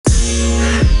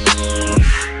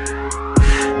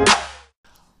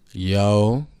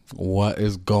Yo, what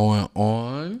is going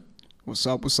on? What's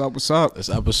up? What's up? What's up? It's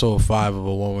episode 5 of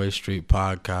a One Way Street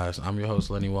podcast. I'm your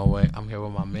host, Lenny One Way. I'm here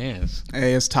with my mans.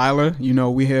 Hey, it's Tyler. You know,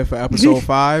 we here for episode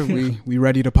 5. We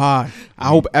ready to pod. I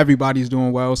hope everybody's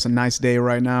doing well. It's a nice day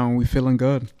right now, and we feeling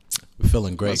good. We're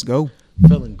feeling great. Let's go.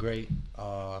 Feeling great.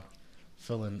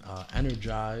 Feeling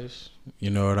energized. You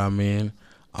know what I mean?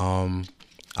 I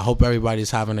hope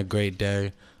everybody's having a great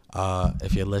day.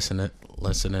 If you're listening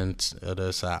to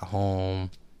this at home,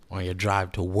 on your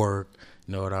drive to work,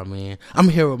 you know what I mean? I'm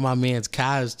here with my man's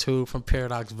Kaz too from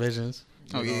Paradox Visions.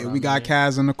 Oh yeah, we got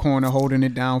Kaz in the corner holding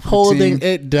it down for holding the team.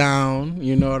 it down,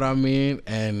 you know what I mean?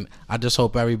 And I just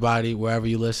hope everybody, wherever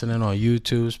you're listening, on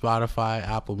YouTube, Spotify,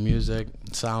 Apple Music,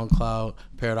 SoundCloud,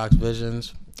 Paradox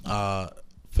Visions,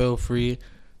 feel free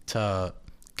to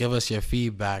give us your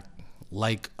feedback,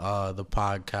 like the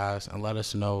podcast, and let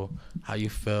us know how you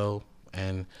feel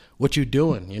and what you're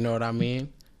doing, you know what I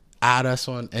mean? Add us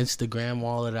on Instagram,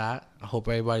 all of that. I hope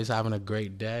everybody's having a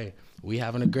great day. We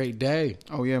having a great day.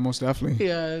 Oh yeah, most definitely.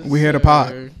 Yes, we here to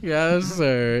pod. Yes,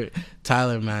 sir.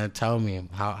 Tyler, man, tell me,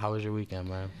 how was your weekend,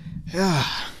 man? Yeah,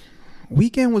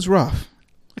 weekend was rough.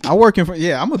 I'm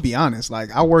gonna be honest.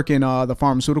 Like, I work in the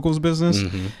pharmaceuticals business,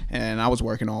 and I was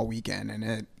working all weekend, and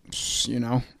it,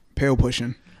 pill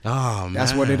pushing. Oh man,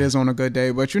 that's what it is on a good day.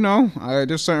 But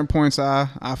there's certain points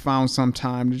I found some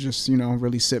time to just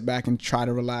really sit back and try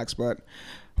to relax. But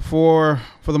for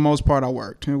the most part, I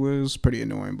worked. It was pretty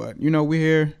annoying, but we're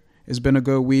here. It's been a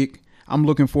good week. I'm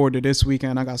looking forward to this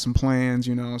weekend. I got some plans,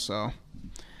 so I'm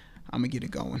gonna get it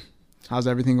going. How's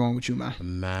everything going with you, man?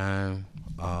 Man,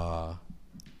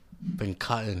 been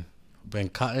cutting,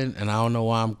 and I don't know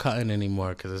why I'm cutting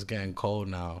anymore because it's getting cold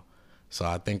now. So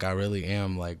I think I really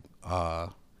am like,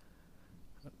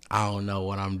 I don't know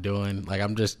what I'm doing. Like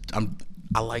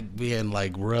I like being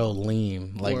like real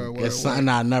lean. Like it's something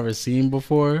I've never seen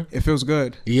before. It feels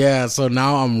good. Yeah. So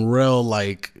now I'm real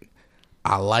like,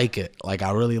 I like it. Like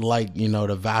I really like, the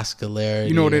vascularity.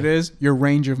 You know what it is? Your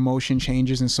range of motion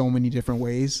changes in so many different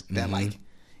ways that like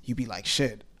you be like,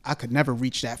 shit, I could never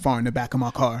reach that far in the back of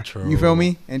my car. True. You feel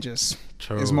me? And just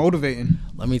it's motivating.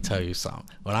 Let me tell you something.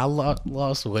 When I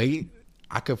lost weight,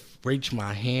 I could reach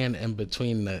my hand in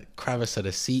between the crevice of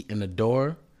the seat and the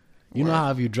door. You know how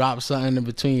if you drop something in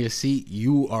between your seat,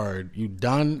 you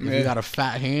done? If you got a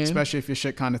fat hand. Especially if your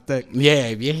shit kind of thick. Yeah,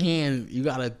 if your hand, you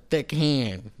got a thick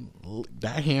hand,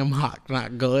 that ham hock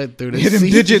not going through the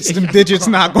seat. Them digits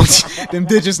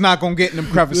not gonna get in them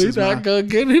crevices. They're not gonna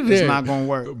get in there. It's not gonna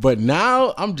work. But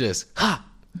now I'm just,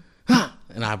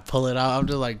 and I pull it out. I'm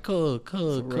just like, cool.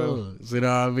 You know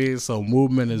what I mean? So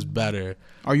movement is better.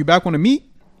 Are you back on the meat?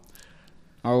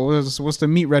 Oh, what's the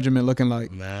meat regimen looking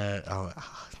like? Man,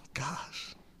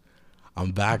 gosh,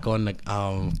 I'm back on the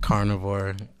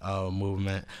carnivore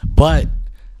movement, but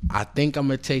I think I'm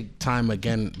gonna take time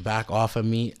again back off of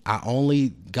meat. I only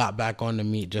got back on the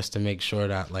meat just to make sure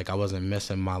that like I wasn't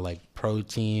missing my like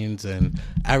proteins and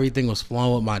everything was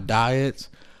flowing with my diets.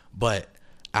 But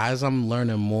as I'm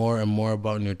learning more and more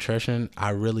about nutrition,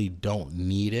 I really don't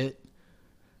need it.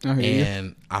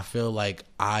 And I feel like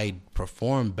I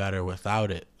perform better without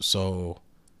it. So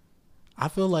I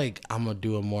feel like I'm going to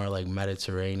do a more like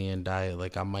Mediterranean diet.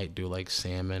 Like I might do like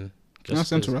salmon.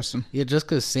 That's interesting. Yeah, just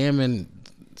because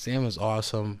salmon's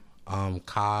awesome.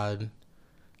 Cod,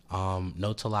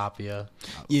 no tilapia.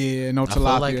 Yeah, no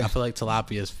tilapia. I feel like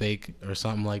tilapia is fake or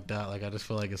something like that. Like I just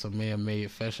feel like it's a man-made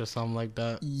fish or something like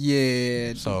that.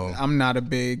 Yeah. So I'm not a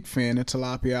big fan of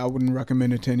tilapia. I wouldn't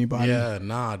recommend it to anybody. Yeah,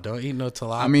 nah, don't eat no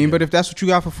tilapia. I mean, but if that's what you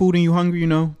got for food and you hungry,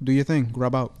 do your thing.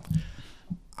 Grub out.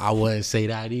 I wouldn't say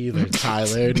that either,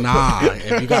 Tyler. Nah,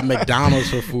 if you got McDonald's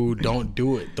for food, don't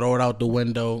do it. Throw it out the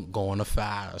window. Go on a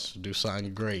fast. Do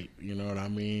something great. You know what I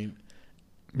mean?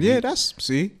 Yeah,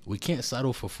 we can't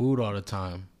settle for food all the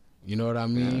time. You know what I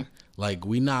mean? Yeah. Like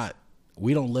we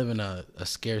don't live in a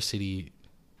scarcity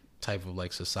type of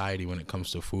like society when it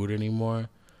comes to food anymore.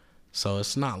 So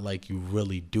it's not like you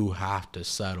really do have to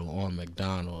settle on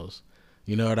McDonald's.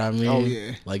 You know what I mean? Oh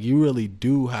yeah. Like you really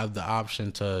do have the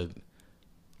option to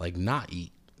like not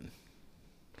eat.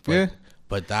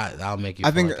 But that'll make you.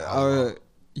 I think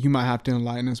you might have to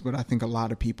enlighten us, but I think a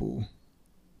lot of people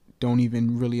don't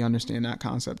even really understand that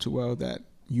concept too well, that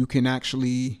you can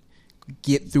actually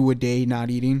get through a day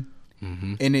not eating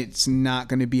and it's not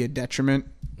going to be a detriment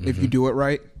if you do it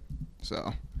right.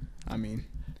 So, I mean,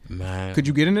 man, could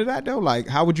you get into that though? Like,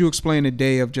 how would you explain a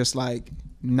day of just like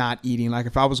not eating? Like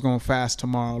if I was going fast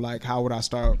tomorrow, like how would I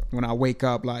start when I wake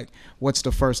up? Like what's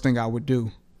the first thing I would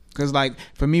do? Because like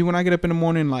for me, when I get up in the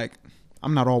morning, like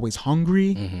I'm not always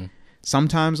hungry.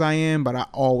 Sometimes I am, but I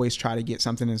always try to get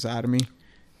something inside of me.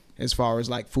 as far as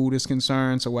like food is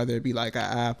concerned. So whether it be like an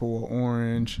apple or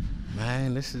orange.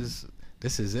 Man, this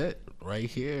is it right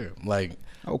here. Like,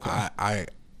 Okay. I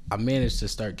managed to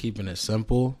start keeping it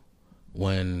simple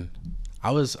when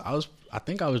I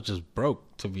think I was just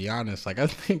broke, to be honest. Like, I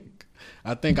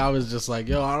think I was just like,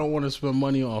 yo, I don't want to spend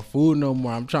money on food no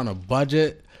more. I'm trying to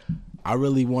budget. I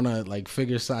really want to like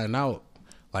figure something out.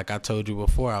 Like I told you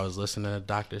before, I was listening to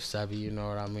Dr. Sebi, you know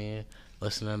what I mean?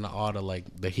 Listening to all the like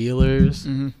the healers.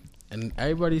 Mm-hmm. And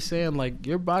everybody's saying like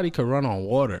your body could run on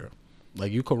water.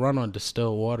 Like you could run on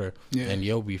distilled water and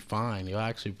you'll be fine. You'll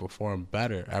actually perform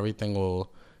better. Everything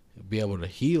will be able to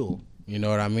heal. You know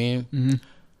what I mean? Mm-hmm.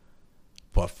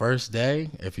 But first day,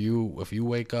 if you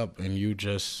wake up and you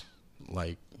just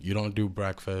like you don't do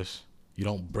breakfast, you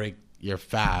don't break your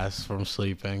fast from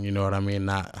sleeping, you know what I mean?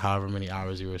 Not however many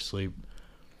hours you were asleep,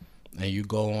 and you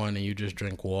go on and you just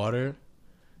drink water,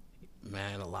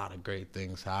 man, a lot of great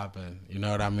things happen. You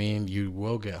know what I mean? You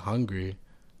will get hungry.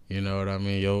 You know what I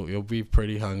mean? You'll be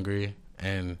pretty hungry,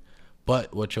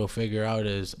 but what you'll figure out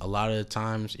is a lot of the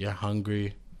times you're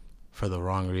hungry for the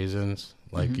wrong reasons.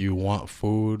 Like you want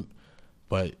food,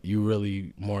 but you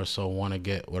really more so want to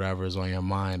get whatever's on your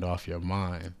mind off your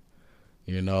mind,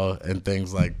 you know, and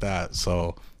things like that.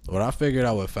 So what I figured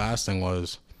out with fasting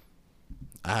was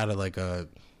I had a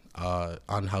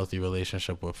unhealthy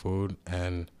relationship with food,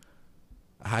 and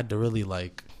I had to really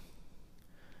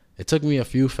it took me a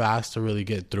few fasts to really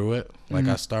get through it. Like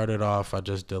I started off, I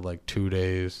just did like 2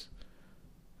 days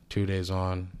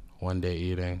on, 1 day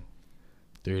eating,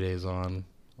 3 days on,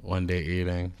 1 day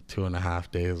eating,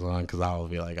 2.5 days on, because I would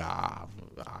be like, I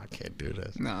can't do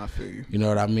this. Nah, I feel you. You know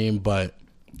what I mean? But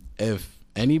if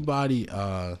anybody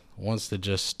wants to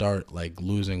just start like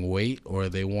losing weight, or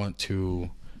they want to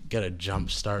get a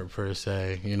jump start per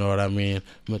se, you know what I mean?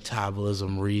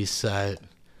 Metabolism reset,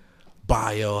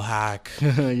 biohack,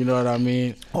 you know what I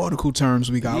mean? All the cool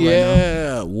terms we got right now.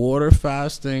 Yeah, water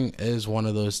fasting is one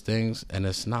of those things, and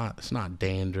it's not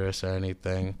dangerous or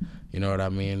anything. You know what I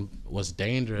mean? What's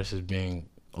dangerous is being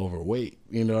overweight.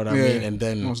 You know what I mean? And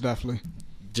then most definitely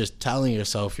just telling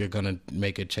yourself you're gonna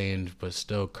make a change, but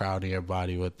still crowding your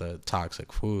body with the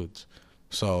toxic foods.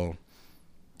 So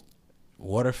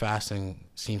water fasting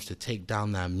seems to take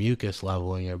down that mucus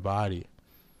level in your body.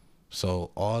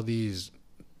 So all these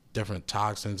different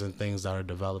toxins and things that are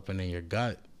developing in your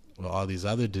gut with all these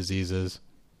other diseases,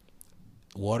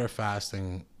 water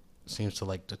fasting seems to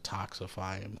like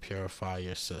detoxify and purify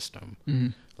your system.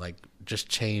 Like just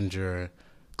clean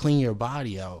your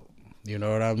body out. You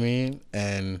know what I mean?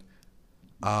 And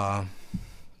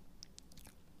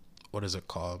what is it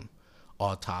called?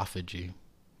 Autophagy.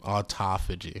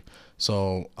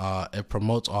 So it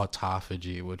promotes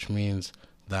autophagy, which means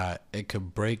that it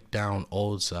could break down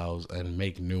old cells and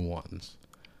make new ones.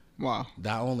 Wow.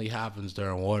 That only happens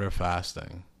during water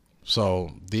fasting.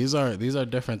 So these are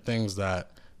different things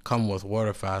that come with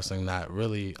water fasting that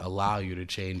really allow you to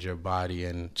change your body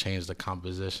and change the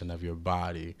composition of your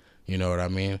body. You know what I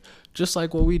mean? Just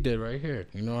like what we did right here.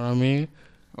 You know what I mean?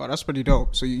 Oh, that's pretty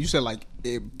dope. So you said like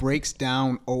it breaks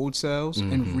down old cells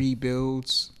and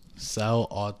rebuilds cell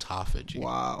autophagy.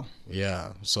 Wow.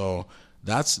 Yeah. So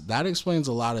that explains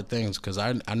a lot of things, because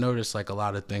I noticed like a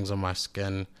lot of things on my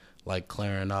skin like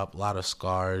clearing up, a lot of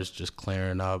scars just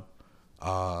clearing up,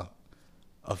 a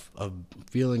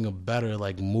feeling of better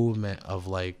like movement of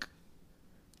like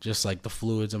just like the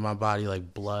fluids in my body,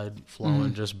 like blood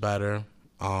flowing just better.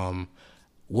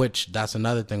 Which that's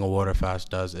another thing a water fast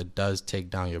does. It does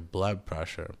take down your blood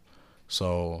pressure.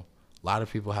 So a lot of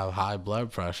people have high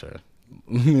blood pressure.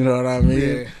 You know what I mean?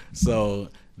 Yeah. So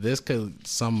this could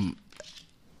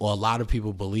a lot of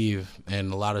people believe,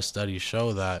 and a lot of studies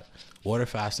show that water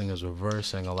fasting is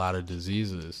reversing a lot of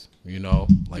diseases, you know,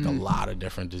 like a lot of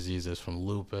different diseases, from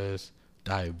lupus,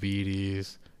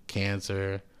 diabetes,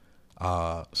 cancer.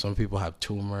 Some people have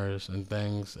tumors and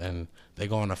things, and they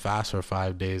go on a fast for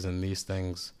 5 days, and these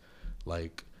things,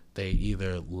 like, they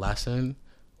either lessen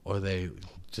or they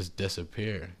just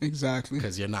disappear. Exactly.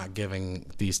 Because you're not giving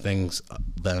these things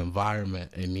the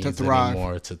environment it needs thrive.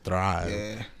 anymore to thrive.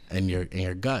 Yeah. in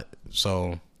your gut.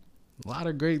 So a lot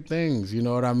of great things, you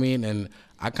know what I mean? And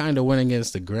I kind of went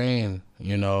against the grain,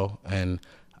 you know, and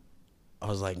I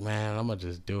was like, man, I'm going to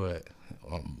just do it.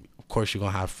 Of course, you're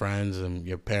going to have friends, and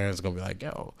your parents going to be like,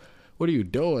 yo, what are you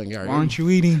doing? Why aren't you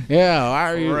eating? Yeah,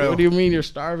 why are you? real. What do you mean you're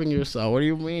starving yourself? What do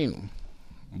you mean?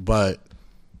 But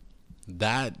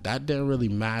that didn't really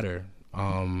matter.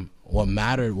 What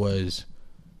mattered was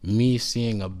me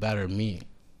seeing a better me.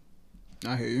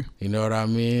 I hear you. You know what I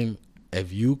mean?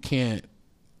 If you can't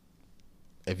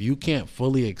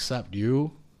fully accept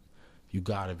you, you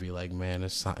gotta be like, man,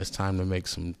 it's time to make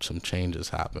some changes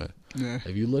happen. Yeah.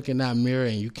 If you look in that mirror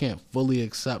and you can't fully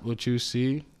accept what you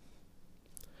see,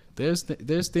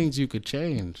 there's things you could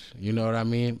change. You know what I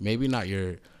mean? Maybe not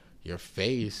your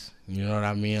face. You know what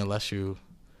I mean? Unless you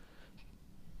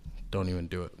don't even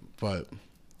do it, but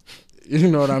you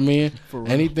know what I mean?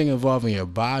 Anything involving your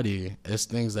body is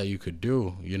things that you could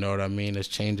do. You know what I mean? It's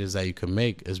changes that you can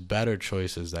make. It's better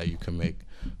choices that you can make.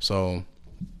 So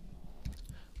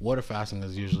water fasting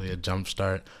is usually a jump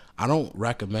start. I don't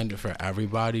recommend it for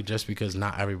everybody just because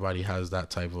not everybody has that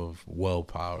type of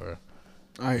willpower.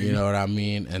 You know what I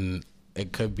mean? And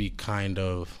it could be it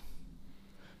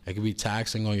could be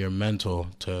taxing on your mental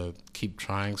to keep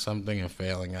trying something and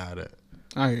failing at it.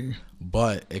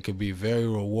 But it could be very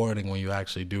rewarding when you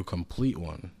actually do complete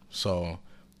one. So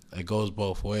it goes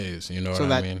both ways. You know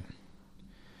what I mean?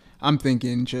 I'm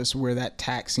thinking just where that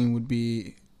taxing would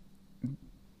be.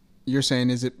 You're saying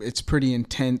it's pretty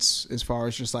intense as far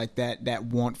as just like that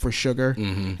want for sugar,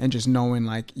 and just knowing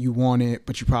like you want it,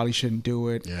 but you probably shouldn't do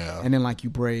it. Yeah. And then like you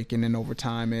break, and then over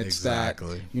time it's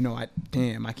exactly. that, you know, I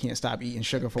can't stop eating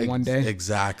sugar for one day.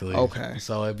 Exactly. Okay.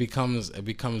 So it becomes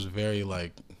very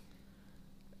like,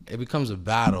 it becomes a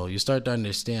battle. You start to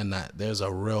understand that there's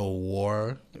a real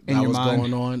war that was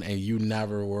going on, and you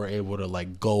never were able to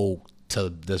like go to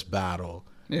this battle.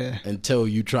 Yeah. Until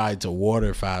you tried to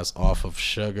water fast off of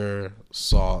sugar,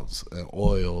 salts, and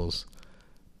oils,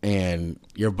 and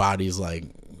your body's like,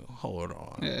 hold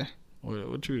on. Yeah.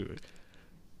 What you doing?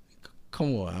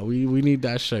 Come on, we need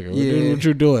that sugar. We're doing what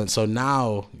you're doing. So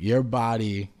now your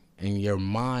body and your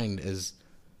mind is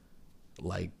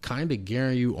like kind of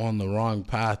gearing you on the wrong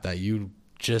path that you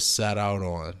just set out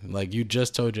on. Like you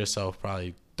just told yourself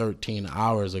probably 13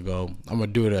 hours ago, I'm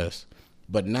gonna do this.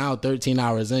 But now 13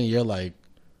 hours in, you're like,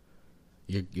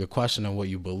 you're questioning what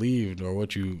you believed or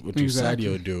what you said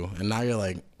you'll do, and now you're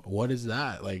like, what is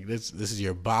that? Like this is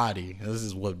your body. This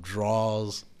is what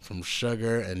draws from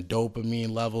sugar and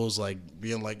dopamine levels. Like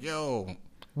being like, yo,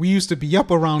 we used to be up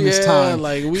around this time.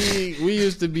 Like we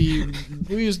used to be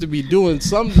doing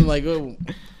something like. It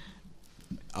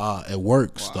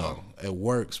works though. It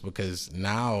works because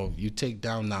now you take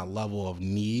down that level of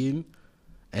need.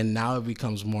 And now it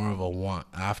becomes more of a want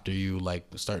after you like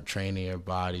start training your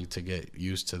body to get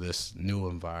used to this new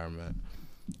environment.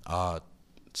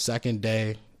 Second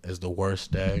day is the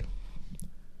worst day.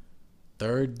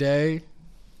 Third day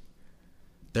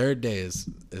is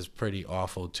pretty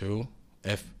awful too.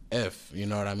 If you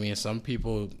know what I mean. Some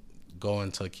people go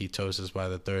into ketosis by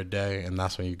the third day, and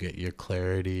that's when you get your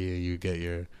clarity and you get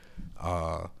your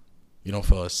you don't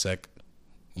feel as sick,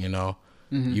 you know.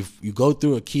 You go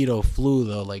through a keto flu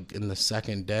though, like in the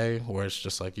second day, where it's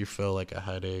just like you feel like a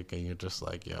headache and you're just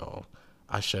like, yo,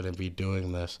 I shouldn't be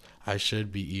doing this. I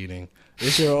should be eating.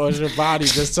 It's your body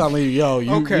just telling you, yo,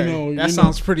 that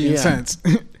sounds pretty intense.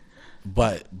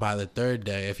 But by the third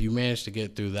day, if you manage to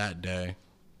get through that day,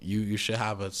 you should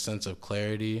have a sense of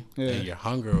clarity and your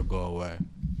hunger will go away.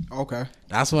 Okay.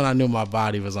 That's when I knew my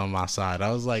body was on my side.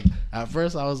 I was like, at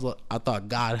first I thought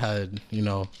God had,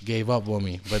 gave up on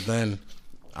me, but then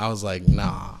I was like,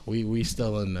 nah, we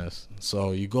still in this.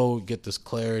 So you go get this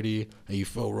clarity and you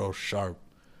feel real sharp.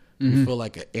 You feel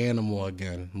like an animal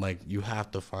again. Like you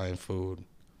have to find food.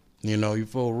 You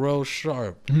feel real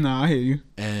sharp. Nah, I hear you.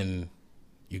 And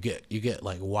you get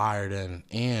like wired in,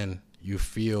 and you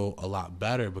feel a lot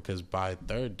better because by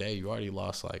third day you already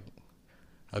lost like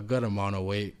a good amount of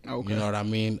weight. Okay. You know what I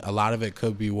mean? A lot of it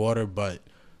could be water, but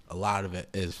a lot of it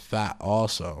is fat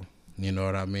also. You know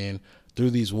what I mean?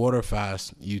 Through these water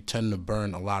fasts, you tend to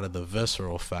burn a lot of the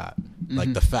visceral fat,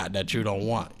 like the fat that you don't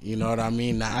want. You know what I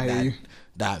mean?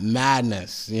 That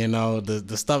madness,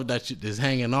 the stuff that is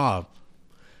hanging off.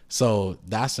 So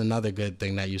that's another good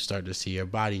thing that you start to see. Your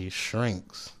body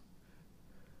shrinks.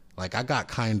 Like I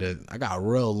got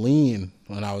real lean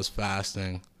when I was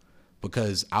fasting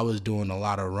because I was doing a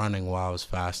lot of running while I was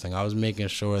fasting. I was making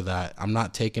sure that I'm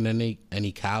not taking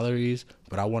any calories,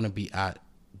 but I want to be at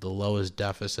the lowest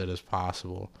deficit as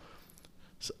possible.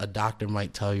 So a doctor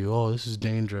might tell you, oh, this is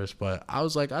dangerous, but I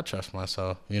was like, I trust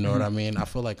myself. You know what I mean? I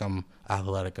feel like I'm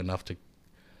athletic enough to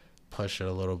push it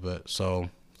a little bit. So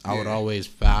I would always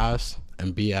fast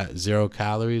and be at 0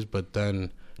 calories, but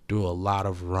then do a lot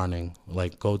of running.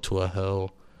 Like go to a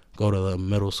hill, go to the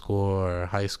middle school or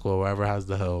high school, wherever has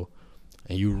the hill,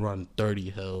 and you run 30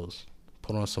 hills.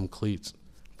 Put on some cleats,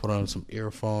 put on some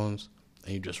earphones,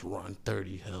 and you just run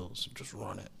 30 hills. Just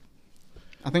run it.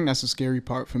 I think that's the scary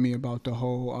part for me about the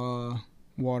whole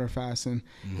water fasting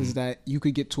is that you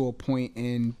could get to a point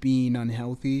in being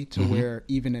unhealthy to where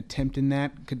even attempting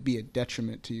that could be a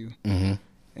detriment to you.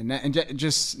 and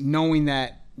just knowing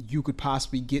that you could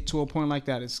possibly get to a point like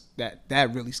that is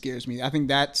that really scares me. I think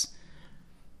that's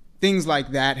things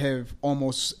like that have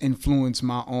almost influenced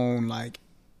my own like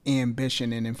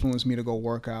ambition and influenced me to go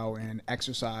work out and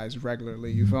exercise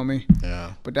regularly. You feel me?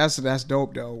 Yeah. But that's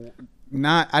dope though.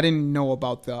 I didn't know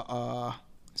about the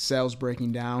cells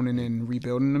breaking down and then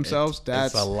rebuilding themselves.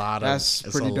 That's a lot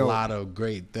of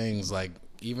great things. Like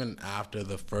even after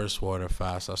the first water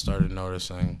fast, I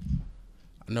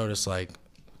noticed like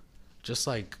just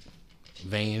like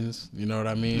veins, you know what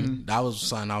I mean? Mm-hmm. That was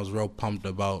something I was real pumped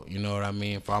about, you know what I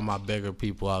mean? For all my bigger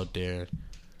people out there,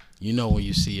 you know, when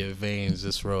you see your veins,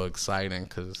 it's real exciting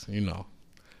because, you know.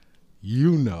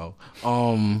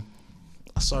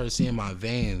 I started seeing my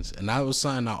veins, and that was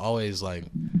something I always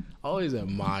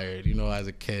admired, you know, as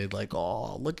a kid. Like,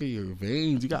 oh, look at your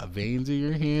veins. You got veins in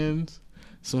your hands.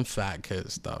 Some fat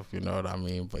kid stuff, you know what I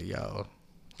mean? But, yo,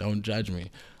 don't judge me.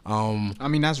 I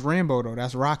mean, that's Rambo though.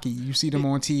 That's Rocky. You see them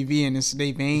on TV and it's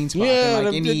they veins. Yeah,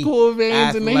 like any cool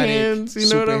veins in the hands. You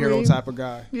know what I mean? Superhero type of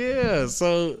guy. Yeah.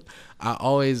 So I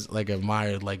always like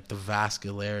admired like the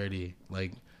vascularity.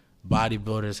 Like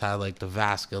bodybuilders had like the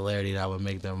vascularity that would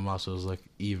make their muscles look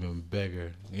even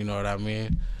bigger. You know what I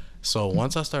mean? So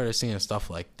once I started seeing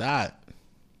stuff like that,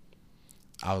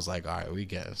 I was like, all right, we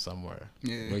getting somewhere.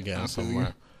 Yeah, we're getting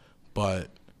somewhere.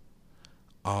 But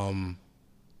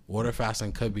water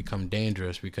fasting could become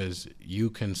dangerous because you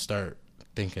can start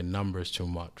thinking numbers too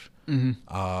much.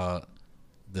 Mm-hmm.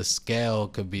 The scale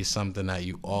could be something that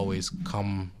you always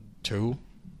come to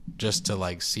just to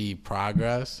like see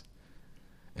progress,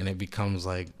 and it becomes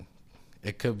like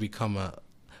it could become a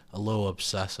little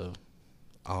obsessive.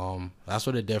 That's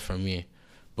what it did for me,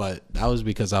 but that was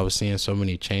because I was seeing so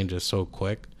many changes so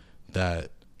quick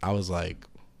that I was like,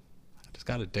 I just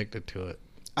got addicted to it.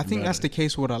 I think that's the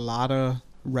case with a lot of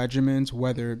regimens,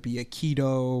 whether it be a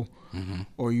keto mm-hmm.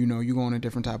 or you go on a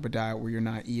different type of diet where you're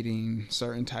not eating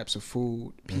certain types of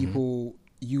food. People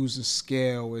mm-hmm. use the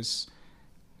scale as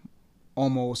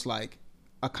almost like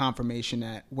a confirmation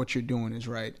that what you're doing is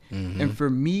right. Mm-hmm. And for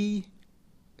me,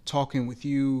 talking with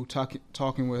you,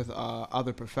 talking with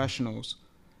other professionals,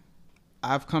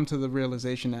 I've come to the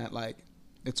realization that like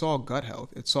it's all gut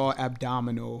health, it's all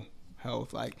abdominal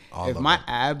health. Like if my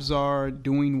abs are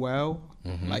doing well,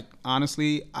 mm-hmm. like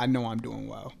honestly, I know I'm doing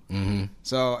well. Mm-hmm.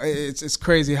 So it's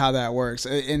crazy how that works,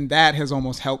 and that has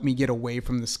almost helped me get away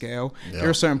from the scale. Yep. There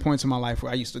are certain points in my life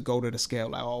where I used to go to the scale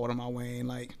like, oh, what am I weighing?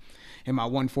 Like, am I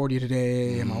 140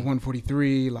 today? Mm-hmm. Am I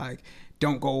 143? Like,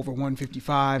 don't go over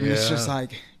 155. And it's just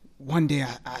like one day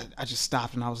I just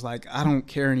stopped and I was like, I don't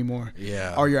care anymore.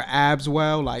 Yeah. Are your abs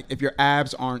well? Like, if your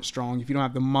abs aren't strong, if you don't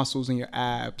have the muscles in your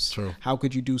abs, True. How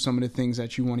could you do some of the things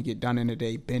that you want to get done in a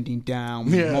day? Bending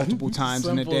down multiple times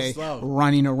in a day, stuff.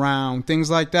 Running around, things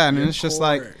like that. And it's just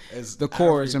like the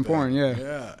core is important. Yeah.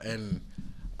 Yeah. And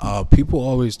people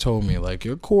always told me like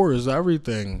your core is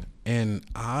everything. And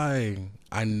I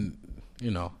you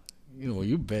know, when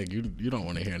you big, you don't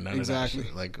want to hear none of that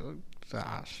shit. Like,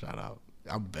 shut up.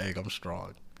 I'm big, I'm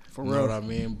strong. For real. You know what I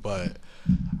mean? But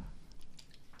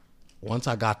once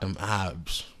I got them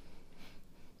abs,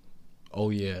 oh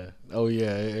yeah,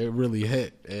 it really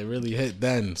hit. It really hit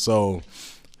then. So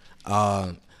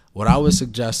what I would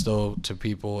suggest though to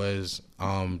people is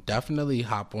definitely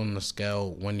hop on the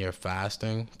scale when you're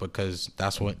fasting, because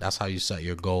that's how you set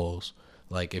your goals.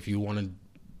 Like if you want to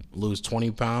lose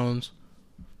 20 pounds,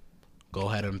 go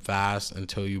ahead and fast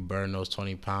until you burn those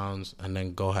 20 pounds and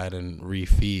then go ahead and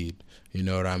refeed. You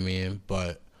know what I mean?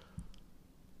 But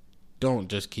don't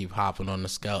just keep hopping on the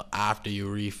scale after you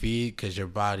refeed, because your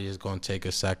body is going to take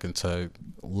a second to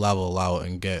level out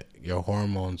and get your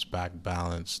hormones back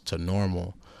balanced to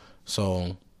normal.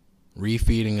 So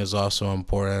refeeding is also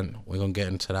important. We're going to get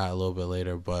into that a little bit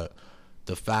later. But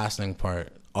the fasting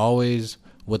part, always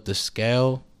with the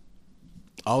scale,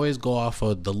 always go off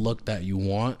of the look that you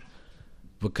want.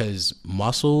 Because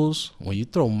muscles, when you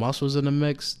throw muscles in the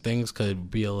mix, things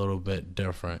could be a little bit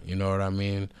different. You know what I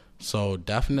mean? So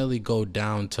definitely go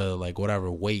down to like whatever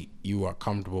weight you are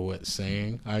comfortable with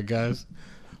saying, I guess.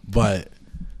 But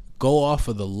go off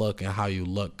of the look and how you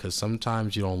look, because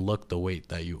sometimes you don't look the weight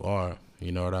that you are.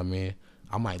 You know what I mean?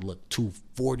 I might look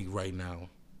 240 right now.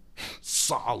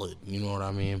 Solid. You know what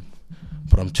I mean?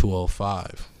 But I'm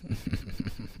 205.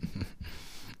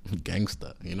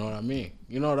 Gangster, you know what I mean?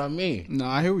 You know what I mean? No,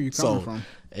 I hear where you're coming from.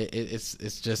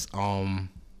 It's just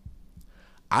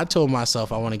I told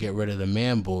myself I want to get rid of the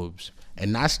man boobs,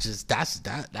 and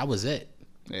that was it.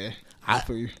 Yeah,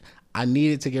 I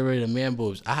needed to get rid of the man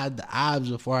boobs. I had the abs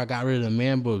before I got rid of the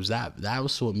man boobs. That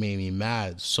was what made me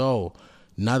mad. So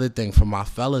another thing for my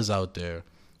fellas out there,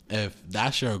 if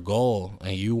that's your goal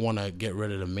and you want to get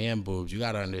rid of the man boobs, you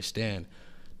got to understand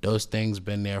those things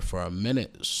been there for a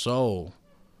minute. So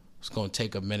it's going to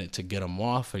take a minute to get them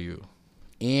off of you.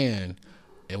 And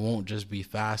it won't just be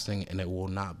fasting, and it will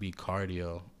not be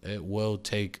cardio. It's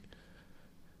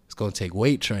going to take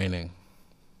weight training.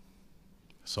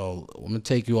 So I'm going to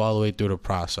take you all the way through the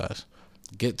process.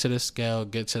 Get to the scale,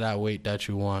 get to that weight that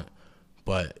you want.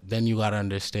 But then you got to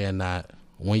understand that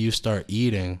when you start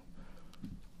eating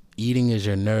is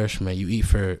your nourishment. You eat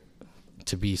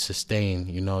to be sustained.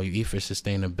 You eat for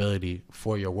sustainability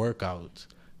for your workouts.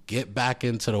 Get back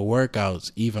into the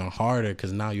workouts even harder,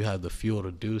 because now you have the fuel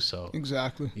to do so.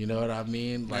 Exactly. You know what I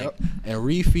mean? Yep. And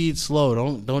refeed slow.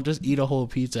 Don't just eat a whole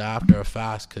pizza after a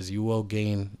fast, because you will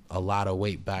gain a lot of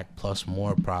weight back plus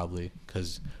more probably,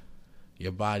 because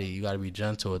your body, you got to be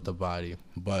gentle with the body.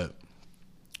 But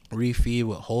refeed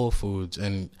with whole foods.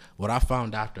 And what I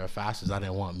found after a fast is I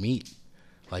didn't want meat.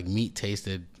 Like, meat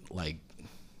tasted like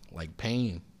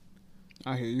pain.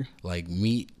 I hear you. Like,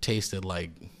 meat tasted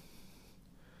like...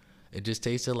 It just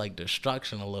tasted like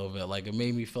destruction a little bit. Like, it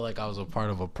made me feel like I was a part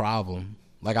of a problem.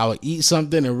 Like, I would eat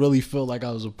something and really feel like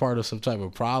I was a part of some type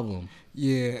of problem.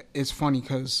 Yeah, it's funny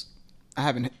because I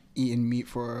haven't eaten meat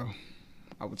for,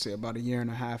 I would say, about a year and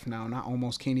a half now, and I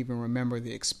almost can't even remember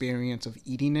the experience of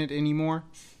eating it anymore.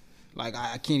 Like,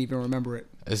 I can't even remember it.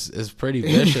 It's pretty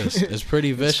vicious. It's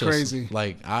pretty vicious. It's crazy.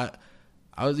 Like, I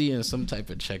was eating some type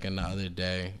of chicken the other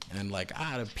day, and, like, I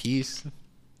had a piece.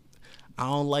 I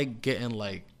don't like getting,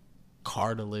 like,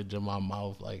 cartilage in my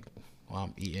mouth, like, while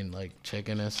I'm eating, like,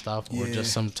 chicken and stuff, or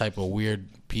just some type of weird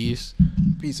piece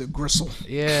of gristle.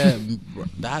 Yeah,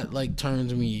 that, like,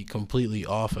 turns me completely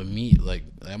off of meat. Like,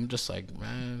 I'm just like,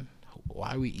 man,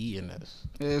 why are we eating this?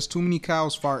 There's too many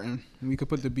cows farting. We could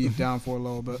put the beef down for a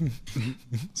little bit.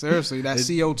 Seriously, that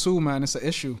CO2, man, it's an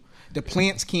issue. The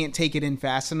plants can't take it in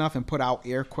fast enough and put out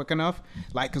air quick enough,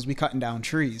 like, because we cutting down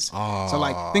trees. So,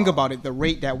 like, think about it. The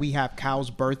rate that we have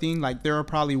cows birthing, like, there are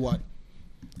probably, 1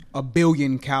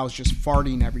 billion cows just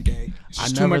farting every day. It's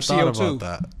just too much CO2.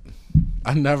 About that.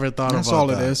 I never thought That's about all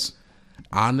that. it is.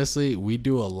 Honestly, we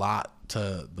do a lot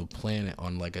to the planet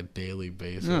on, like, a daily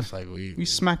basis. Like, we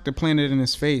smack the planet in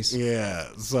his face. Yeah,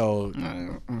 so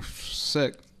I'm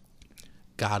sick.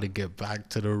 Gotta get back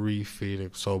to the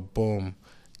refeeding. So boom,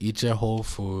 eat your whole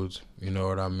foods, you know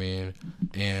what I mean?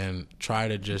 And try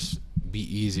to just be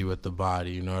easy with the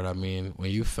body, you know what I mean? When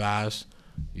you fast,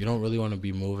 you don't really want to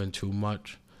be moving too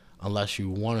much unless you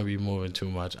want to be moving too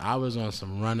much. I was on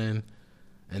some running,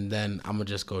 and then I'm going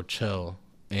to just go chill.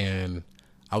 And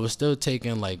I was still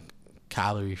taking, like,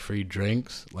 calorie-free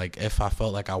drinks. Like, if I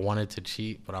felt like I wanted to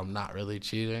cheat, but I'm not really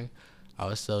cheating, I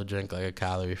would still drink, like, a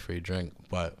calorie-free drink.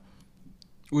 But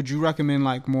would you recommend,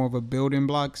 like, more of a building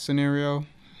block scenario?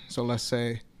 So let's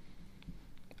say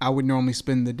I would normally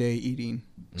spend the day eating.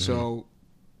 Mm-hmm. So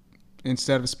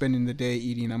instead of spending the day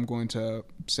eating, I'm going to,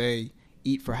 say,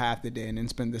 eat for half the day and then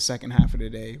spend the second half of the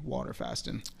day water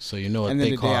fasting. So you know what and they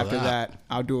then the call day after that,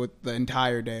 I'll do it the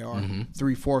entire day or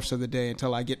 3/4 of the day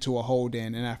until I get to a whole day.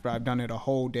 And then after I've done it a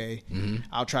whole day,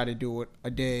 I'll try to do it a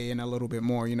day and a little bit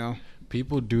more, you know?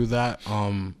 People do that.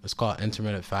 It's called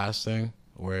intermittent fasting,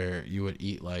 where you would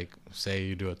eat, like, say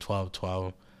you do a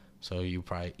 12-12. So you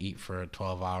probably eat for a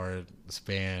 12-hour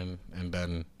span, and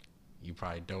then you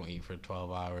probably don't eat for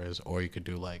 12 hours. Or you could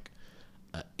do, like,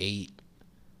 a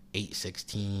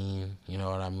 8-16, you know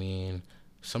what I mean?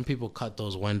 Some people cut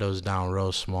those windows down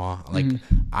real small. Like,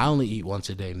 I only eat once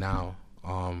a day now.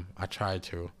 I try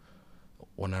to,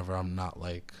 whenever I'm not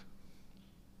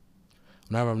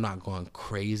going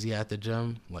crazy at the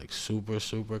gym, like super,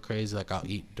 super crazy. Like, I'll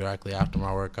eat directly after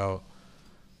my workout.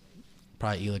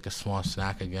 Probably eat, like, a small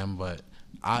snack again, but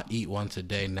I eat once a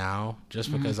day now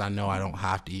just because I know I don't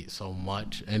have to eat so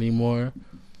much anymore.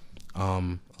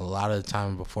 A lot of the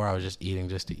time before I was just eating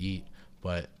just to eat,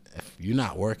 but if you're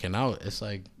not working out, it's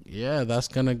like, yeah, that's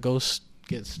gonna go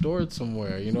get stored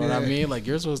somewhere, you know what I mean? Like,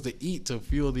 you're supposed to eat to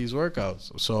fuel these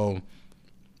workouts. So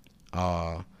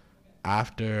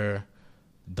after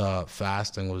the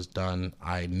fasting was done,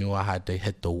 I knew I had to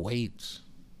hit the weights.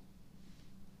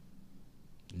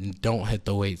 Don't hit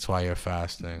the weights while you're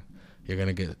fasting. You're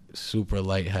gonna get super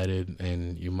lightheaded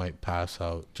and you might pass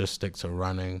out. Just stick to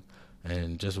running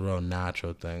and just real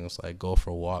natural things, like go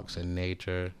for walks in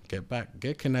nature.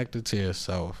 Get connected to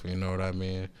yourself, you know what I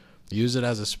mean? Use it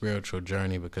as a spiritual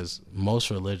journey, because most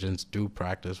religions do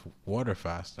practice water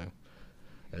fasting.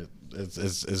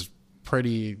 It's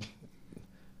pretty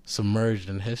submerged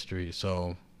in history,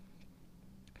 so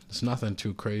there's nothing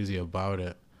too crazy about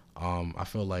it. I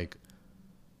feel like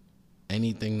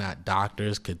anything that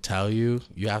doctors could tell you,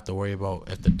 you have to worry about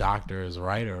if the doctor is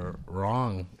right or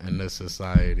wrong in this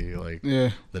society. Like,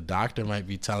 the doctor might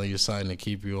be telling you something to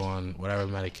keep you on whatever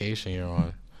medication you're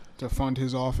on. To fund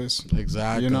his office.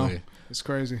 Exactly. You know, it's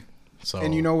crazy. So,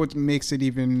 and you know what makes it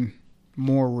even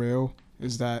more real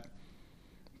is that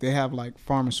they have like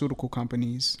pharmaceutical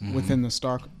companies within the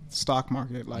stock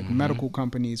market, like medical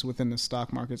companies within the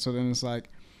stock market. So then it's like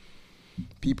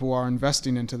people are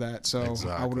investing into that. So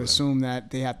I would assume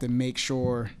that they have to make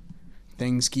sure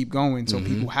things keep going. So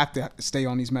people have to stay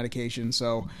on these medications.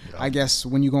 So I guess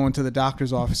when you go into the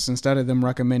doctor's office, instead of them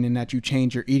recommending that you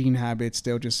change your eating habits,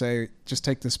 they'll just say, just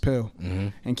take this pill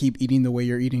and keep eating the way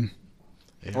you're eating.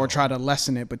 Or try to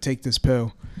lessen it, but take this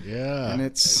pill. Yeah. And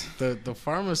it's the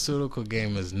pharmaceutical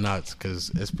game is nuts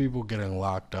because it's people getting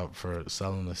locked up for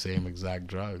selling the same exact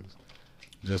drugs.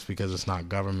 Just because it's not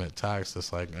government taxed,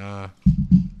 it's like, we're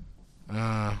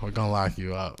going to lock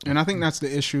you up. And I think that's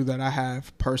the issue that I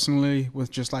have personally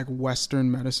with just like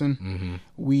Western medicine.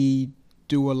 We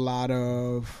do a lot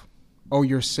of, oh,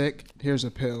 you're sick, here's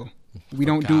a pill. We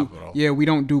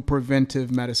don't do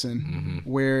preventive medicine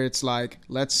where it's like,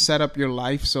 let's set up your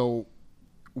life so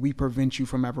we prevent you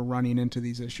from ever running into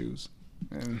these issues.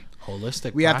 And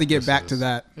holistic we have to get back to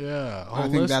that. Yeah, I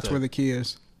think that's where the key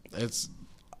is. It's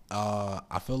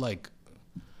I feel like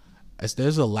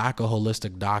there's a lack of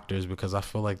holistic doctors because I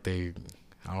feel like they,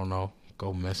 I don't know,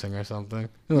 go missing or something.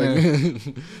 Like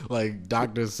like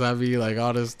Dr. Sebi, like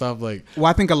all this stuff. Like, well,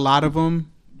 I think a lot of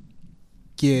them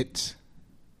get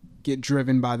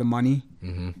driven by the money,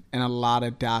 and a lot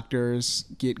of doctors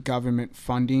get government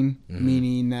funding,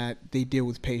 meaning that they deal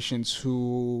with patients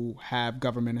who have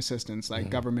government assistance,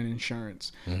 like government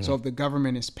insurance. So if the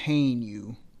government is paying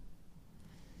you,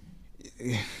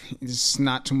 it's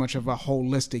not too much of a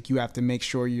holistic. You have to make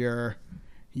sure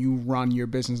you run your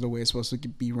business the way it's supposed to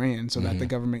be ran so that the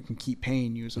government can keep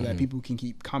paying you, so that people can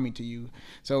keep coming to you.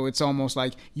 So it's almost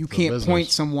like you can't point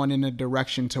someone in a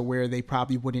direction to where they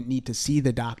probably wouldn't need to see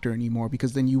the doctor anymore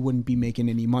because then you wouldn't be making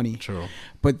any money. True.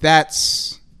 But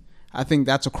I think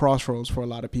that's a crossroads for a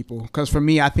lot of people. Because for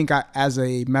me, I think as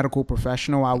a medical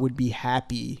professional, I would be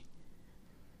happy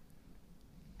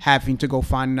having to go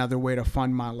find another way to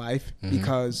fund my life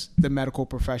because the medical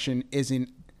profession isn't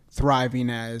thriving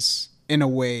in a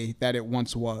way that it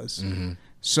once was.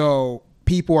 So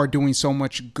people are doing so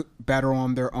much better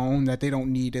on their own that they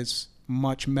don't need as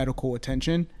much medical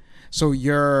attention. So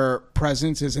your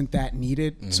presence isn't that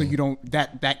needed. So you don't,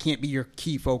 that can't be your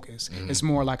key focus. It's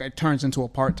more like it turns into a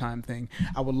part-time thing.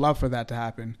 I would love for that to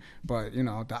happen, but you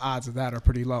know, the odds of that are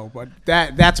pretty low. But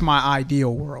that's my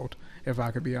ideal world, if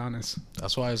I could be honest.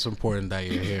 That's why it's important that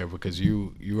you're here, because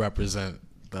you represent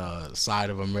the side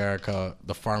of America,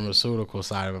 the pharmaceutical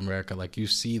side of America. Like, you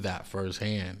see that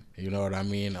firsthand, you know what I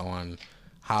mean, on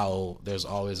how there's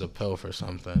always a pill for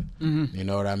something. You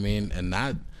know what I mean? And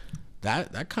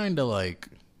that kind of like,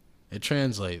 it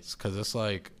translates, because it's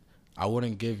like, I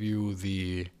wouldn't give you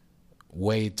the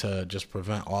way to just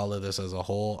prevent all of this as a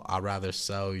whole. I'd rather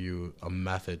sell you a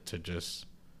method to just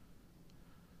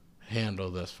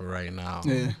handle this for right now.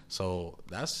 Yeah. So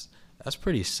that's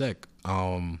pretty sick.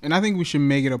 And I think we should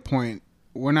make it a point.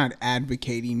 We're not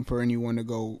advocating for anyone to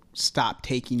go stop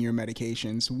taking your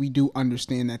medications. We do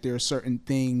understand that there are certain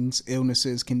things,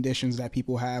 illnesses, conditions that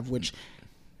people have which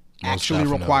actually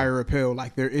require a pill.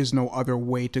 Like, there is no other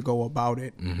way to go about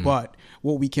it. But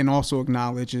what we can also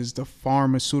acknowledge is the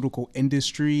pharmaceutical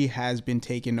industry has been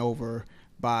taken over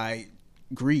by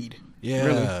greed. Yeah,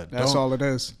 really. That's all it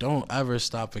is. Don't ever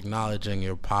stop acknowledging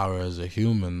your power as a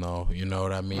human, though. You know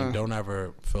what I mean? Don't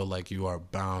ever feel like you are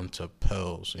bound to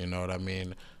pills. You know what I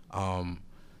mean?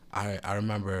 I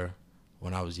remember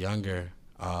when I was younger,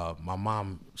 my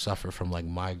mom suffered from like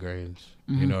migraines.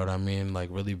 You know what I mean? Like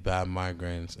really bad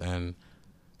migraines. And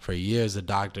for years, the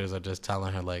doctors are just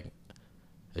telling her like,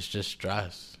 it's just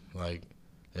stress. Like,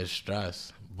 it's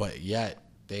stress. But yet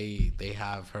they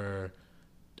have her.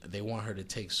 They want her to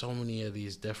take so many of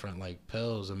these different like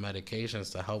pills and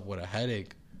medications to help with a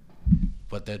headache,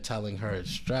 but they're telling her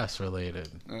it's stress related.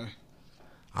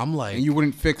 I'm like, and you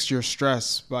wouldn't fix your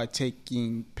stress by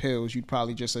taking pills. You'd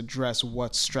probably just address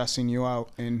what's stressing you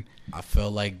out. And I feel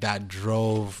like that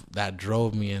drove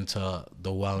me into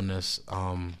the wellness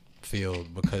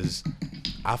field, because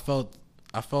I felt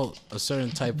a certain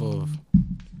type of,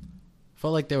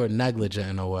 felt like they were negligent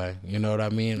in a way. You know what I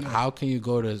mean? How can you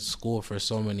go to school for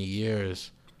so many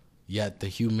years, yet the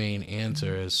humane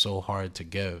answer is so hard to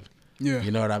give? Yeah.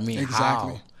 You know what I mean?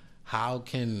 Exactly. How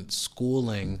can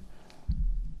schooling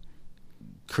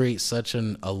create such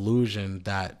an illusion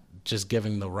that just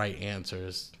giving the right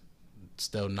answers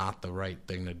still not the right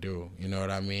thing to do. You know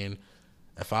what I mean?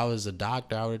 If I was a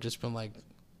doctor, I would have just been like,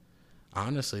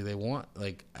 honestly, they want,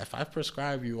 like, if I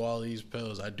prescribe you all these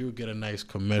pills, I do get a nice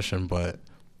commission, but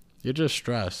you're just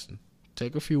stressed.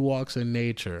 Take a few walks in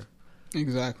nature.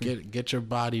 Exactly. Get your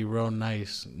body real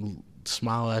nice.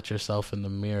 Smile at yourself in the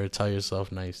mirror. Tell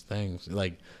yourself nice things.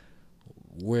 Like,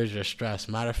 where's your stress?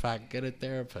 Matter of fact, get a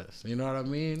therapist. You know what I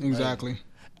mean? Exactly. Like,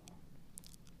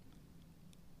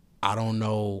 I don't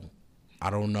know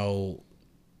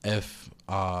if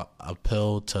a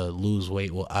pill to lose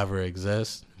weight will ever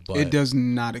exist. But it does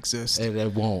not exist.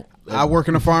 It won't. I work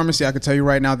in a pharmacy. I can tell you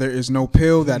right now, there is no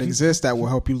pill that exists that will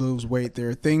help you lose weight. There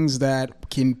are things that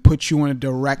can put you in a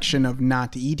direction of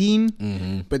not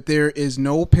eating, but there is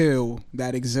no pill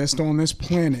that exists on this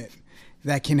planet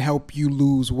that can help you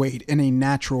lose weight in a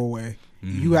natural way.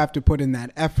 You have to put in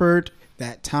that effort,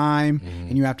 that time,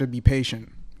 and you have to be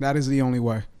patient. That is the only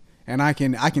way. And I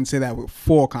can say that with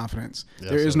full confidence. Yes,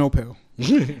 there is no pill.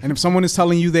 And if someone is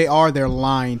telling you they're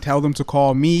lying. Tell them to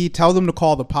call me. Tell them to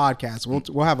call the podcast.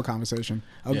 We'll have a conversation.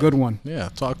 A good one. Yeah,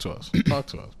 talk to us. Talk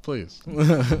to us, please.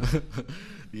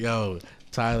 Yo,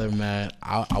 Tyler, man,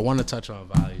 I want to touch on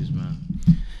values, man.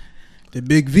 The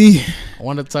big V. I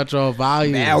want to touch on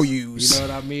values. Values. You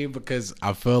know what I mean? Because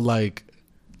I feel like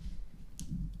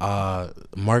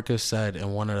Marcus said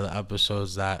in one of the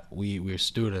episodes that we're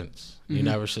students. You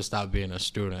never should stop being a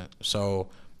student. So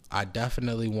I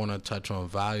definitely want to touch on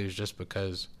values just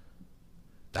because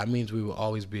that means we will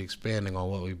always be expanding on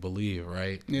what we believe,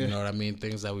 right? Yeah. You know what I mean?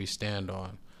 Things that we stand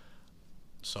on.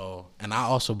 So, and I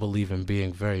also believe in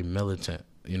being very militant.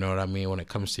 You know what I mean? When it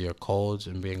comes to your codes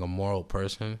and being a moral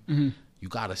person, you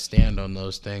got to stand on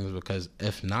those things because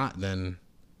if not, then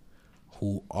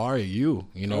who are you?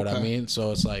 You know what I mean?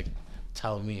 So it's like,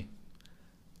 tell me.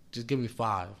 Just give me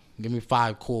 5. Give me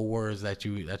 5 cool words that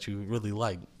you really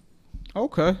like.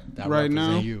 Okay. That right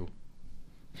now. You.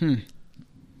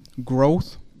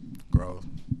 Growth.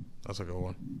 That's a good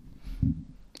one.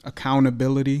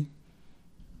 Accountability.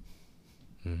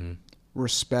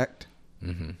 Respect.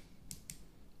 I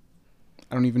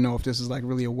don't even know if this is like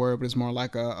really a word, but it's more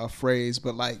like a phrase,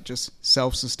 but like just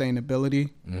self-sustainability.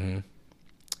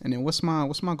 And then what's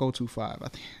my go-to 5? I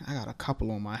think I got a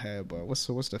couple on my head, but what's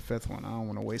the 5th one? I don't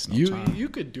want to waste no time. You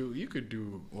could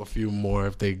do a few more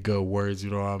if they good words.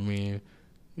 You know what I mean?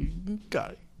 You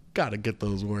gotta get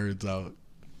those words out.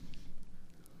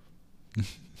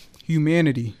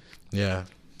 Humanity. Yeah.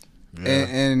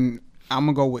 And I'm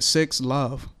gonna go with 6.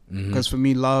 Love, because for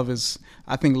me,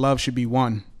 I think love should be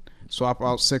 1. Swap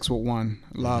out 6 with 1.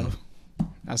 Love.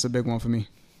 That's a big one for me.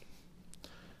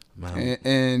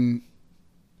 And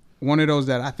one of those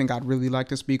that I think I'd really like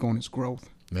to speak on is growth.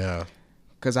 Yeah.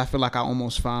 Because I feel like I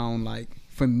almost found, like,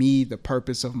 for me, the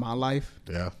purpose of my life.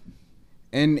 Yeah.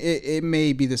 And it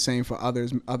may be the same for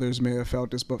others. Others may have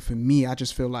felt this, but for me, I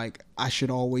just feel like I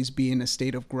should always be in a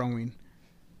state of growing.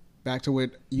 Back to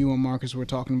what you and Marcus were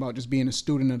talking about, just being a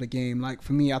student of the game. Like,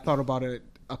 for me, I thought about it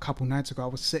a couple nights ago. I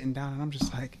was sitting down, and I'm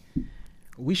just like,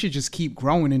 we should just keep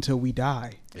growing until we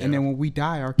die. Yeah. And then when we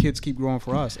die, our kids keep growing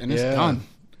for us. And it's done.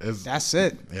 That's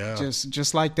it. Yeah.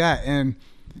 Just like that. And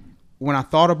when I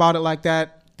thought about it like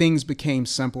that, things became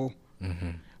simple.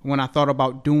 When I thought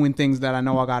about doing things that I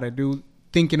know I got to do,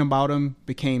 thinking about them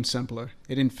became simpler.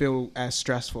 It didn't feel as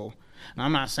stressful. Now,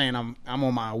 I'm not saying I'm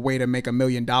on my way to make $1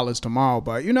 million tomorrow,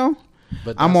 but you know,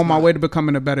 I'm on my way to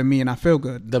becoming a better me, and I feel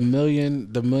good. The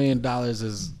 $1 million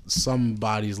is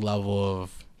somebody's level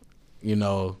of, you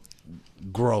know,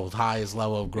 growth, highest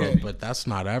level of growth, but that's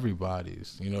not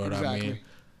everybody's. You know what I mean?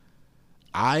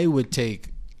 I would take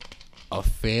a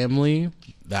family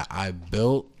that I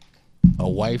built, a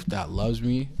wife that loves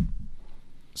me,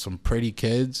 some pretty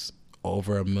kids,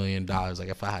 over $1 million. Like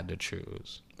if I had to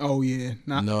choose. Oh yeah,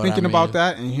 thinking about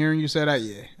that and hearing you say that,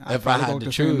 yeah. If I had to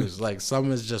choose, like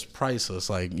some is just priceless.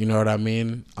 Like you know what I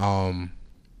mean?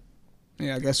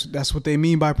 Yeah, I guess that's what they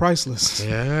mean by priceless.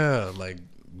 Yeah, like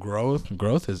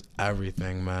growth is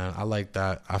everything, man. I like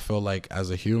that. I feel like as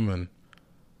a human,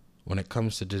 when it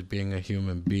comes to just being a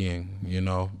human being, you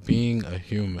know, being a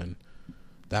human,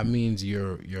 that means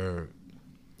you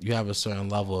have a certain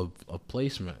level of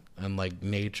placement and like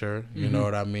nature, you know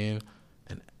what I mean?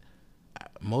 And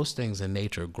most things in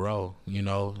nature grow, you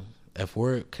know. If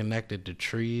we're connected to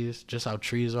trees, just how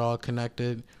trees are all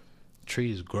connected,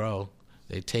 trees grow.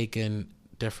 They take in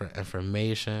different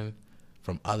information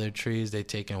from other trees. They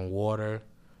take in water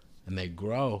and they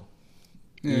grow.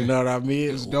 Yeah. You know what I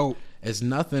mean? It's dope. It's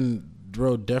nothing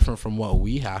real different from what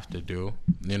we have to do.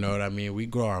 You know what I mean? We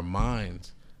grow our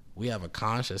minds. We have a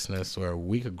consciousness where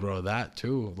we could grow that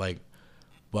too, like,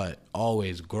 but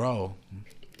always grow.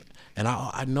 And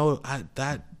I know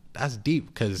that's deep,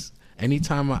 because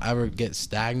anytime I ever get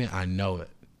stagnant, I know it.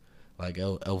 Like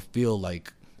it'll feel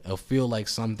like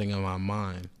something in my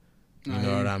mind. You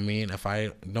know what I mean? If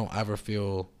I don't ever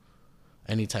feel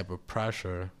any type of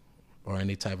pressure or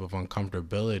any type of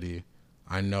uncomfortability,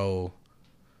 I know,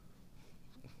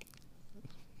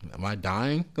 am I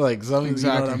dying? Like something,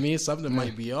 exactly. You know what I mean? Something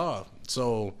might be off.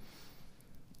 So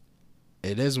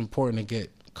it is important to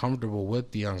get comfortable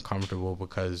with the uncomfortable,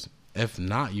 because if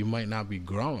not, you might not be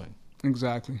growing.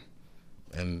 Exactly.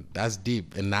 And that's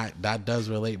deep, and that does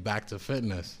relate back to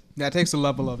fitness. That takes a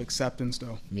level of acceptance,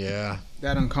 though. Yeah.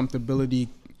 That uncomfortability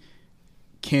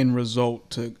can result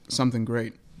to something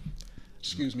great.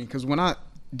 Excuse me, because when I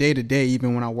day to day,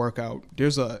 even when I work out,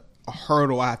 there's a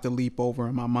hurdle I have to leap over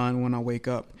in my mind when I wake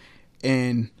up,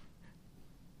 and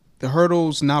the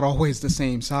hurdle's not always the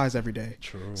same size every day.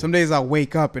 True. Some days I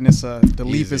wake up and the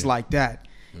leap is like that.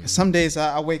 Mm-hmm. Some days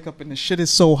I wake up and the shit is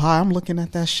so high, I'm looking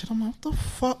at that shit, I'm like, what the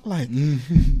fuck? Like,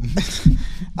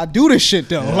 I do this shit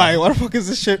though. Yeah. Like, what the fuck is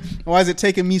this shit? Why is it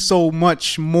taking me so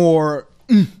much more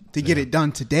to get it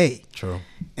done today? True.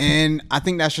 And I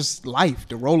think that's just life.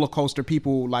 The roller coaster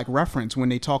people like reference when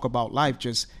they talk about life,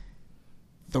 just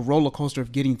the roller coaster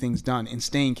of getting things done and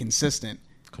staying consistent.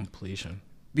 Completion.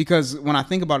 Because when I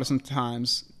think about it,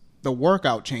 sometimes the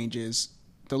workout changes,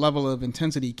 the level of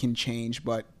intensity can change,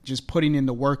 but just putting in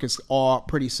the work is all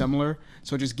pretty similar.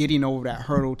 So just getting over that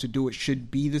hurdle to do it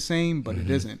should be the same, but it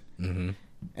isn't. Mm-hmm.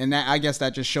 And that, I guess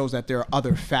that just shows that there are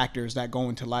other factors that go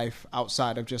into life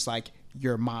outside of just like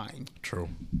your mind. True.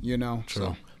 You know? True.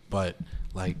 So. But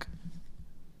like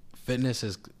fitness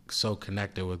is so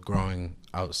connected with growing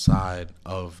outside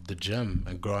of the gym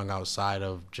and growing outside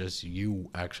of just you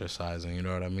exercising. You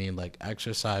know what I mean? Like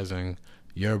exercising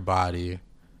your body,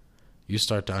 you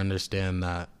start to understand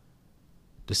that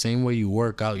the same way you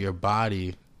work out your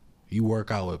body, you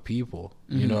work out with people.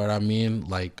 Mm-hmm. You know what I mean?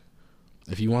 Like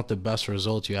if you want the best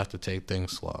results, you have to take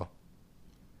things slow.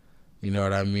 You know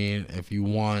what I mean? If you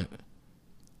want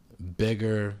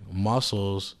bigger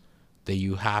muscles, then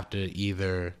you have to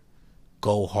either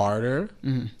go harder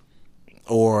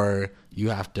or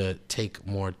you have to take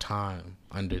more time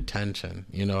under tension.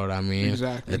 You know what I mean?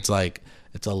 Exactly. It's like,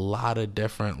 it's a lot of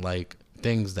different like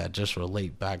things that just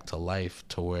relate back to life,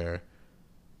 to where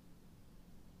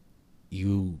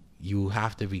you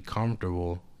have to be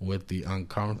comfortable with the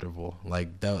uncomfortable.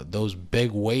 Like those big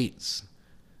weights,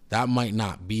 that might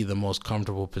not be the most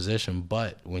comfortable position,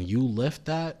 but when you lift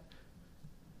that,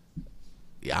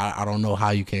 I don't know how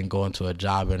you can go into a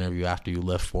job interview after you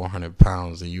lift 400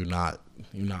 pounds and you're not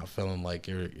feeling like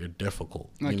you're difficult.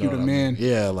 Like you're the man.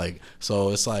 Yeah, like, so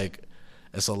it's like,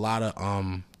 it's a lot of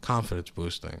confidence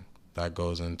boosting that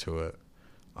goes into it.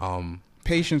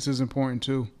 Patience is important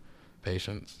too.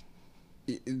 Patience.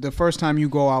 The first time you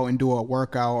go out and do a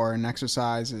workout or an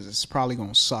exercise, it's probably going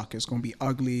to suck. It's going to be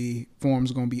ugly.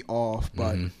 Form's going to be off.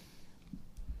 But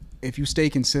if you stay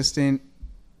consistent,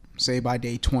 say by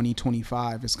day 20,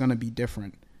 25, it's going to be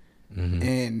different. Mm-hmm.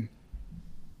 And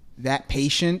that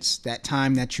patience, that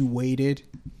time that you waited,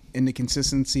 and the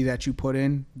consistency that you put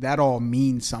in, that all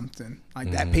means something.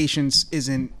 Like that patience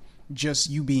isn't just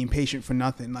you being patient for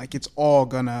nothing. Like it's all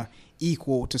going to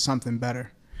equal to something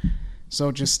better.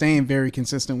 So just staying very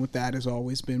consistent with that has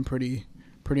always been pretty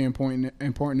important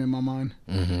in my mind.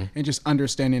 Mm-hmm. And just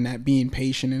understanding that being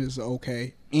patient is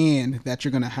okay and that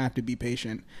you're going to have to be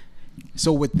patient.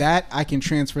 So with that, I can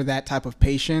transfer that type of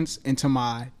patience into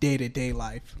my day-to-day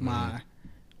life, my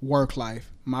work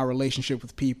life, my relationship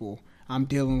with people. I'm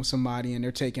dealing with somebody and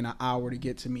they're taking an hour to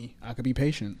get to me. I could be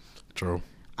patient. True.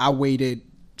 I waited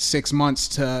 6 months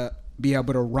to be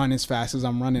able to run as fast as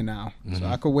I'm running now. So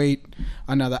I could wait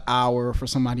another hour for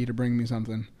somebody to bring me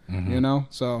something, you know?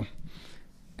 So,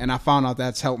 and I found out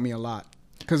that's helped me a lot.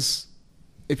 Because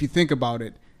if you think about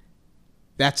it,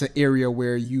 that's an area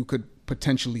where you could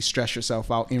potentially stress yourself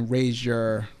out and raise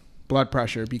your blood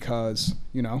pressure because,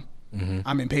 you know,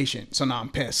 I'm impatient. So now I'm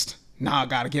pissed. Now I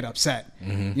got to get upset.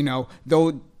 You know,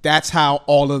 though that's how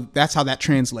that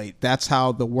translates. That's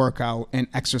how the workout and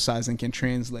exercising can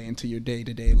translate into your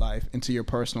day-to-day life, into your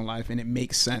personal life, and it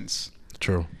makes sense.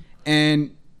 True.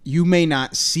 And you may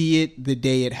not see it the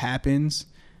day it happens.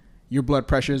 Your blood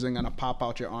pressure isn't going to pop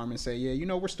out your arm and say, yeah, you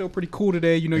know, we're still pretty cool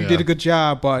today. You know, you did a good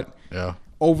job. But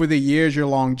over the years, your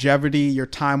longevity, your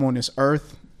time on this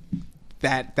earth,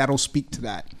 that'll speak to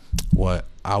that. What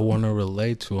I want to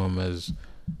relate to him is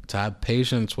to have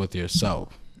patience with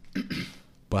yourself,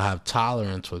 but have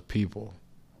tolerance with people.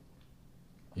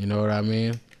 You know what I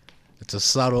mean?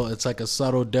 It's like a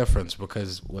subtle difference,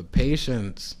 because with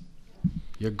patience,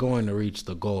 you're going to reach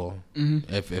the goal.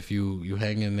 If you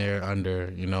hang in there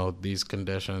under, you know, these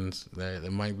conditions, that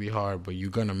it might be hard, but you're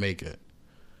gonna make it.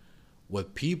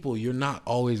 With people, you're not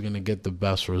always gonna get the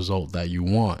best result that you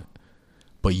want,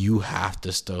 but you have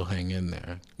to still hang in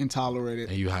there and tolerate it.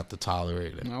 And you have to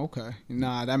tolerate it. Okay.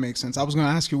 Nah, that makes sense. I was going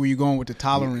to ask you where you're going with the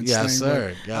tolerance thing. Yes,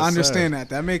 sir. Yes, I understand that.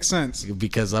 That makes sense.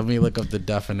 Because let me look up the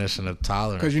definition of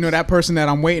tolerance. Because, you know, that person that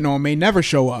I'm waiting on may never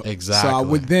show up. Exactly. So I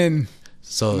would then...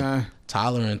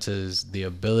 Tolerance is the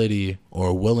ability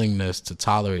or willingness to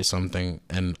tolerate something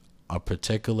in a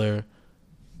particular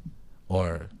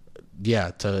to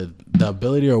the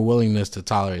ability or willingness to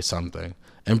tolerate something.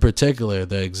 In particular,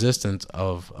 the existence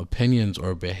of opinions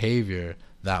or behavior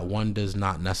that one does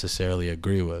not necessarily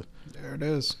agree with. There it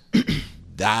is.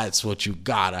 That's what you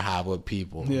gotta have with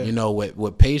people. Yeah. You know,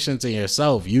 with patience in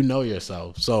yourself, you know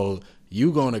yourself. So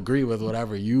you gonna agree with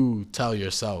whatever you tell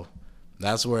yourself.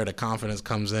 That's where the confidence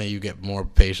comes in. You get more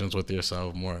patience with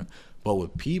yourself, more. But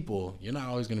with people, you're not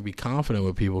always gonna be confident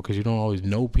with people because you don't always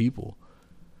know people.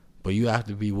 But you have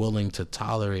to be willing to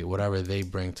tolerate whatever they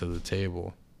bring to the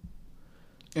table.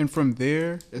 And from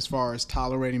there, as far as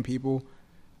tolerating people,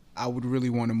 I would really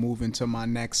want to move into my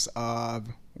next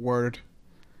word,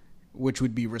 which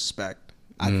would be respect.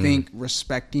 I think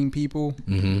respecting people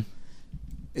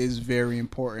is very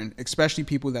important, especially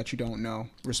people that you don't know.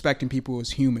 Respecting people as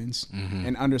humans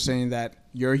and understanding that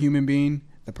you're a human being,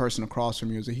 the person across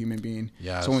from you is a human being.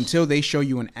 Yes. So until they show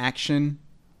you an action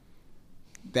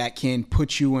that can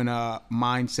put you in a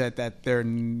mindset that they're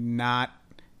not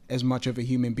as much of a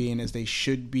human being as they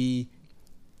should be,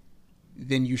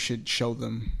 then you should show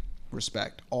them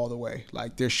respect all the way.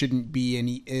 Like, there shouldn't be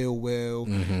any ill will.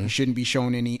 You shouldn't be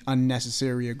showing any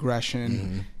unnecessary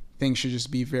aggression. Things should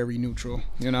just be very neutral,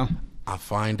 you know? I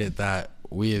find it that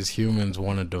we as humans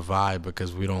want to divide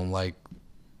because we don't like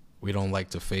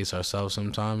to face ourselves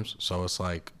sometimes. So it's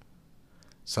like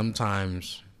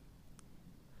sometimes,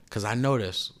 because I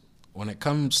notice when it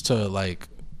comes to like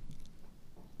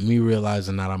me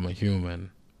realizing that I'm a human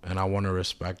and I want to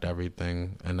respect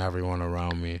everything and everyone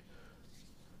around me,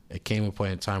 it came a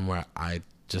point in time where I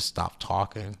just stopped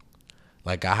talking.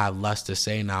 Like, I have less to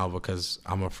say now because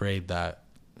I'm afraid that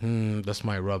this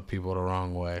might rub people the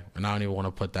wrong way, and I don't even want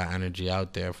to put that energy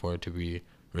out there for it to be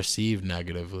received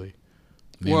negatively.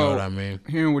 You know what I mean?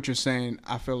 Hearing what you're saying,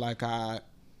 I feel like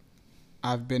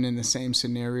I've been in the same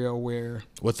scenario where...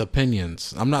 With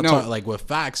opinions. I'm not talking like with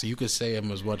facts. You could say them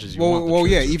as much as you want. Well,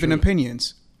 yeah, even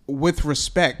opinions. With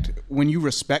respect, when you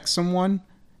respect someone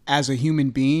as a human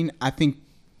being, I think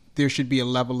there should be a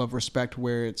level of respect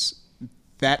where it's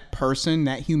that person,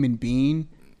 that human being,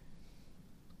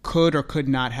 could or could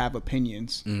not have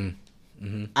opinions.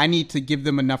 I need to give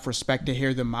them enough respect to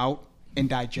hear them out and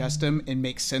digest them and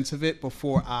make sense of it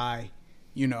before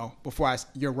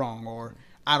you're wrong or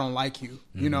I don't like you.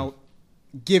 You know,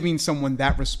 giving someone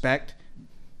that respect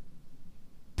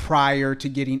prior to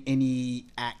getting any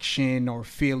action or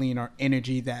feeling or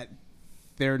energy that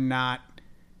they're not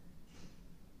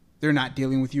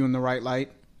dealing with you in the right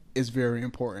light is very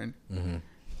important.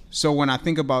 So when I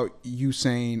think about you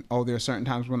saying, oh, there are certain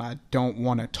times when I don't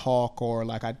want to talk or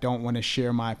like I don't want to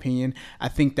share my opinion, I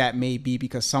think that may be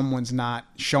because someone's not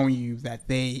showing you that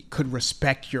they could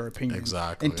respect your opinion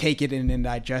and take it in and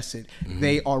digest it.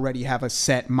 They already have a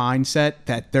set mindset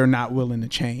that they're not willing to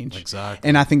change. Exactly.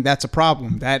 And I think that's a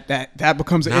problem. That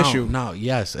becomes an issue. No,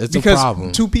 yes, it's because a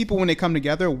problem. Two people, when they come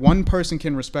together, one person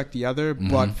can respect the other,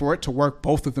 but for it to work,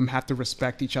 both of them have to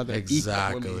respect each other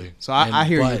equally. So I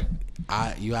hear you.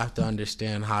 You have to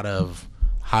understand how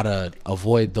to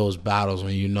avoid those battles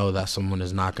when you know that someone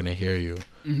is not going to hear you.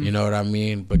 You know what I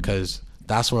mean? Because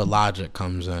that's where logic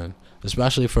comes in,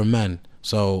 especially for men.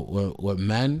 So with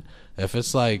men, if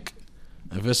it's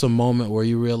a moment where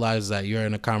you realize that you're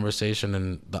in a conversation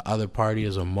and the other party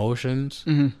is emotions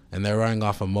and they're running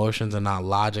off emotions and not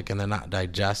logic and they're not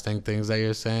digesting things that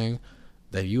you're saying,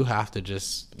 then you have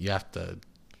to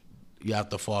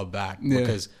fall back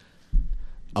because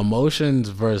emotions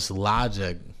versus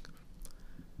logic,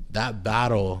 that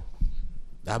battle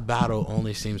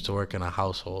only seems to work in a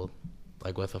household,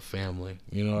 like with a family.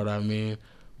 You know what I mean?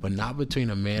 But not between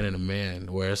a man and a man,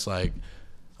 where it's like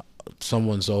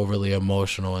someone's overly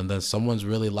emotional and then someone's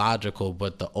really logical,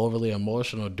 but the overly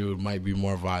emotional dude might be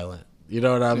more violent. You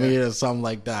know what I mean? Or something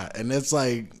like that. And it's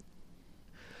like,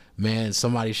 man,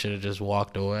 somebody should have just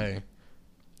walked away.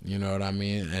 You know what I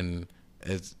mean? And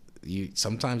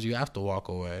sometimes you have to walk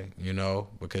away, you know,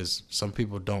 because some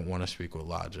people don't want to speak with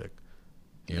logic,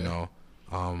 you know.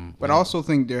 But I also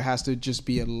think there has to just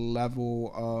be a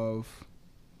level of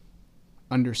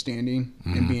understanding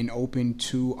and being open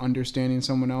to understanding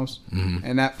someone else.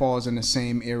 And that falls in the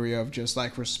same area of just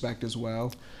like respect as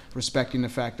well. Respecting the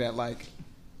fact that like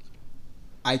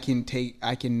I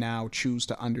can now choose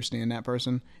to understand that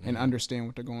person and understand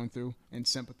what they're going through and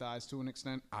sympathize to an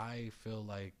extent. I feel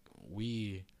like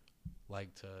we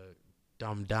like to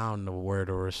dumb down the word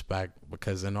of respect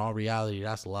because in all reality,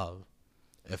 that's love.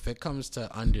 If it comes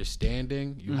to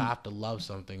understanding, you have to love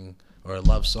something or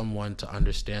love someone to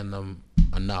understand them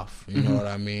enough. You know what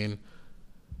I mean?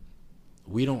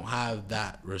 We don't have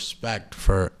that respect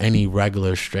for any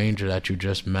regular stranger that you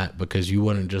just met because you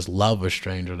wouldn't just love a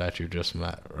stranger that you just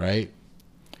met, right?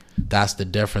 That's the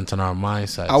difference in our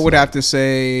mindset. I would have to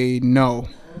say no.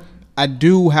 I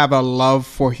do have a love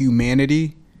for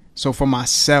humanity. So for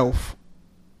myself,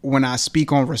 when I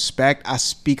speak on respect, I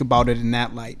speak about it in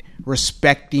that light.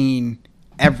 Respecting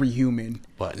every human.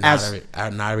 But not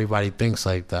everybody thinks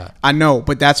like that. I know,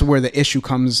 but that's where the issue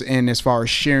comes in as far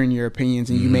as sharing your opinions,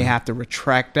 and you may have to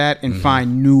retract that and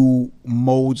find new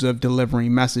modes of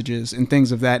delivering messages and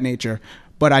things of that nature.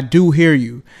 But I do hear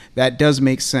you. That does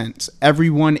make sense.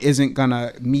 Everyone isn't going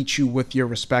to meet you with your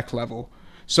respect level.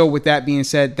 So with that being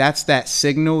said, that's that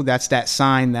signal, that's that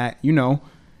sign that, you know,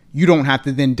 you don't have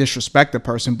to then disrespect the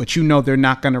person, but you know they're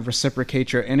not going to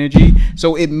reciprocate your energy.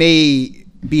 So it may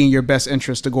be in your best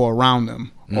interest to go around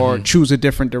them or choose a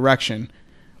different direction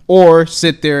or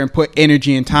sit there and put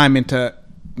energy and time into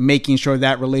making sure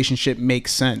that relationship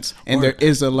makes sense. And there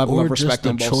is a level of respect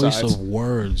on both sides. Or just the choice of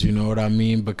words, you know what I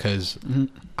mean? Because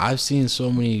I've seen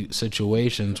so many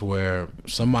situations where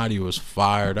somebody was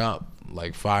fired up,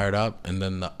 and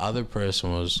then the other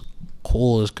person was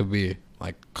cool as could be,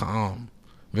 like calm,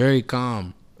 very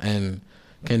calm, and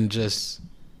can just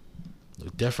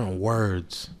different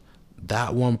words.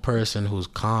 That one person who's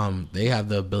calm, they have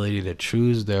the ability to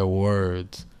choose their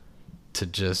words to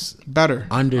just better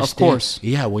understand. Of course,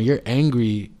 yeah. When you're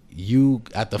angry, you're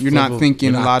not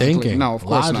thinking logically. No, of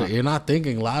course not. You're not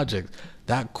thinking logic.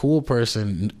 That cool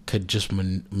person could just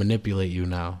manipulate you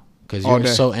now because you're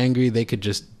so angry. They could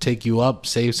just take you up,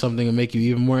 say something, and make you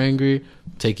even more angry.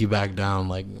 Take you back down.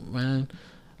 Like, man,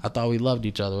 I thought we loved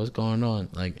each other. What's going on?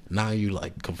 Like now you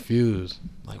like confused.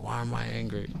 Like, why am I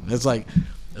angry? It's like.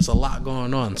 It's a lot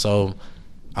going on. So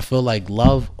I feel like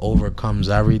love overcomes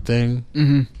everything.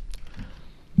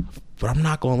 But I'm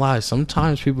not going to lie.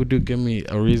 Sometimes people do give me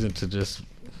a reason to just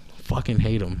fucking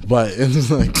hate them. But it's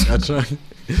like I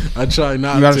try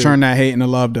not to. You got to turn that hate into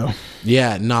love, though.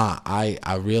 Yeah,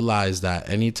 I realized that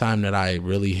anytime that I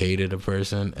really hated a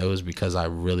person, it was because I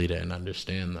really didn't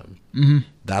understand them.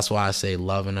 That's why I say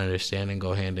love and understanding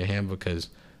go hand in hand because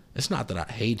it's not that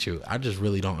I hate you. I just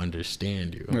really don't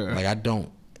understand you. Yeah. Like, I don't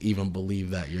even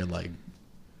believe that you're like,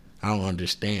 I don't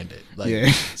understand it.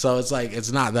 Like, so it's like,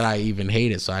 it's not that I even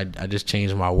hate it. So I just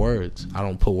changed my words. I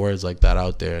don't put words like that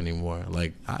out there anymore.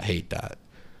 Like, I hate that.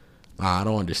 I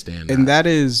don't understand that. And that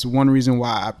is one reason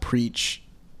why I preach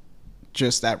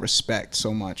just that respect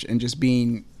so much and just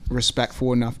being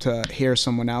respectful enough to hear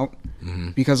someone out.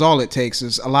 Because all it takes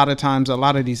is a lot of times, a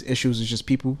lot of these issues is just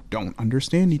people don't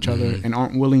understand each other and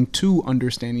aren't willing to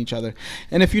understand each other.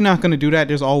 And if you're not going to do that,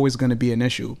 there's always going to be an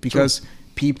issue because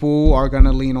people are going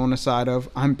to lean on the side of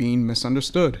I'm being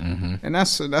misunderstood. And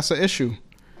that's an issue.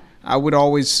 I would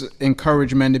always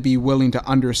encourage men to be willing to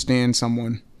understand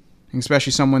someone,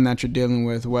 especially someone that you're dealing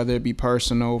with, whether it be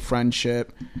personal,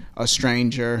 friendship, a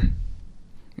stranger,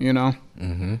 you know.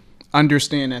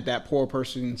 Understand that poor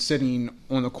person sitting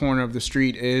on the corner of the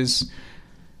street is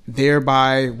there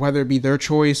by whether it be their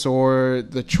choice or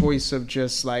the choice of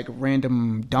just like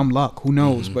random dumb luck, who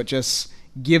knows, but just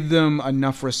give them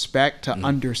enough respect to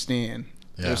understand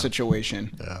their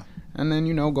situation. And then,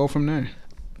 you know, go from there.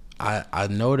 I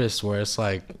noticed where it's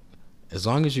like, as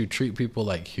long as you treat people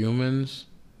like humans,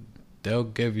 they'll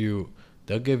give you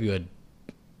a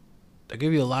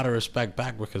lot of respect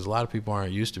back because a lot of people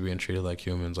aren't used to being treated like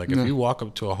humans. Like, if you walk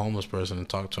up to a homeless person and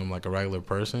talk to them like a regular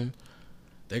person,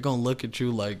 they're going to look at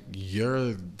you like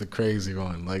you're the crazy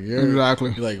one. Like, you're like,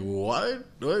 what?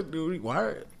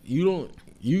 Why?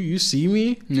 You see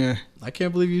me? Yeah. I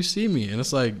can't believe you see me. And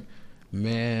it's like,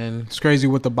 man. It's crazy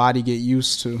what the body get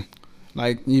used to.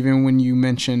 Like, even when you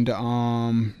mentioned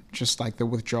just like the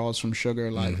withdrawals from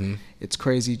sugar, like it's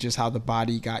crazy just how the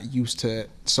body got used to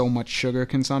so much sugar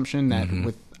consumption that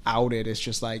without it, it's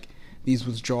just like these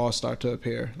withdrawals start to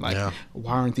appear. Like,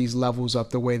 why aren't these levels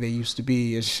up the way they used to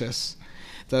be? It's just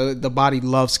The body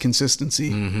loves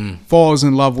consistency, falls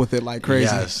in love with it like crazy.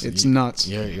 Yes, it's nuts.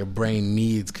 Your brain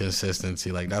needs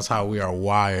consistency. Like that's how we are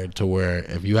wired, to where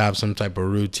if you have some type of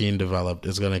routine developed,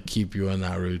 it's gonna keep you in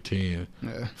that routine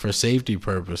for safety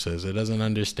purposes. It doesn't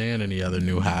understand any other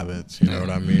new habits. You know what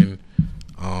I mean?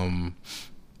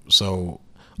 So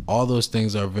all those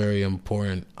things are very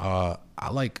important. I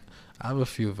have a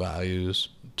few values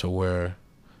to where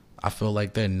I feel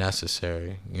like they're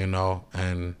necessary, you know,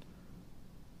 and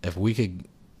if we could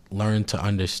learn to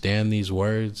understand these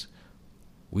words,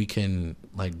 we can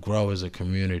like grow as a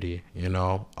community, you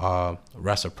know.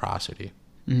 Reciprocity.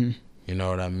 You know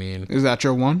what I mean? Is that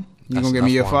your one? You gonna give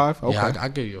me your 5? Okay. Yeah, I'll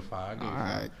give you a 5. All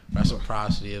right.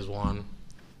 Reciprocity is one.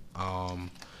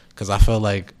 Because I feel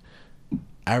like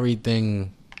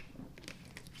everything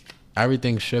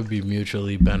should be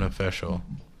mutually beneficial.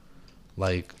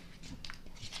 Like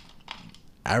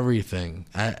everything,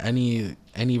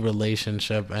 any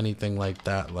relationship, anything like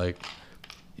that, like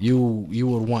you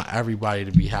would want everybody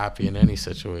to be happy in any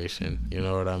situation, you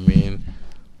know what I mean?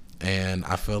 And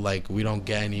I feel like we don't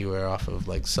get anywhere off of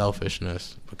like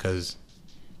selfishness, because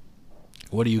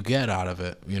what do you get out of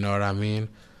it, you know what I mean?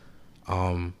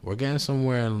 We're getting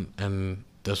somewhere in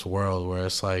this world where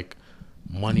it's like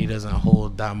money doesn't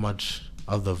hold that much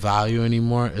of the value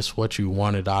anymore. It's what you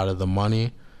wanted out of the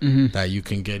money that you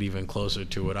can get even closer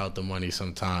to without the money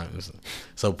sometimes.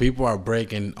 So people are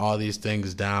breaking all these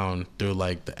things down through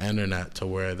like the internet, to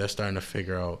where they're starting to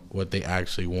figure out what they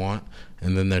actually want,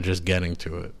 and then they're just getting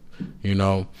to it, you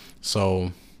know?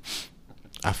 So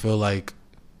I feel like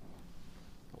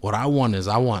what I want is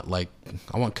I want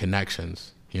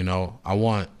connections, you know? I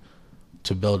want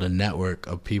to build a network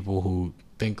of people who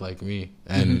think like me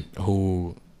and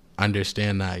who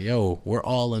understand that, yo, we're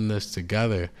all in this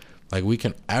together. Like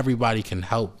everybody can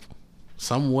help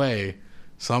some way,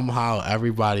 somehow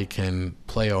everybody can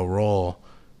play a role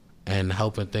in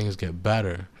helping things get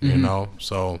better, you know?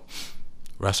 So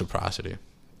reciprocity,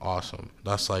 awesome.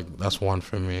 That's one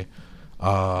for me.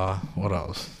 What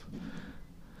else?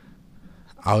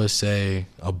 I would say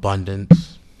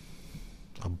abundance.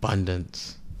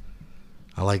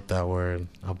 I like that word,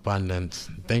 abundance.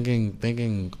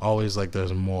 Thinking always like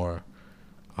there's more.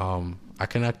 I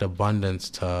connect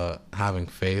abundance to having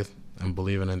faith and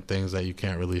believing in things that you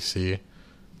can't really see,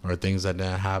 or things that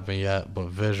didn't happen yet, but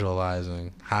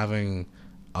visualizing, having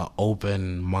an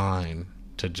open mind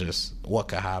to just what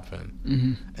could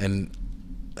happen. And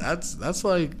that's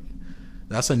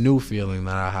a new feeling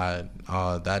that I had.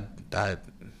 That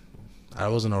I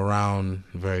wasn't around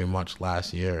very much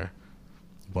last year,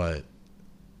 but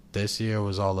this year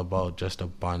was all about just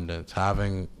abundance,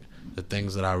 having the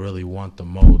things that I really want the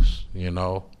most, you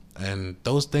know? And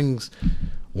those things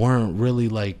weren't really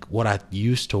like what I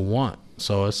used to want.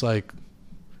 So it's like,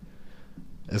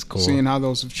 it's cool. Seeing how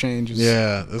those have changed.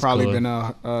 It's probably cool. been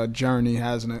a journey,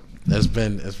 hasn't it? It's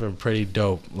been pretty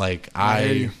dope. Like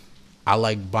I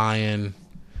like being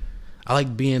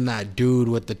that dude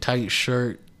with the tight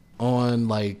shirt on,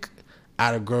 like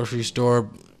at a grocery store,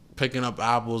 picking up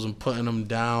apples and putting them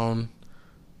down,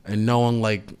 and knowing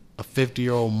like a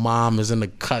 50-year-old mom is in the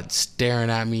cut staring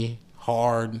at me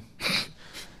hard,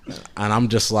 and I'm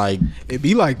just like, it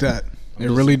be like that.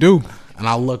 It really do. And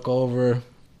I look over,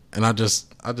 and I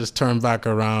just turn back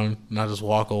around, and I just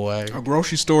walk away. A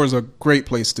grocery store is a great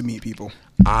place to meet people.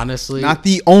 Honestly, not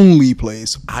the only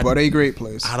place, but a great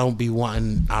place. I don't be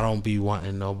wanting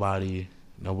nobody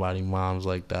moms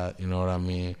like that. You know what I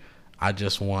mean? I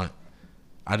just want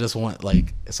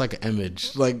like, it's like an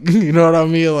image, like, you know what I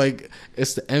mean? Like,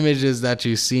 it's the images that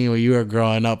you seen when you were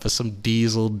growing up as some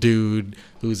diesel dude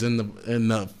who's in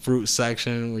the fruit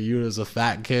section when you was a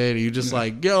fat kid. You just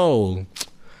like, yo,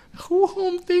 who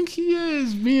home think he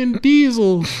is being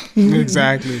diesel?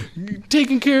 Exactly.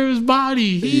 Taking care of his body.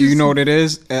 You know what it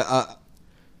is?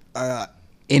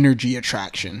 Energy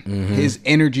attraction. His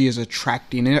energy is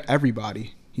attracting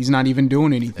everybody. He's not even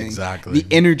doing anything. Exactly.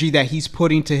 The energy that he's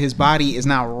putting to his body is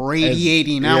now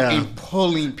radiating out and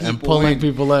pulling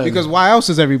people in. Because why else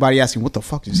is everybody asking, what the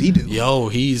fuck does he do? Yo,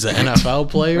 he's an NFL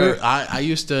player. I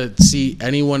used to see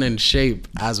anyone in shape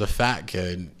as a fat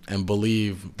kid and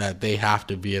believe that they have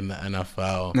to be in the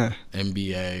NFL,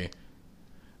 NBA,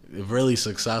 really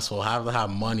successful, have to have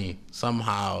money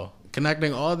somehow.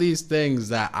 Connecting all these things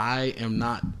that I am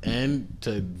not in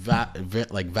to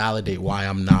validate why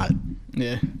I'm not.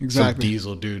 Yeah, exactly. Some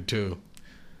diesel dude too.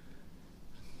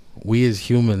 We as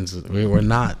humans, we're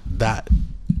not that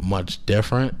much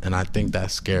different, and I think that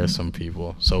scares some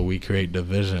people. So we create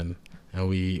division, and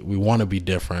we want to be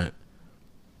different,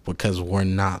 because we're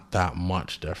not that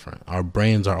much different. Our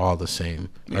brains are all the same.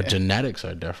 Yeah. Our genetics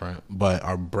are different, but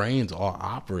our brains all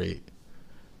operate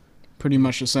pretty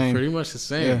much the same. pretty much the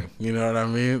same. Yeah. You know what I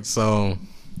mean? So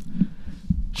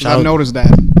I've noticed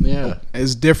that. Yeah.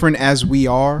 As different as we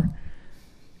are,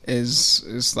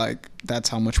 is like that's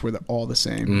how much we're all the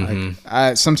same. Mm-hmm.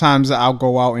 Like sometimes I'll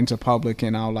go out into public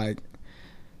and I'll like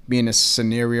be in a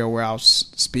scenario where I'll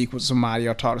speak with somebody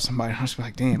or talk to somebody. And I'll just be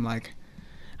like, damn, like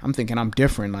I'm thinking I'm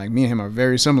different. Like me and him are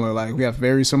very similar. Like we have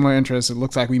very similar interests. It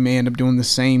looks like we may end up doing the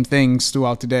same things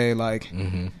throughout the day. Like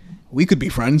we could be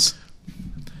friends.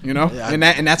 You know, Yeah,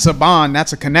 and that's a bond.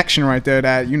 That's a connection right there.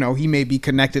 That you know he may be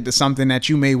connected to something that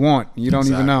you may want. You don't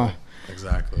even know.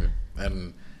 Exactly.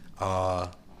 And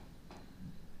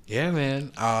yeah,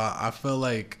 man. I feel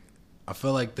like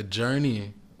the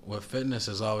journey with fitness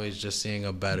is always just seeing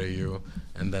a better you,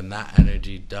 and then that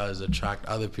energy does attract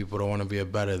other people to want to be a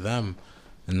better them,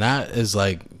 and that's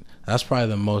probably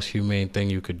the most humane thing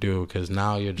you could do, because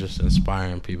now you're just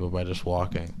inspiring people by just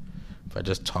walking, by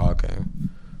just talking,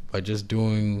 by just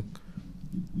being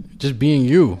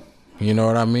you. You know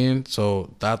what I mean?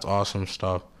 So that's awesome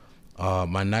stuff.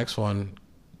 My next one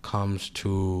comes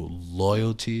to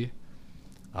loyalty.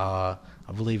 I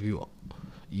believe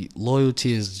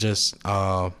loyalty is just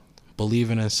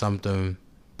believing in something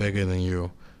bigger than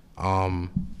you.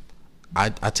 I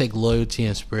take loyalty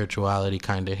and spirituality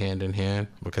kind of hand in hand,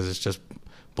 because it's just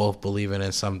both believing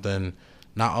in something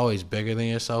not always bigger than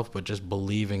yourself, but just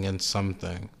believing in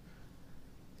something.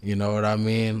 You know what I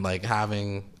mean? Like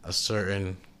having a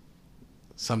certain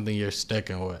something you're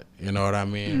sticking with. You know what I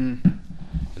mean?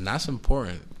 And that's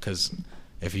important, because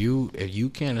if you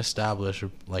can't establish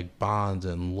like bonds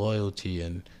and loyalty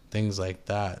and things like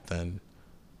that, then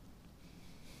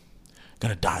you're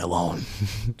gonna die alone.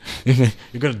 You're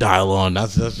gonna die alone.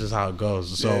 That's just how it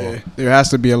goes. So yeah, there has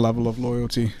to be a level of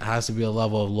loyalty. It has to be a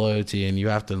level of loyalty, and you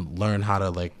have to learn how to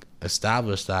like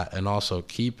establish that and also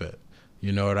keep it.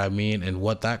 You know what I mean? And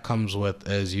what that comes with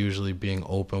is usually being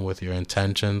open with your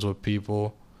intentions with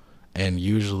people, and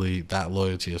usually that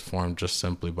loyalty is formed just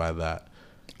simply by that.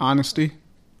 Honesty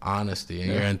And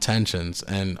your intentions,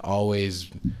 and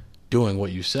always doing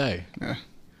what you say. Yeah.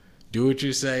 Do what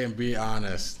you say and be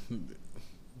honest.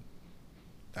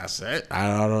 That's it.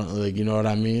 I don't like, you know what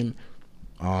I mean?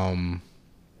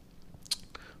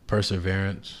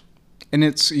 Perseverance. And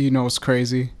it's, you know, it's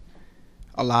crazy.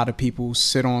 A lot of people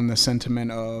sit on the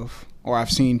sentiment of, or I've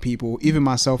seen people, even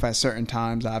myself at certain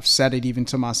times, I've said it even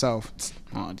to myself,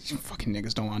 oh, these fucking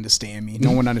niggas don't understand me.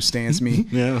 No one understands me.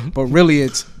 Yeah. But really,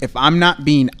 it's, if I'm not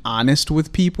being honest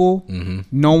with people,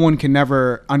 no one can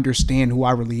never understand who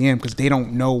I really am, because they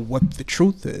don't know what the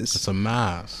truth is. It's a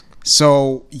mask.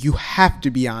 So you have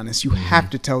to be honest. You have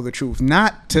to tell the truth,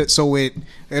 not to so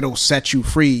it'll set you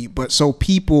free, but so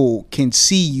people can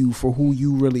see you for who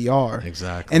you really are.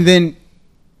 Exactly. And then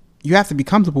you have to be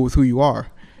comfortable with who you are.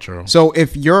 True. So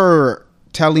if you're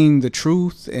telling the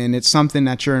truth and it's something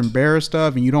that you're embarrassed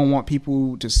of and you don't want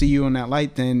people to see you in that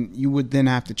light, then you would then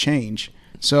have to change.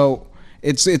 So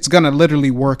it's gonna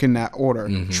literally work in that order.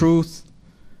 Truth,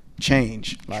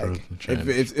 change. Like Truth, change.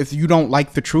 If you don't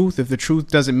like the truth, if the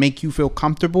truth doesn't make you feel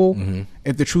comfortable,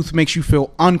 if the truth makes you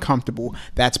feel uncomfortable,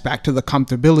 that's back to the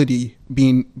comfortability,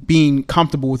 being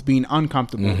comfortable with being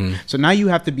uncomfortable. So now you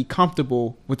have to be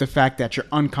comfortable with the fact that you're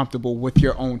uncomfortable with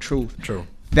your own truth. True.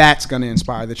 That's going to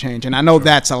inspire the change. And I know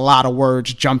that's a lot of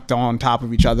words jumped on top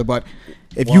of each other, but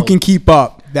if you can keep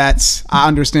up, I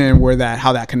understand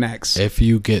how that connects. If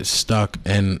you get stuck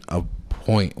in a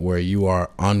point where you are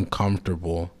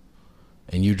uncomfortable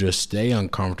and you just stay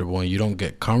uncomfortable and you don't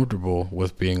get comfortable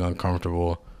with being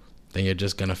uncomfortable, then you're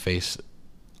just going to face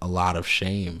a lot of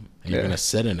shame. And you're going to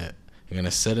sit in it. You're going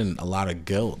to sit in a lot of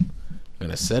guilt. You're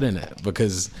going to sit in it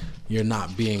because you're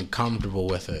not being comfortable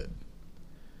with it.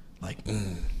 Like,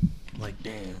 damn,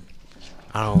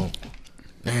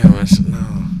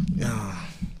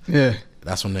 Yeah.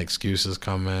 That's when the excuses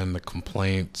come in, the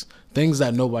complaints, things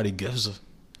that nobody cares about.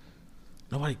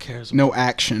 No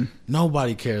action.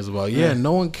 Nobody cares about. Yeah,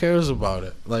 no one cares about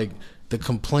it. Like the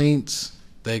complaints,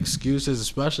 the excuses,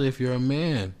 especially if you're a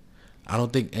man. I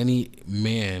don't think any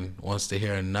man wants to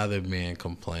hear another man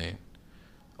complain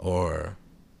or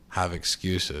have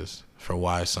excuses for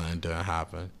why something didn't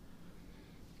happen.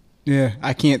 Yeah,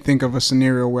 I can't think of a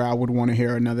scenario where I would want to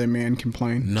hear another man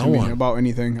complain to me about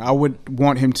anything. I would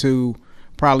want him to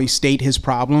probably state his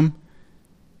problem,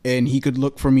 and he could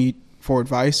look for me for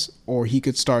advice, or he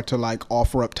could start to like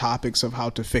offer up topics of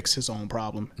how to fix his own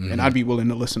problem, and I'd be willing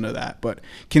to listen to that. But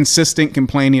consistent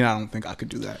complaining, I don't think I could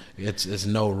do that. It's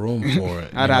no room for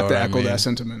it. I'd have to echo that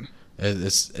sentiment.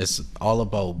 It's all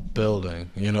about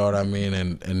building, you know what I mean,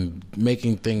 and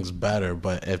making things better.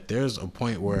 But if there's a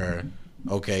point where,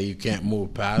 okay, you can't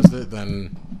move past it,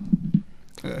 then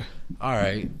all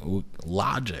right,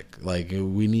 logic. Like,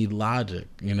 we need logic,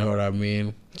 you know what I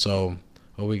mean? So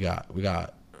what we got? We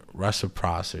got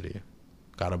reciprocity,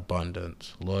 got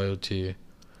abundance, loyalty.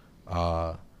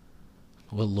 With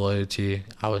loyalty,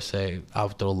 I would say I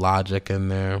would throw logic in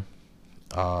there.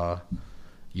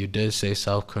 You did say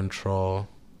self-control.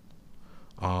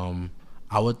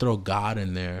 I would throw God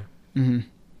in there. Mm-hmm.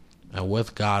 And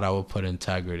with God, I would put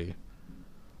integrity.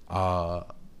 I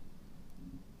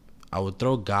would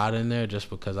throw God in there just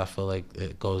because I feel like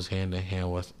it goes hand in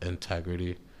hand with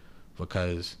integrity.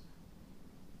 Because...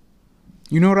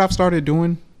 You know what I've started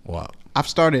doing? What? I've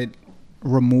started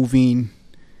removing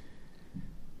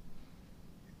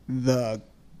the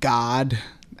God,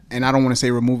 and I don't want to say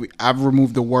remove it. I've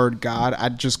removed the word God.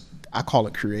 I call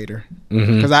it creator,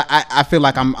 because I feel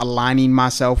like I'm aligning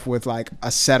myself with like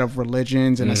a set of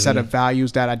religions and a set of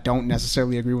values that I don't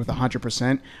necessarily agree with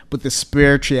 100%, but the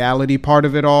spirituality part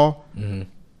of it all,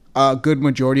 a good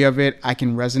majority of it I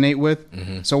can resonate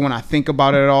with. So when I think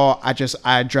about it all, I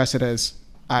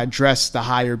address the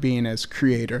higher being as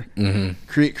creator,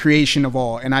 creation of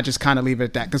all, and I just kind of leave it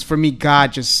at that. Because for me,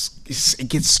 God it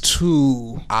gets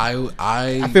too.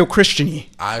 I feel Christian-y.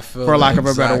 I feel, for lack of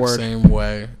a better word, same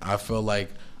way. I feel like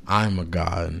I'm a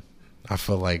god. I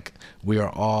feel like we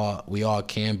all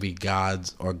can be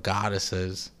gods or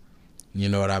goddesses. You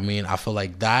know what I mean? I feel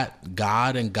like that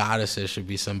God and goddesses should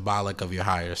be symbolic of your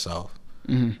higher self.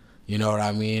 You know what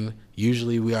I mean?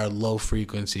 Usually we are low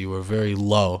frequency. We're very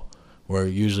low. We're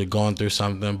usually going through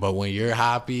something, but when you're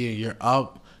happy and you're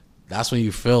up, that's when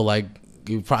you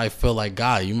probably feel like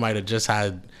God. You might have just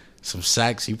had some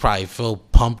sex. You probably feel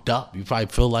pumped up. You probably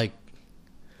feel like,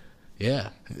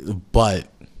 yeah. But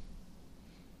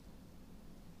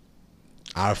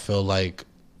I feel like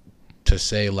to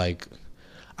say like,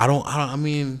 I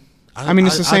mean,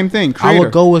 it's the same thing. Creator. I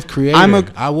would go with creator.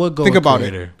 I would go think with about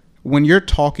creator. It. When you're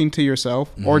talking to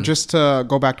yourself, or just to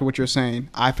go back to what you're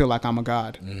saying, I feel like I'm a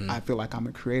God. I feel like I'm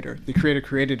a creator. The creator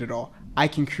created it all. I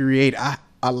can create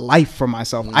a life for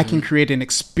myself. I can create an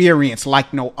experience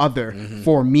like no other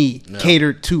for me,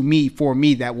 catered to me, for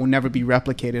me, that will never be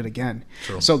replicated again.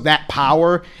 True. So that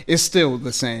power is still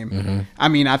the same. I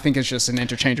mean, I think it's just an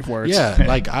interchange of words. Yeah,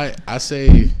 like I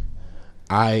say,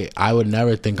 I would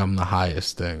never think I'm the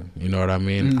highest thing. You know what I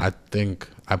mean? I think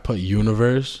I put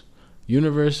universe,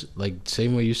 like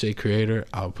same way you say creator,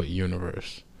 I'll put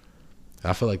universe.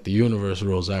 I feel like the universe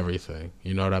rules everything.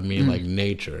 You know what I mean? Like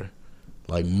nature,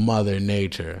 like Mother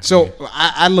Nature. So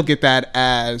I look at that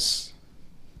as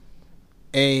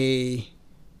a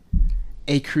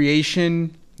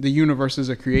creation. The universe is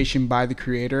a creation by the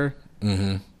creator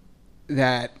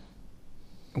that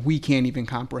we can't even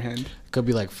comprehend. Could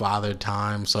be like Father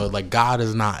Time. So like God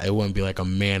is not, it wouldn't be like a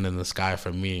man in the sky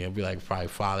for me. It'd be like probably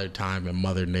Father Time and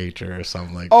Mother Nature or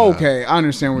something like that. Okay, I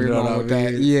understand where you're going with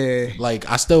that. Yeah. Like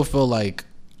I still feel like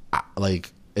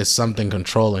it's something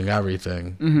controlling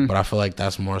everything, but I feel like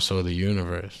that's more so the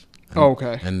universe.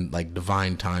 And like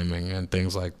divine timing and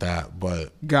things like that.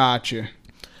 But gotcha.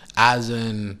 As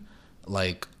in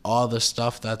like all the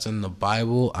stuff that's in the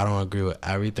Bible, I don't agree with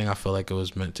everything. I feel like it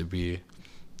was meant to be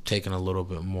taken a little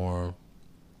bit more,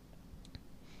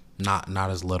 not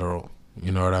as literal.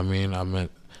 You know what I mean?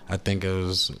 I think it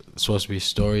was supposed to be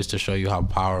stories to show you how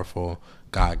powerful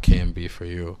God can be for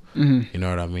you. You know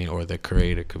what I mean? Or the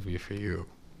creator could be for you.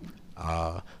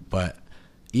 But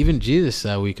even Jesus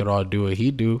said we could all do what he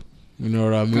do. You know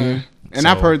what I mean? And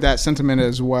I've heard that sentiment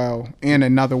as well. And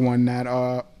another one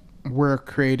that we're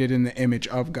created in the image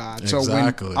of God. So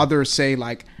when others say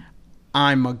like,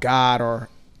 I'm a God, or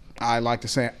I like to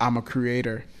say I'm a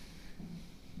creator,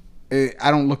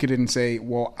 I don't look at it and say,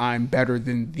 well, I'm better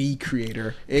than the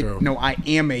creator. No, I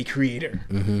am a creator.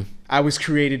 I was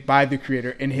created by the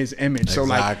creator in his image. So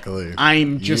like,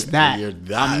 I'm just that.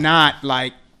 I'm not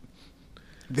like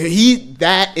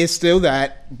that is still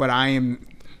that, but I am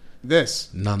this.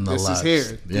 Nonetheless. This is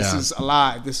here. This is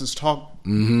alive. This is talk.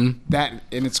 That,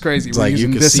 and it's crazy. It's like you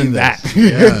can see that.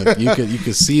 Yeah, you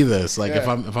could see this. Like if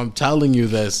I'm telling you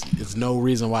this, it's no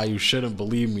reason why you shouldn't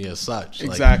believe me as such.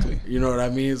 Exactly. Like, you know what I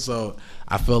mean? So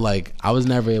I feel like I was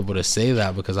never able to say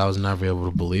that because I was never able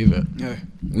to believe it. Yeah.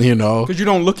 You know, because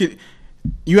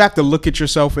you have to look at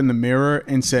yourself in the mirror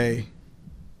and say,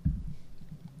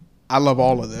 I love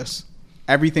all of this.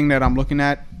 Everything that I'm looking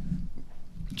at.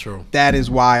 True. That is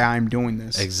why I'm doing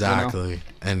this. Exactly.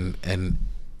 You know? And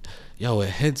yo, it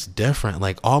hits different.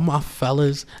 Like all my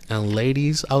fellas and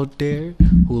ladies out there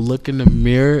who look in the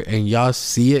mirror and y'all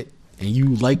see it and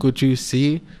you like what you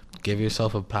see, give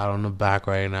yourself a pat on the back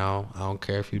right now. I don't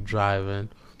care if you're driving.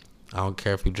 I don't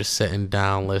care if you're just sitting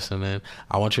down listening.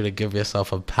 I want you to give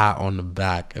yourself a pat on the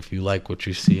back if you like what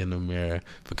you see in the mirror,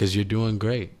 because you're doing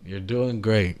great. You're doing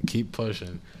great. Keep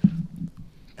pushing.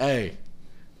 Hey,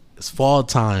 it's fall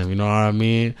time. You know what I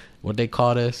mean? What they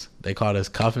call this? They call this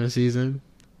cuffing season.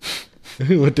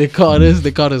 What they call this?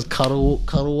 They call this cuddle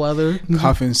weather.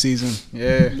 Cuffing season.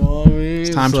 Yeah. You know what I mean? It's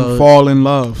time to fall in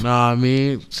love. Know what I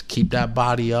mean? Just keep that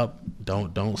body up.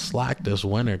 Don't slack this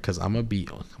winter, because I'm gonna be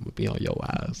on your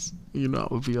ass. You know,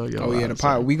 I'm gonna be on your ass. Oh yeah, the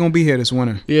pot. We gonna be here this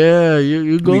winter. Yeah,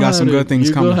 you go. We got some good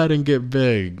things coming. Go ahead and get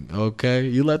big, okay?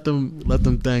 You let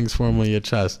them things form on your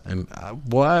chest, and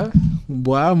boy, I'm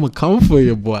gonna come for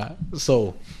you, boy.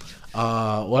 So,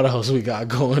 what else we got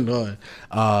going on?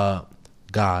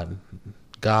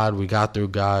 God, we got through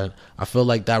God. I feel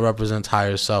like that represents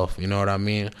higher self. You know what I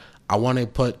mean? I want to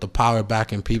put the power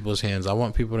back in people's hands. I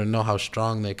want people to know how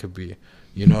strong they could be.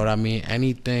 You know what I mean?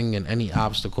 Anything and any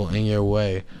obstacle in your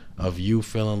way of you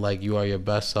feeling like you are your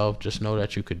best self, just know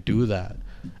that you could do that.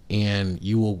 And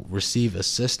you will receive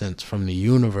assistance from the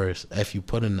universe if you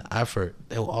put in the effort.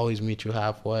 They will always meet you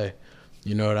halfway.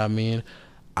 You know what I mean?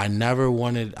 I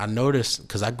noticed,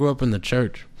 because I grew up in the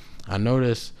church, I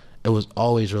noticed it was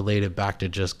always related back to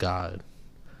just God.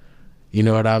 You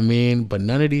know what I mean? But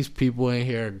none of these people in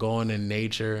here are going in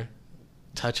nature,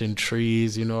 touching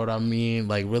trees, you know what I mean?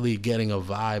 Like really getting a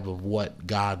vibe of what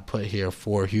God put here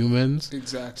for humans.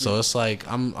 Exactly. So it's like,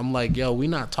 I'm like, yo, we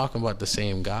not talking about the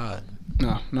same God.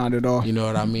 No, not at all. You know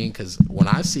what I mean? Because when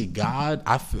I see God,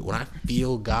 when I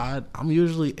feel God, I'm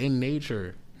usually in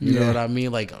nature. You know what I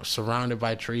mean? Like surrounded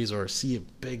by trees, or see a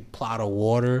big plot of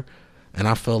water, and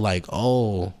I feel like,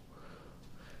 oh,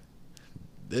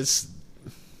 this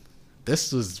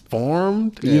was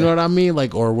formed. Yeah. You know what I mean?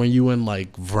 Like, or when you in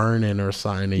like Vernon or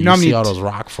something, and you see all those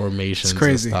rock formations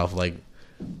and stuff. Like,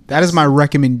 that is my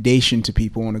recommendation to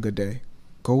people on a good day.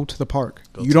 Go to the park.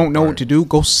 You don't know what to do?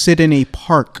 Go sit in a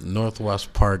park.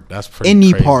 Northwest Park. That's pretty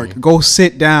Any crazy. park. Go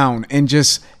sit down and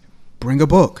just bring a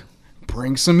book.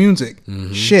 Bring some music.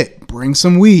 Mm-hmm. Shit. Bring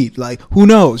some weed. Like, who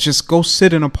knows? Just go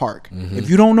sit in a park. Mm-hmm. If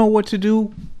you don't know what to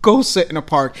do, go sit in a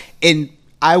park. And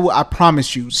I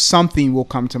promise you, something will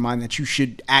come to mind that you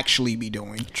should actually be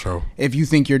doing. True. If you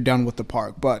think you're done with the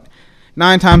park. But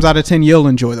 9 times out of 10, you'll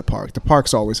enjoy the park. The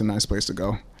park's always a nice place to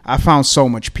go. I found so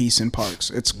much peace in parks.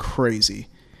 It's crazy.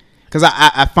 Because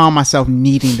I found myself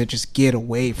needing to just get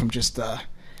away from just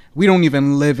we don't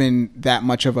even live in that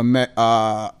much of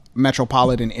a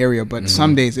metropolitan area, but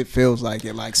some days it feels like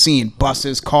it, like seeing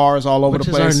buses, cars all over the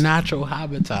place. Which is our natural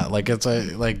habitat. Like, it's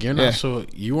like you're not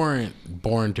you weren't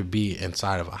born to be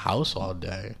inside of a house all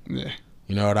day. Yeah.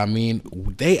 You know what I mean?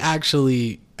 They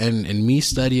actually, and me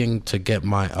studying to get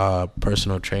my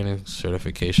personal training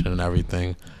certification and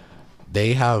everything,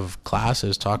 they have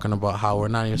classes talking about how we're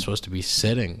not even supposed to be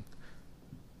sitting.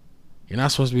 You're not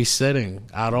supposed to be sitting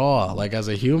at all. Like, as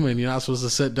a human, you're not supposed to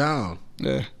sit down.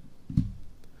 Yeah.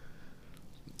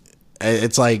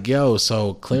 It's like, yo,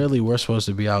 so clearly we're supposed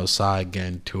to be outside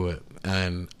getting to it.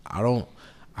 And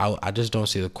I just don't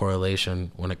see the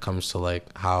correlation when it comes to like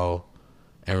how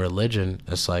in religion,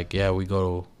 it's like, yeah, we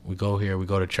go here, we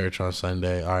go to church on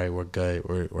Sunday. All right, we're good.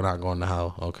 We're not going to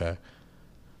hell. Okay.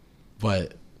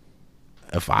 But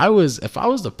if I was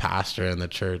the pastor in the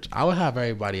church, I would have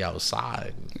everybody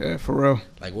outside. Yeah, for real.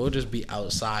 Like, we'll just be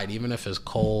outside, even if it's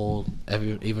cold,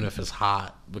 even if it's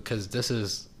hot, because this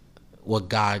is what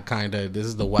God this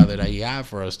is the weather that He had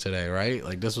for us today, right?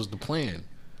 Like, this was the plan.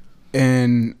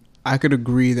 And I could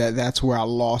agree that that's where I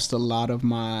lost a lot of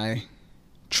my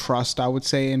trust, I would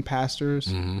say, in pastors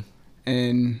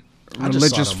and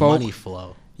religious folk. Money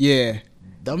flow. Yeah.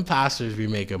 Them pastors be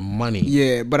making money.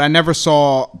 Yeah, but I never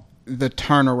saw the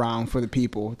turnaround for the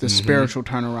people, the spiritual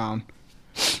turnaround.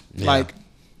 Yeah. Like,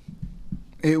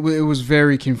 it was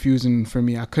very confusing for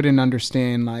me. I couldn't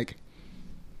understand, like,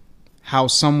 how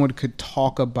someone could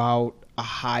talk about a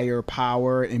higher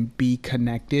power and be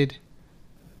connected,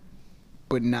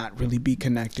 but not really be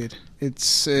connected. It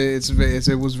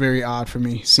was very odd for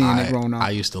me seeing it growing up. I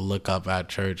used to look up at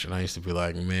church and I used to be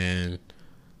like, man,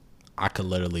 I could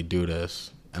literally do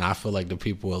this. And I feel like the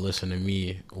people will listen to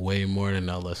me way more than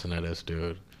they'll listen to this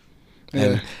dude.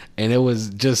 Yeah. And it was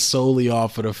just solely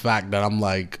off of the fact that I'm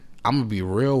like, I'm going to be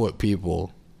real with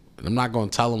people. And I'm not going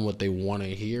to tell them what they want to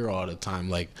hear all the time.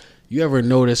 Like, you ever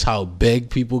notice how big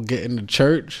people get in the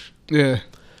church? Yeah.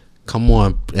 Come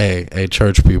on. Hey,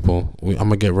 church people. I'm going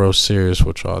to get real serious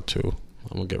with y'all, too.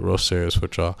 I'm going to get real serious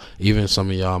with y'all. Even some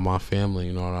of y'all in my family,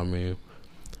 you know what I mean?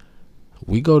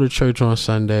 We go to church on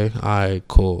Sunday. All right,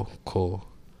 cool.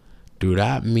 do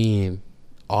that mean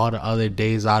all the other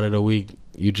days out of the week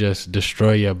you just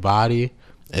destroy your body?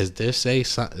 I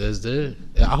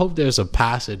hope there's a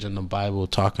passage in the Bible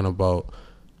talking about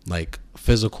like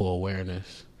physical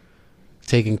awareness,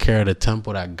 taking care of the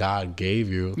temple that God gave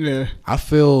you. Yeah. I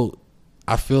feel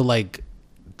like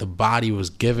the body was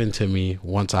given to me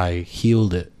once I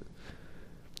healed it.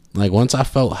 Like once I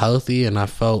felt healthy and I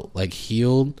felt like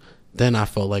healed, then I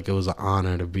felt like it was an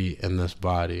honor to be in this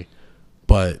body.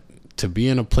 But to be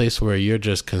in a place where you're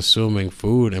just consuming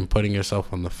food and putting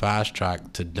yourself on the fast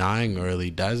track to dying early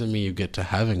doesn't mean you get to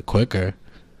heaven quicker.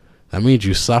 That means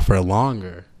you suffer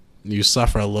longer. You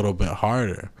suffer a little bit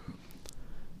harder.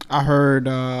 I heard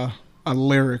a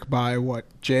lyric by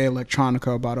Jay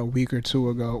Electronica about a week or two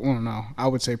ago. Well, no, I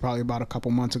would say probably about a couple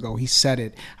months ago. He said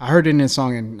it. I heard it in his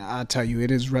song, and I tell you,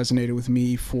 it has resonated with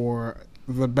me for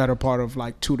the better part of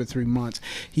like 2 to 3 months.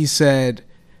 He said,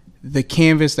 the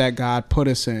canvas that God put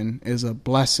us in is a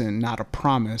blessing, not a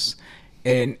promise.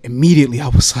 And immediately I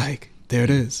was like, there it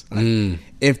is. Like,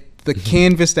 if the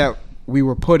canvas that we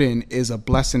were put in is a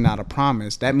blessing, not a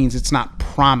promise, that means it's not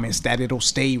promised that it'll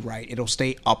stay right. It'll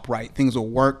stay upright. Things will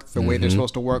work the way they're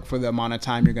supposed to work for the amount of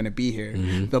time you're going to be here.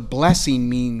 The blessing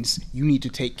means you need to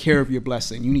take care of your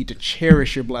blessing. You need to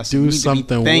cherish your blessing. Do you need something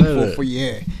to be thankful with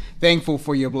it. thankful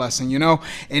for your blessing, you know?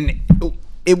 And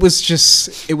it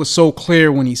was so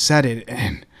clear when he said it.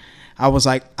 And I was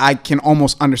like, I can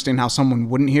almost understand how someone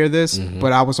wouldn't hear this,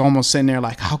 but I was almost sitting there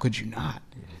like, how could you not?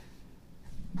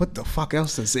 What the fuck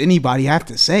else does anybody have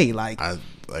to say? Like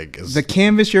the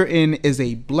canvas you're in is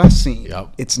a blessing.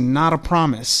 Yep. It's not a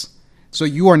promise. So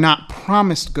you are not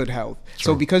promised good health.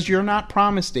 True. So because you're not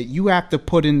promised it, you have to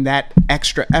put in that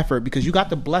extra effort because you got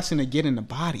the blessing to get in the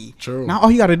body. True. Now all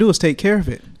you got to do is take care of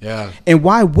it. Yeah. And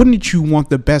why wouldn't you want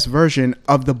the best version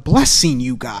of the blessing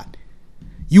you got?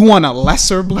 You want a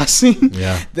lesser blessing?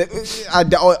 Yeah.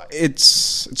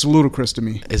 It's ludicrous to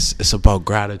me. It's about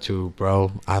gratitude,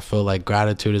 bro. I feel like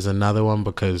gratitude is another one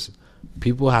because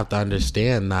people have to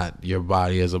understand that your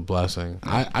body is a blessing.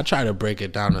 I try to break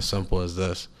it down as simple as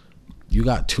this. You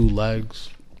got 2 legs.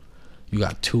 You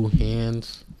got 2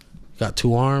 hands. You got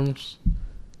 2 arms.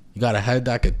 You got a head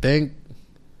that could think.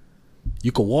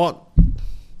 You could walk.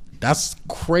 That's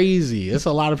crazy. It's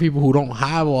a lot of people who don't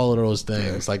have all of those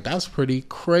things. Like, that's pretty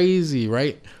crazy,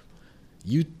 right?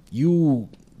 You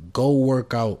go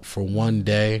work out for one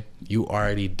day, you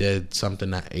already did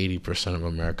something that 80% of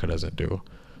America doesn't do.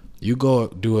 You go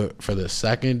do it for the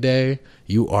second day,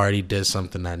 you already did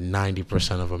something that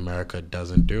 90% of America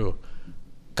doesn't do.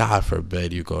 God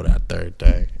forbid you go that third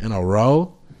day in a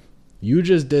row. You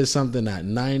just did something that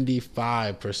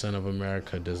 95% of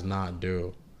America does not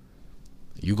do.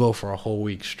 You go for a whole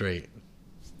week straight.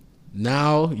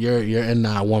 Now you're in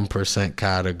that 1%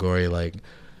 category. Like,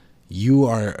 you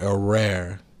are a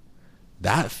rare.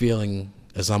 That feeling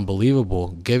is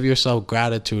unbelievable. Give yourself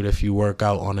gratitude if you work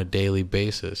out on a daily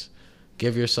basis.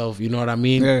 Give yourself, you know what I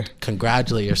mean? Yeah.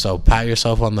 Congratulate yourself. Pat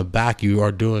yourself on the back. You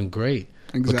are doing great.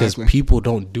 Exactly. Because people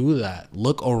don't do that.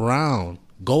 Look around.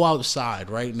 Go outside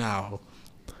right now.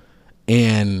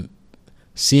 And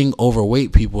seeing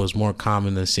overweight people is more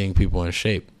common than seeing people in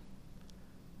shape.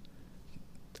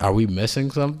 Are we missing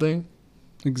something?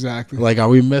 Exactly. Like, are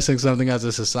we missing something as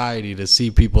a society to see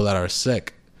people that are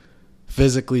sick,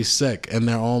 physically sick in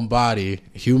their own body,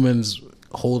 humans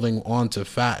holding on to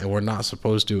fat, and we're not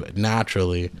supposed to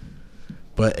naturally,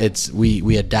 but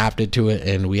we adapted to it,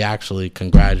 and we actually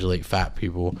congratulate fat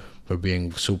people for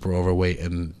being super overweight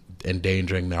and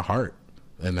endangering their heart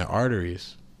and their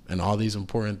arteries and all these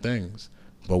important things.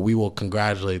 But we will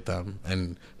congratulate them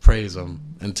and praise them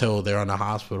until they're on a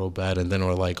hospital bed, and then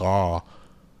we're like, oh,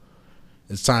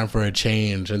 it's time for a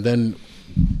change. And then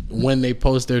when they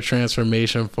post their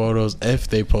transformation photos, if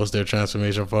they post their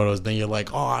transformation photos, then you're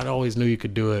like, oh, I always knew you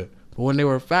could do it. But when they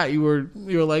were fat, you were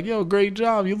like, yo, great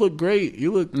job. You look great.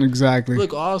 You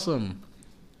look awesome.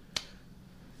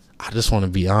 I just want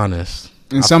to be honest.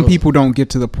 And some people don't get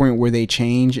to the point where they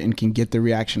change and can get the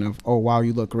reaction of, oh, wow,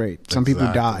 you look great. Some people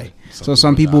die.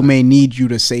 Some people may need you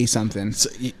to say something. So,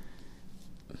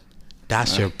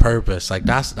 that's your purpose. Like,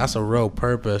 that's a real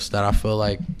purpose that I feel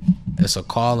like it's a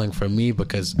calling for me,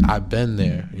 because I've been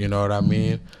there. You know what I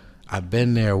mean? I've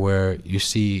been there where you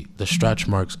see the stretch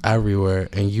marks everywhere,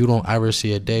 and you don't ever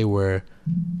see a day where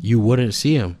you wouldn't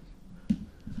see them.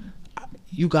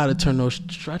 You got to turn those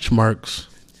stretch marks.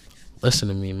 Listen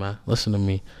to me, man. Listen to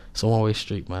me. It's a one-way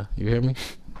street, man. You hear me?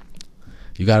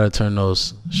 You got to turn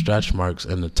those stretch marks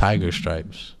into tiger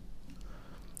stripes.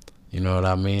 You know what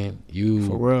I mean?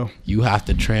 For real. You have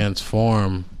to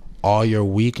transform all your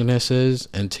weaknesses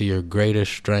into your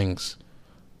greatest strengths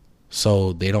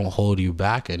so they don't hold you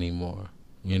back anymore.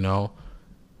 You know,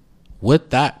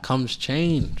 with that comes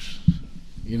change.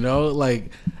 You know,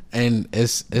 like, and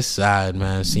it's sad,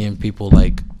 man, seeing people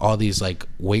like all these like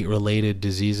weight related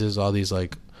diseases, all these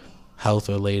like health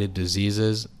related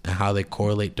diseases, and how they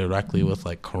correlate directly with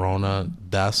like corona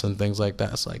deaths and things like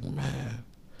that. It's like, man,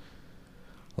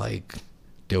 like,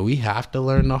 do we have to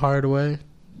learn the hard way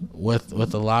with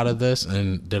a lot of this?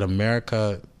 And did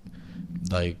America,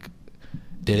 like,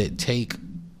 did it take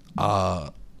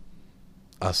a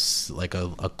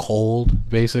cold,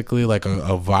 basically, like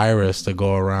a virus to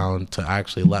go around to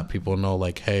actually let people know,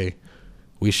 like, hey,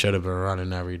 we should have been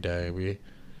running every day.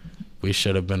 We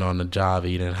should have been on the job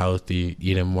eating healthy,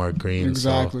 eating more greens.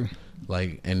 Exactly. So,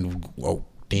 like, and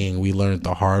dang, we learned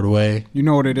the hard way. You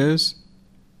know what it is?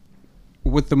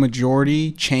 With the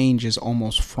majority, change is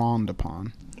almost frowned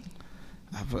upon.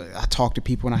 I talk to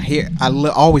people and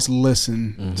always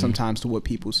listen sometimes to what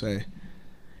people say.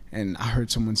 And I heard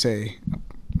someone say,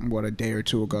 a day or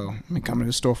two ago, I've been coming to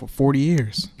the store for 40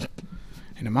 years.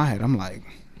 And in my head, I'm like,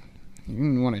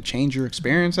 you want to change your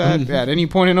experience at any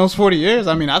point in those 40 years?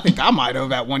 I mean, I think I might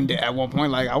have at one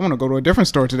point, like, I want to go to a different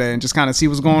store today and just kind of see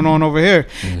what's going on over here.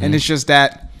 And it's just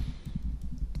that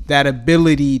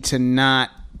ability to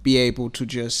not be able to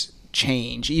just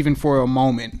change, even for a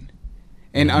moment,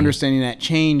 and understanding that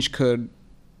change could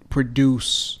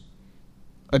produce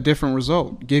a different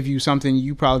result, give you something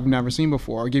you probably never seen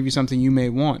before, or give you something you may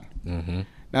want.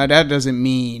 Now, that doesn't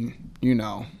mean,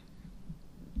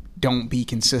 don't be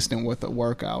consistent with a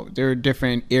workout. There are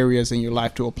different areas in your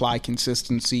life to apply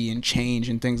consistency and change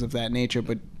and things of that nature,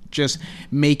 but just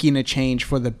making a change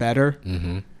for the better,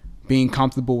 being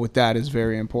comfortable with that is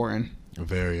very important.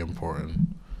 Very important.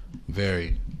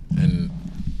 Very. And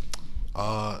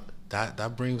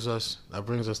that brings us to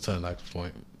the next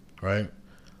point, right?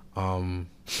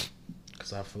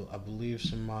 Because I believe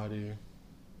somebody.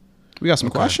 We got some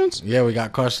questions? Yeah, we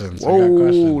got questions.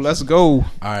 Whoa, let's go. All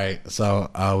right, so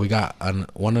we got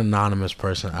one anonymous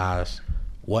person asked,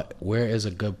 where is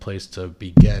a good place to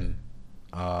begin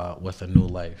with a new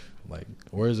life? Like,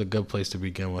 where is a good place to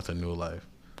begin with a new life?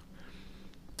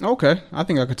 Okay, I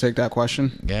think I could take that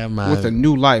question. Yeah, man. With a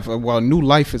new life. Well, new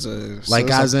life is a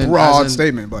broad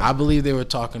statement, but I believe they were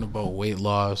talking about weight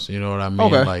loss. You know what I mean?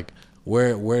 Okay. Like,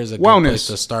 where's a good place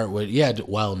to start with? Yeah,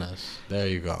 wellness. There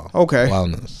you go. Okay.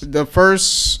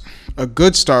 Wellness. A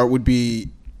good start would be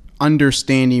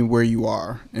understanding where you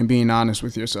are and being honest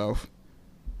with yourself.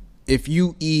 If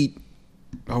you eat,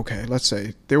 let's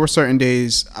say there were certain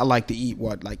days I like to eat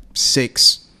like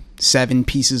 6-7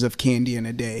 pieces of candy in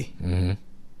a day.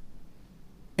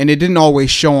 And it didn't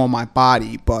always show on my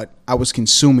body, but I was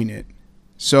consuming it.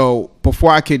 So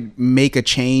before I could make a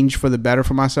change for the better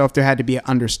for myself, there had to be an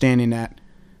understanding that,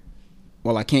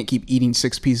 well, I can't keep eating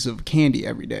 6 pieces of candy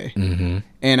every day.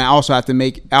 And I also have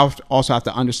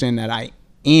to understand that I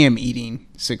am eating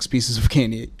 6 pieces of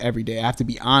candy every day. I have to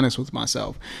be honest with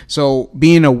myself. So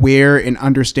being aware and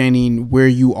understanding where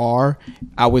you are,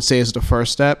 I would say, is the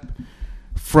first step.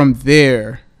 From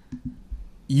there,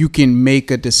 you can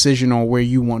make a decision on where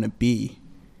you want to be.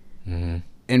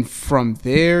 And from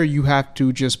there, you have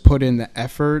to just put in the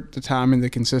effort, the time, and the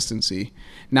consistency.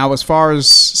 Now, as far as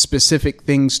specific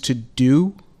things to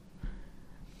do,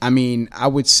 I mean, I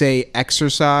would say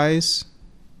exercise,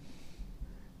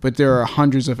 but there are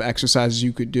hundreds of exercises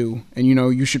you could do. And,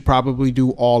 you should probably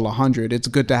do all 100. It's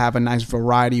good to have a nice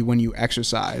variety when you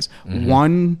exercise.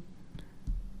 One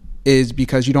is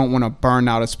because you don't want to burn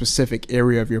out a specific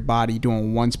area of your body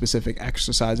doing one specific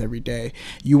exercise every day.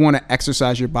 You want to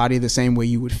exercise your body the same way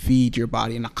you would feed your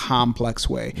body, in a complex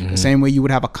way. The same way you would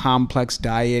have a complex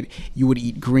diet. You would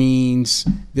eat greens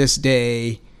this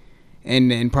day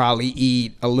and then probably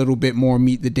eat a little bit more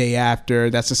meat the day after.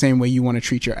 That's the same way you want to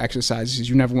treat your exercises.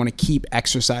 You never want to keep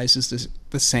exercises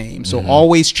the same. So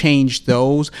always change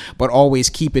those, but always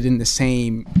keep it in the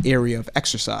same area of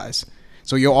exercise.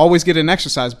 So you'll always get an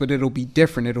exercise, but it'll be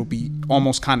different. It'll be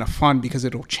almost kind of fun because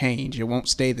it'll change. It won't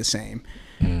stay the same.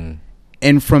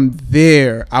 And from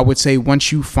there, I would say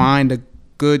once you find a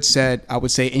good set, I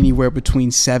would say anywhere between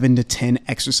 7 to 10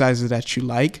 exercises that you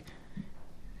like,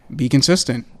 be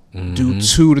consistent. Do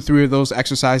 2 to 3 of those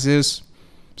exercises,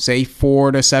 say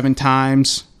 4 to 7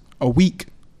 times a week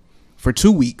for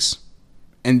 2 weeks,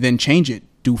 and then change it.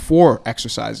 Do 4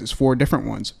 exercises, 4 different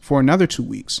ones for another 2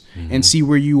 weeks, and see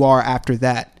where you are after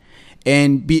that.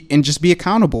 And just be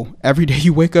accountable. Every day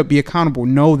you wake up, be accountable.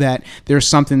 Know that there's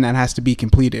something that has to be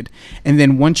completed. And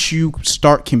then once you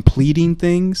start completing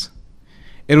things,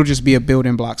 it'll just be a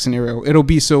building block scenario. It'll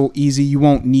be so easy. You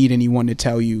won't need anyone to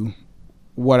tell you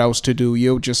what else to do.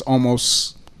 You'll just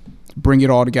almost bring it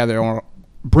all together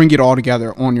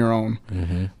on your own.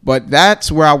 Mm-hmm. But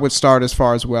that's where I would start as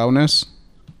far as wellness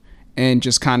and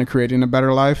just kind of creating a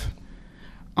better life.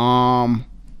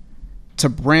 To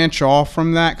branch off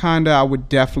from that I would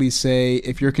definitely say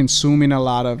if you're consuming a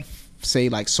lot of, say,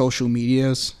 like social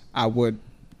medias, I would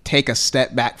take a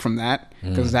step back from that,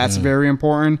 because that's very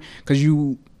important. Because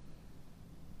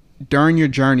during your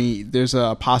journey, there's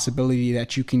a possibility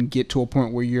that you can get to a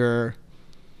point where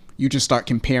you just start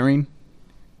comparing,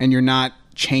 and you're not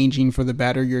changing for the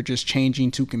better. You're just changing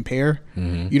to compare.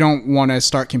 You don't want to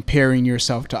start comparing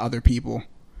yourself to other people.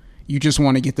 You just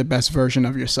want to get the best version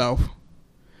of yourself.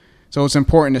 So it's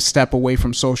important to step away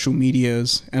from social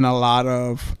medias and a lot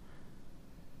of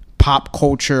pop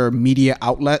culture media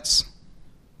outlets,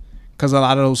 because a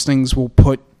lot of those things will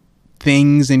put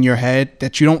things in your head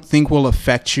that you don't think will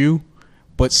affect you,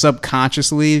 but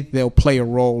subconsciously they'll play a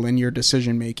role in your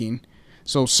decision making.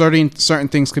 So certain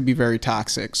things could be very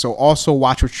toxic. So also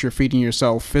watch what you're feeding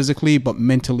yourself physically, but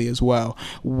mentally as well.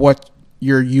 What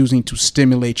you're using to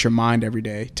stimulate your mind every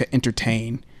day to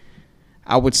entertain.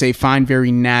 I would say find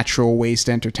very natural ways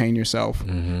to entertain yourself.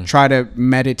 Try to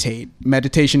meditate.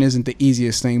 Meditation isn't the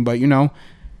easiest thing, but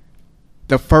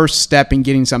the first step in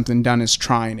getting something done is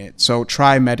trying it. So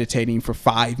try meditating for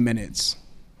 5 minutes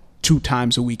 2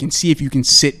 times a week and see if you can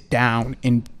sit down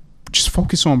and just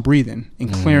focus on breathing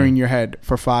and clearing your head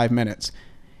for 5 minutes.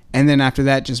 And then after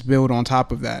that, just build on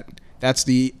top of that. That's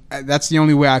the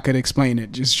only way I could explain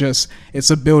it. It's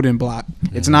a building block.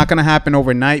 It's not going to happen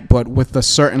overnight, but with a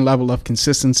certain level of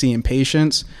consistency and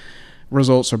patience,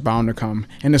 results are bound to come.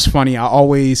 And it's funny,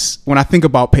 when I think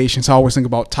about patience, I always think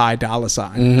about Ty Dolla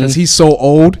 $ign, because he's so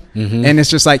old, and it's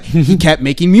just like he kept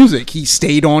making music. He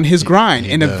stayed on his grind,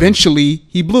 and eventually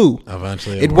he blew.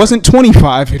 Eventually it wasn't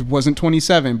 25, it wasn't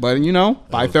 27, but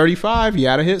by 35 he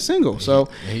had a hit single. So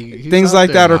things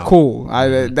like that are cool.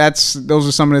 Those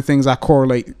are some of the things I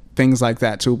correlate things like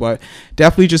that to. But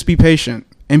definitely just be patient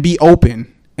and be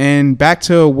open. And back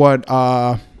to what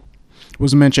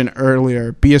was mentioned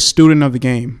earlier, be a student of the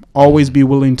game. Always be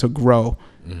willing to grow.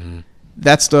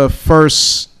 That's the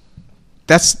first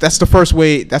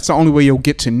way. That's the only way you'll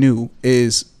get to new,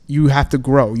 is you have to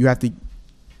grow. You have to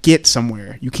get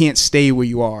somewhere. You can't stay where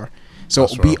you are. So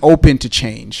be open to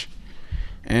change,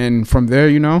 and from there,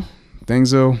 you'll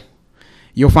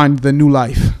find the new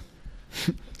life.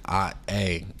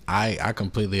 I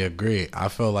completely agree. I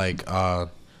feel like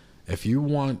if you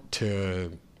want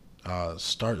to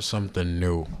start something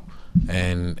new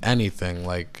and anything,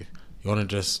 like who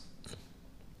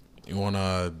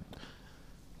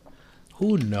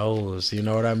knows, you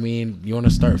know what I mean? You want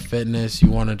to start fitness,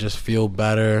 you want to just feel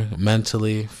better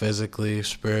mentally, physically,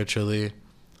 spiritually.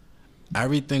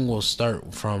 Everything will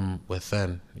start from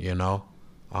within,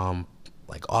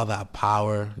 like all that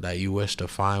power that you wish to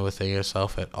find within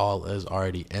yourself, it all is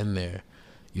already in there.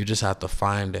 You just have to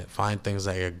find things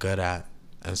that you're good at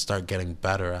and start getting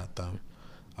better at them.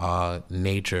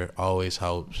 Nature always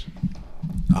helps.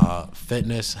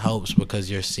 Fitness helps because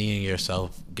you're seeing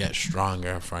yourself get stronger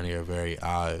in front of your very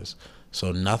eyes.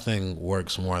 So nothing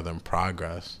works more than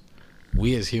progress.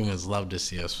 We as humans love to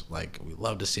see us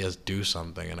do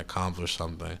something and accomplish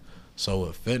something. So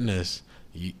with fitness,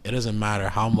 it doesn't matter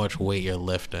how much weight you're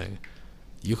lifting.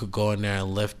 You could go in there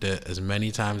and lift it as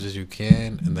many times as you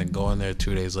can, and then go in there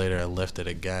 2 days later and lift it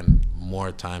again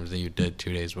more times than you did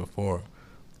 2 days before.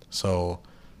 So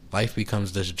life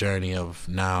becomes this journey of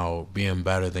now being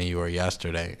better than you were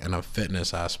yesterday in a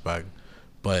fitness aspect,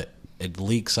 but it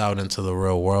leaks out into the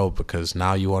real world because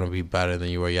now you want to be better than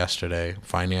you were yesterday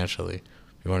financially.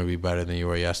 You want to be better than you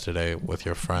were yesterday with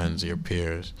your friends, your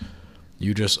peers.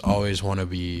 You just always want to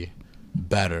be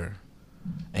better.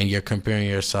 And you're comparing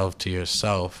yourself to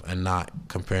yourself and not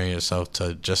comparing yourself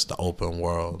to just the open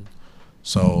world.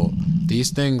 So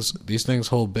these things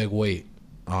hold big weight.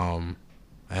 And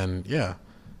yeah,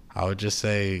 I would just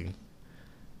say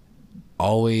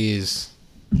always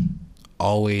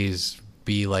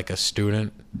be like a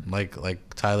student,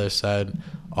 like Tyler said,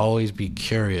 always be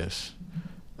curious.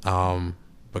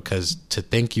 Because to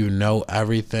think you know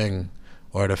everything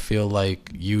or to feel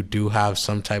like you do have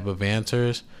some type of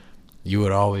answers, you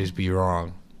would always be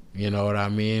wrong. You know what I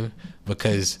mean?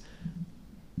 Because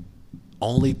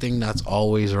only thing that's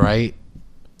always right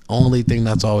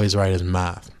is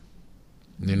math.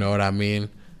 You know what I mean?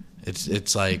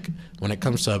 It's like when it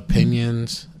comes to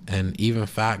opinions and even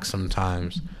facts,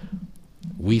 sometimes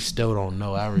we still don't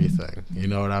know everything. You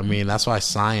know what I mean? That's why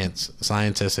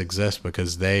scientists exist,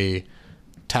 because they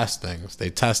test things.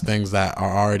 They test things that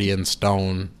are already in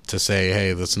stone to say,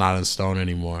 hey, that's not in stone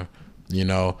anymore.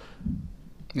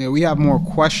 Yeah, we have more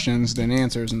questions than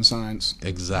answers in science.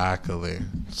 Exactly.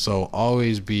 So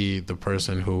always be the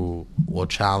person who will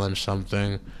challenge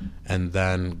something and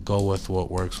then go with what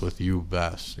works with you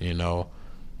best, you know?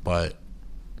 But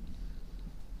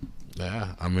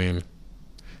yeah, I mean,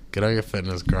 get on your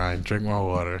fitness grind, drink more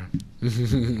water.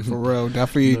 For real,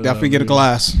 definitely get a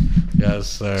glass. Yes,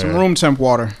 sir. Some room temp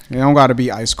water. It don't got to be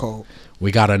ice cold.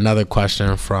 We got another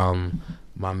question from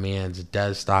my man's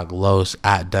Deadstock Los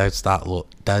at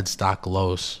Deadstock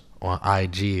Los on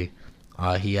IG.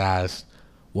 He asked,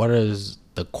 "What is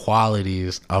the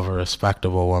qualities of a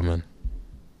respectable woman?"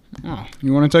 Oh,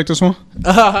 you want to take this one? You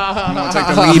want to take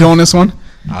the lead on this one?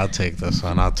 I'll take this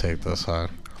one.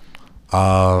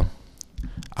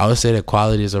 I would say the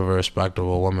qualities of a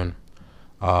respectable woman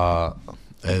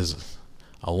is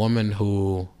a woman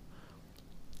who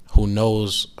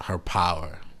knows her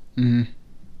power. Mm-hmm.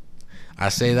 I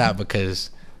say that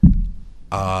because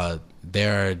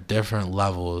there are different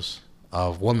levels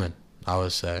of women. I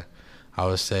would say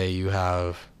you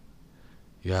have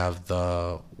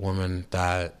the woman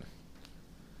that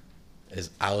is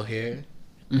out here.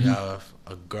 Mm-hmm. You have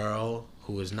a girl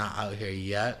who is not out here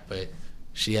yet, but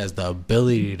she has the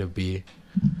ability to be.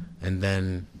 And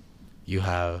then you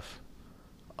have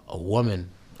a woman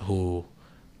who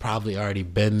probably already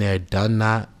been there, done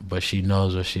that, but she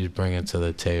knows what she's bringing to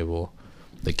the table.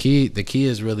 The key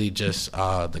is really just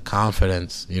the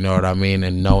confidence, you know what I mean,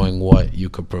 and knowing what you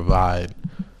could provide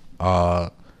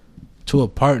to a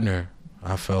partner.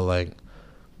 I feel like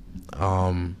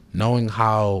knowing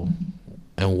how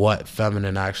and what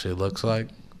feminine actually looks like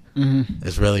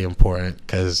is really important.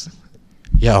 Because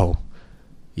yo,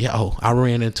 I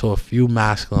ran into a few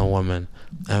masculine women,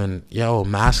 and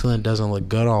masculine doesn't look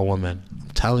good on women. I'm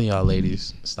telling y'all,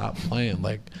 ladies, stop playing.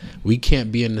 Like, we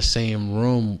can't be in the same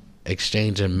room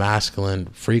exchanging masculine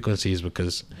frequencies,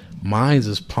 because mine's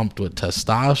is pumped with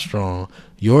testosterone,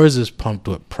 yours is pumped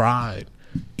with pride,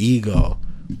 ego,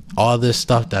 all this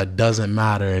stuff that doesn't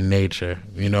matter in nature.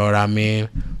 You know what I mean?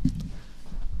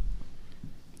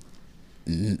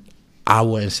 I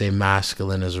wouldn't say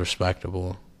masculine is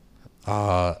respectable.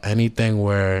 Anything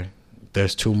where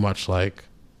there's too much like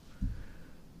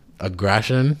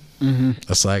aggression,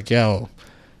 it's like,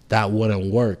 that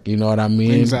wouldn't work. You know what I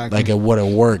mean? Exactly. Like, it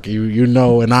wouldn't work. You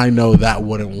know, and I know that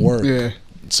wouldn't work. Yeah.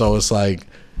 So it's like,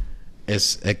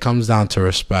 it comes down to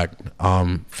respect.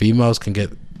 Females can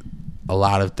get a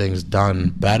lot of things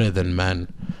done better than men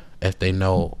if they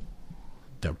know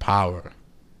their power.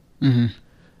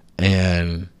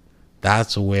 And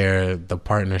that's where the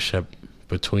partnership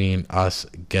between us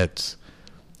gets,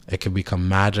 it could become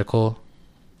magical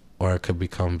or it could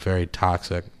become very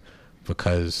toxic,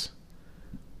 because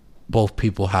both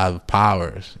people have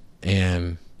powers.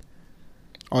 And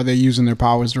are they using their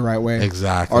powers the right way?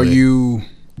 Exactly. Are you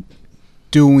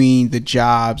doing the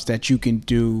jobs that you can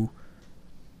do?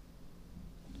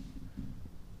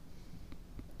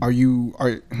 Are you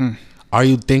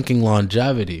thinking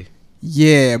longevity?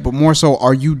 Yeah, but more so,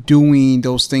 are you doing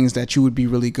those things that you would be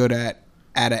really good at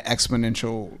an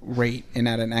exponential rate and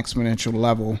at an exponential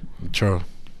level? True.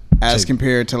 As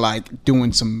compared to like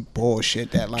doing some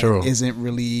bullshit that like True. Isn't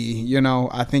really,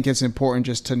 I think it's important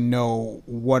just to know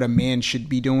what a man should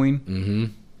be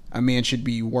doing. A man should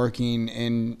be working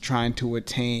and trying to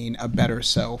attain a better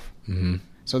self,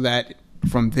 so that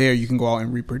from there you can go out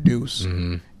and reproduce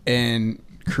and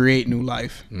create new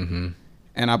life.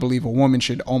 And I believe a woman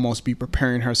should almost be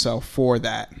preparing herself for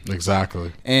that.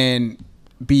 Exactly. And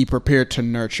be prepared to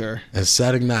nurture. And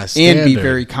setting that standard. And be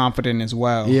very confident as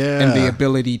well. Yeah. And the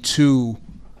ability to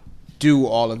do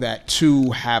all of that,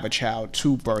 to have a child,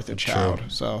 to birth a child. True.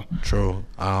 So True.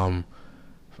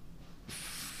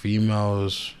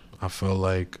 Females, I feel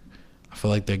like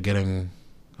they're getting,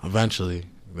 eventually,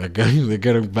 they're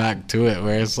getting back to it,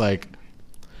 where it's like,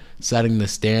 setting the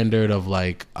standard of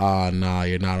like, nah,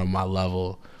 you're not on my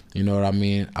level. You know what I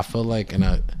mean? I feel like in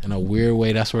a weird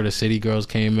way, that's where the city girls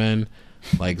came in,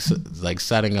 like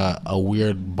setting a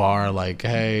weird bar. Like,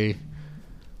 hey,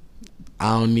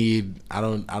 I don't need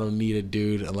a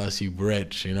dude unless you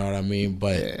rich. You know what I mean?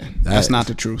 But that's not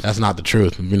the truth. That's not the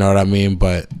truth. You know what I mean?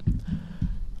 But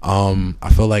I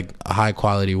feel like a high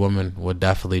quality woman would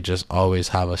definitely just always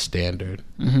have a standard.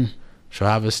 She'll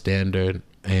have a standard,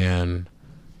 and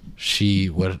she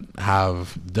would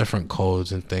have different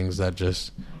codes and things that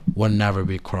just would never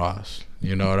be crossed.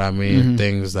 You know what I mean?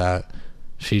 Things that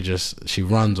she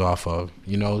runs off of,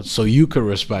 so you could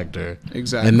respect her.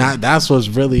 Exactly. And that's what's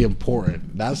really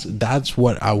important. That's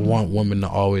what I want women to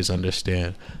always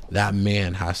understand. That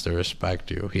man has to respect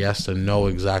you. He has to know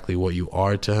exactly what you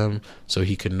are to him, so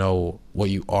he can know what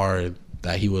you are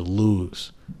that he would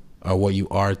lose or what you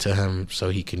are to him so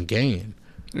he can gain.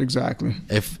 Exactly.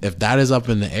 If that is up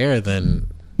in the air, then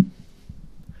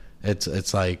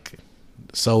it's like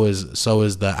so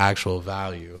is the actual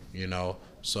value, you know.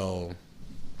 So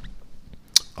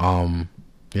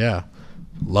yeah,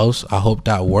 Los, I hope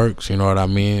that works, you know what I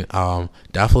mean.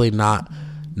 Definitely not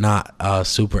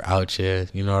super out here,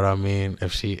 you know what I mean.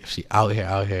 If she out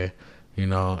here, you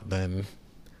know, then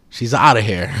she's out of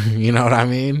here. You know what I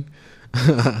mean?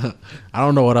 I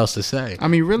don't know what else to say. I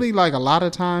mean, really, like a lot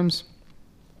of times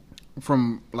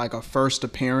from like a first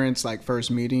appearance, like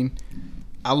first meeting,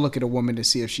 I'll look at a woman to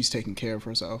see if she's taking care of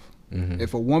herself. Mm-hmm.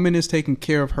 If a woman is taking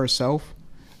care of herself,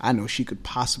 I know she could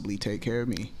possibly take care of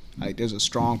me. Like there's a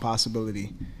strong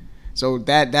possibility. So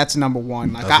that's number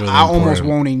one. Like really I almost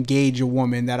won't engage a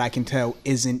woman that I can tell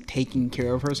isn't taking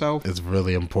care of herself. It's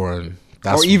really important.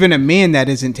 Or even a man that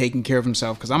isn't taking care of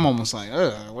himself, because I'm almost like,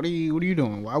 what are you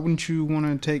doing? Why wouldn't you want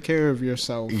to take care of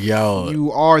yourself? Yo,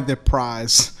 you are the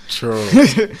prize. True.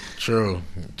 So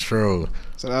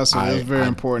that's very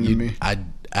important to me.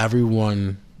 Every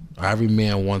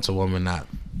man wants a woman that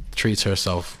treats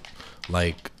herself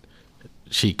like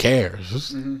she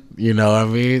cares. Mm-hmm. You know what I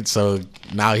mean? So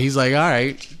now he's like, all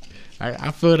right,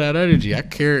 I feel that energy. I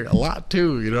care a lot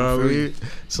too. You know what I mean?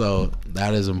 So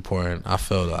that is important. I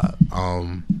feel that.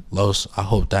 Los, I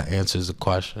hope that answers the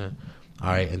question. All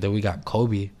right, and then we got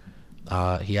Kobe.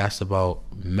 He asked about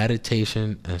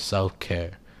meditation and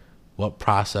self-care. What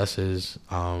processes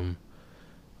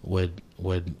would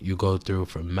you go through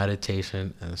for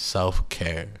meditation and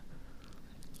self-care?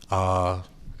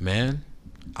 Man,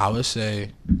 I would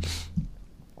say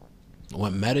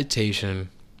with meditation,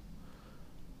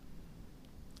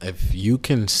 if you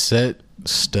can sit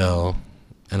still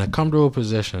in a comfortable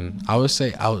position, I would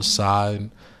say outside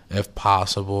if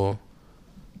possible.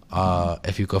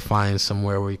 If you could find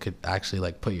somewhere where you could actually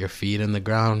like put your feet in the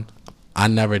ground. I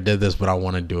never did this, but I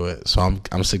want to do it. So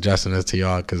I'm suggesting this to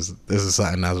y'all because this is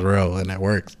something that's real and it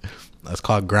works. That's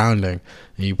called grounding.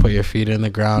 And you put your feet in the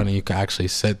ground and you can actually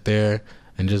sit there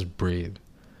and just breathe.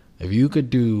 If you could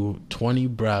do 20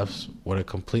 breaths with a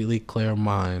completely clear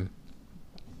mind,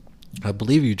 I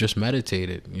believe you just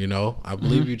meditated, you know? I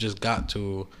believe you just got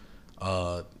to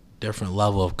a different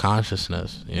level of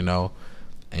consciousness, you know?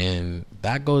 And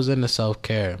that goes into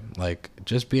self-care. Like,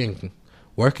 just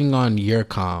working on your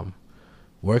calm.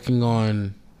 Working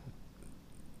on,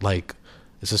 like,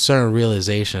 it's a certain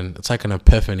realization. It's like an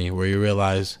epiphany where you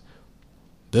realize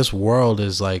this world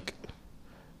is like,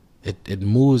 it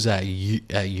moves at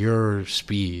your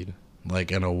speed,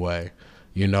 like, in a way.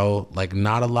 You know, like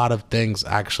not a lot of things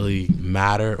actually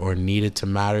matter or needed to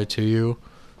matter to you.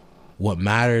 What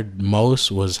mattered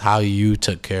most was how you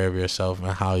took care of yourself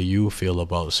and how you feel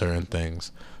about certain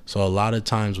things. So a lot of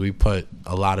times we put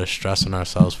a lot of stress on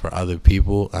ourselves for other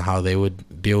people and how they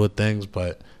would deal with things.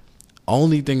 But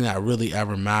only thing that really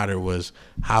ever mattered was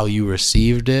how you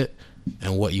received it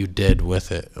and what you did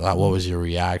with it. Like, what was your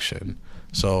reaction?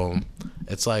 So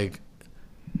it's like,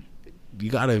 you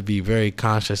got to be very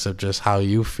conscious of just how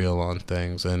you feel on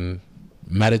things. And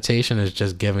meditation is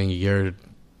just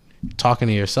talking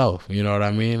to yourself. You know what I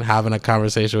mean? Having a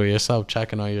conversation with yourself,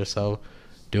 checking on yourself,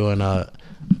 doing a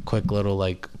quick little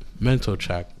like mental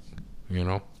check, you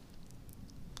know?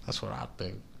 That's what I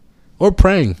think. Or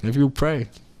praying. If you pray.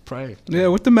 Yeah,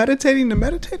 with the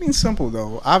meditating's simple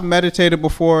though. I've meditated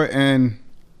before, and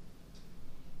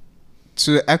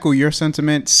to echo your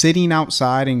sentiment, sitting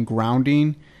outside and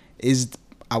grounding is,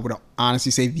 I would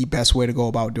honestly say, the best way to go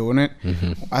about doing it.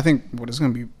 Mm-hmm. I think it's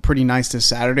going to be pretty nice this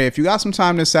Saturday. If you got some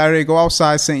time this Saturday, go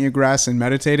outside, sit in your grass and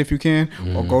meditate if you can,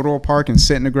 or go to a park and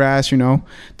sit in the grass, you know,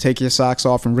 take your socks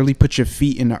off and really put your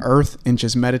feet in the earth and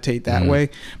just meditate that way.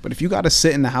 But if you got to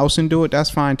sit in the house and do it,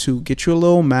 that's fine too. Get you a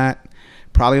little mat,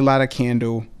 probably light a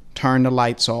candle, turn the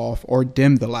lights off or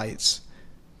dim the lights,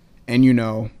 and, you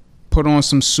know, put on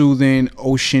some soothing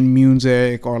ocean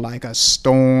music or like a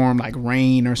storm, like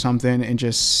rain or something, and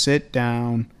just sit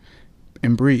down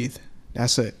and breathe.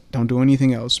 That's it. Don't do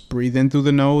anything else. Breathe in through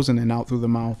the nose and then out through the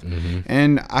mouth. Mm-hmm.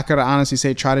 And I could honestly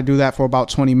say try to do that for about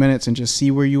 20 minutes and just see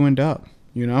where you end up,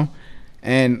 you know?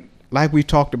 And like we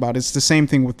talked about, it's the same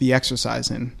thing with the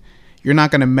exercising. You're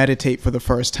not going to meditate for the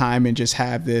first time and just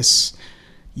have this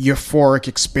euphoric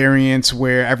experience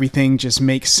where everything just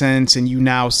makes sense and you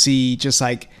now see just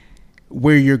like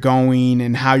where you're going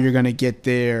and how you're going to get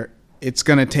there. It's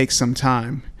going to take some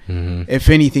time. Mm-hmm. If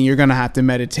anything, you're going to have to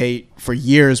meditate for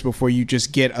years before you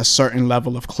just get a certain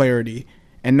level of clarity.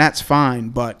 And that's fine.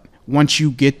 But once you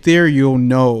get there, you'll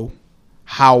know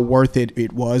how worth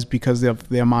it was because of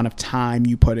the amount of time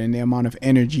you put in, the amount of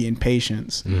energy and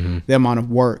patience, the amount of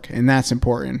work. And that's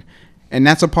important. And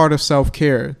that's a part of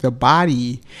self-care. The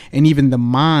body and even the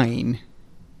mind,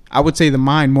 I would say the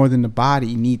mind more than the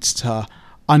body, needs to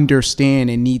understand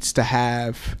and needs to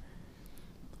have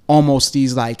almost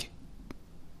these like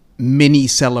mini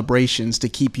celebrations to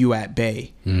keep you at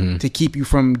bay, to keep you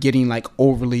from getting like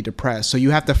overly depressed. So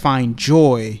you have to find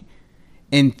joy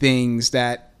in things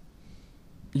that,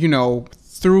 you know,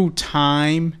 through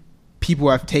time, people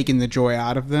have taken the joy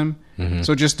out of them.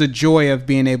 So just the joy of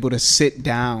being able to sit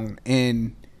down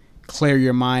and clear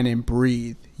your mind and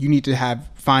breathe, you need to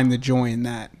find the joy in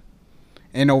that.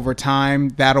 And over time,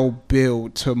 that'll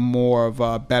build to more of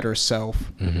a better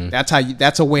self.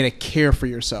 That's a way to care for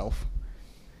yourself.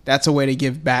 That's a way to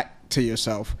give back to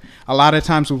yourself. A lot of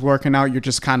times with working out, you're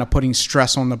just kind of putting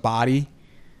stress on the body,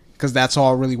 because that's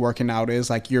all really working out is.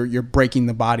 Like you're breaking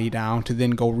the body down to then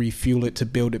go refuel it to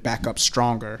build it back up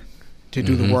stronger to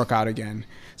do the workout again.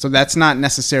 So that's not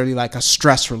necessarily like a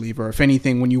stress reliever. If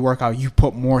anything, when you work out, you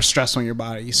put more stress on your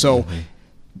body. So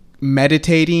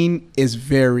meditating is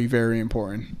very, very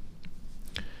important.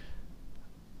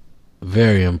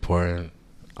 Very important.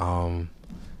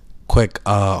 Quick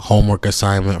homework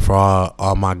assignment for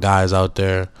all my guys out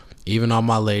there, even all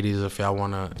my ladies, if y'all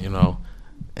want to, you know,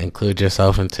 include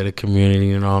yourself into the community,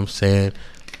 you know what I'm saying?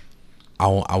 I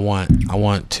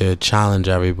want to challenge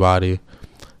everybody.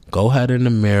 Go ahead in the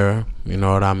mirror, you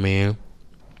know what I mean?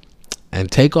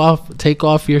 And take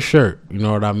off your shirt, you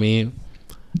know what I mean?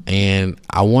 And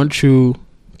I want you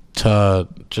to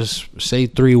just say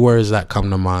 3 words that come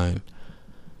to mind.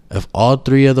 If all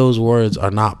 3 of those words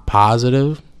are not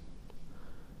positive,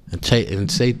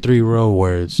 and say 3 real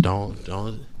words. Don't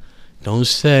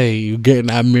say you get in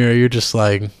that mirror, you're just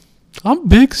like, I'm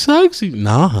big sexy.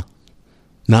 Nah,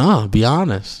 be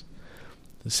honest.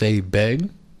 Say big,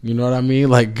 you know what I mean?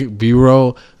 Like be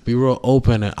real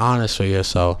open and honest with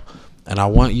yourself. And I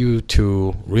want you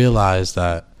to realize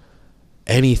that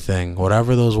anything,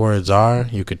 whatever those words are,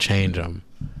 you could change them.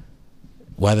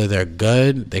 Whether they're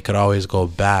good, they could always go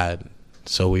bad.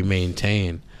 So we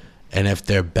maintain. And if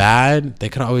they're bad, they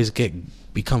could always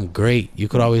become great. You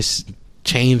could always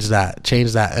change that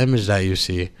image that you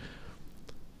see.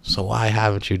 So why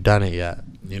haven't you done it yet?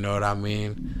 You know what I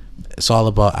mean? It's all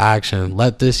about action.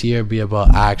 Let this year be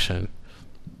about action.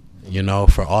 You know,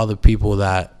 for all the people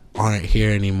that aren't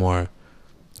here anymore,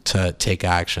 to take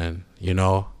action. You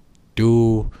know,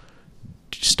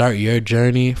 start your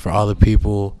journey for all the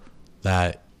people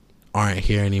that aren't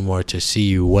here anymore to see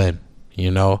you win,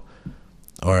 you know,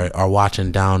 or are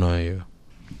watching down on you.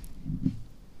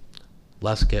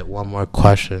 Let's get one more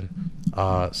question.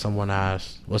 Someone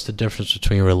asked, what's the difference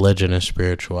between religion and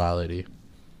spirituality?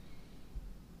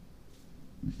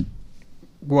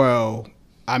 Well,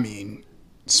 I mean,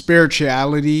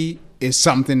 spirituality is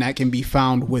something that can be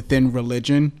found within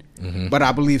religion, but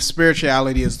I believe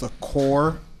spirituality is the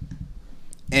core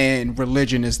and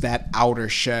religion is that outer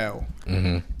shell.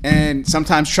 And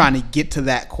sometimes trying to get to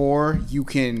that core, you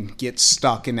can get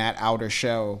stuck in that outer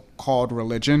shell called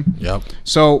religion. Yep.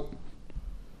 So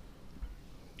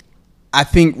I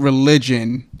think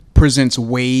religion presents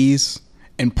ways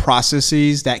and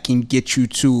processes that can get you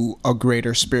to a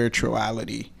greater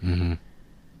spirituality.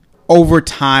 Over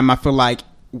time, I feel like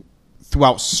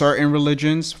throughout certain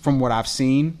religions, from what I've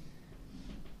seen,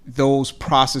 those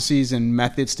processes and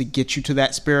methods to get you to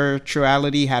that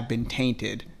spirituality have been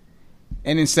tainted.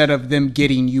 And instead of them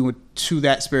getting you to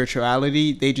that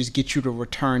spirituality, they just get you to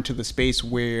return to the space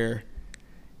where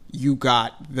you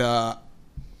got the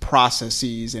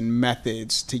processes and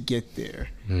methods to get there.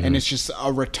 And it's just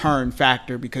a return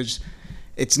factor because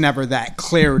it's never that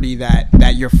clarity, that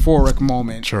euphoric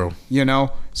moment. True. You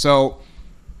know? So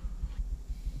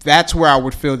that's where I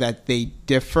would feel that they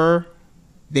differ.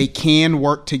 They can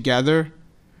work together.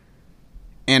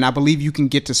 And I believe you can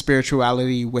get to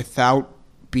spirituality without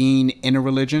being in a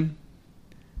religion.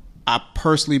 I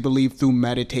personally believe through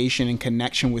meditation and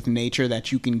connection with nature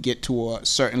that you can get to a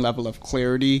certain level of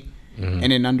clarity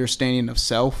and an understanding of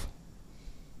self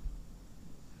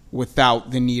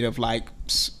without the need of like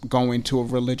going to a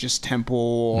religious temple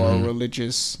or a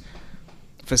religious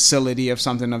facility of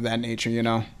something of that nature, you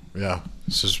know? Yeah.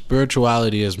 So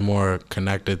spirituality is more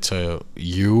connected to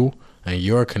you and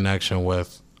your connection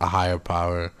with a higher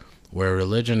power, where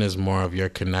religion is more of your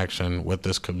connection with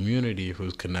this community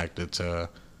who's connected to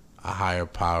a higher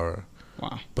power.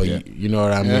 Wow. But you know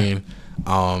what I mean?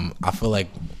 I feel like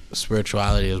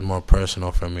spirituality is more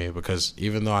personal for me because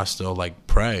even though I still like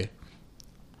pray,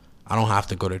 I don't have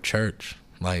to go to church.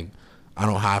 Like, I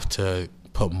don't have to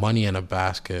put money in a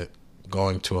basket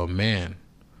going to a man.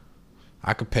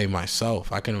 I could pay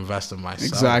myself. I can invest in myself.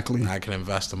 Exactly. I can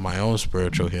invest in my own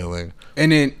spiritual healing.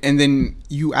 And then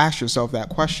you ask yourself that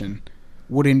question: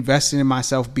 would investing in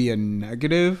myself be a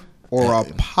negative or a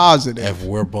positive? If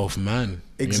we're both men,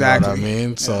 exactly. You know what I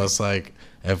mean? So it's like,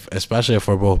 especially if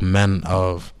we're both men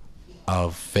of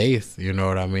faith, you know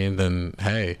what I mean? Then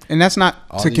hey, and that's not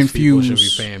all to these confuse. people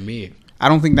should be paying me. I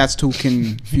don't think that's to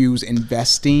confuse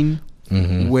investing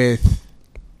with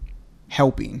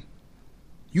helping.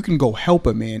 You can go help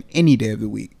a man any day of the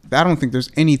week. I don't think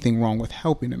there's anything wrong with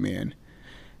helping a man.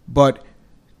 But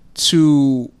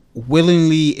to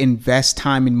willingly invest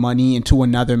time and money into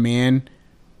another man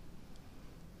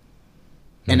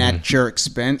and at your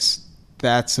expense,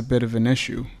 that's a bit of an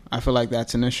issue. I feel like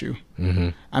that's an issue.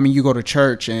 I mean, you go to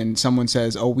church and someone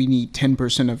says, oh, we need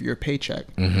 10% of your paycheck.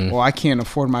 Well, I can't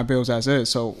afford my bills as is,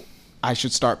 so I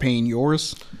should start paying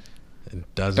yours.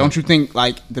 It doesn't. Don't you think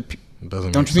like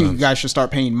don't you think you guys should start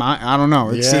paying mine? I don't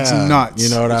know. It's nuts. You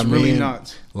know what I mean? It's really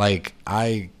nuts. Like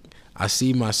I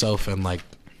see myself in like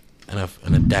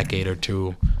in a decade or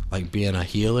two, like being a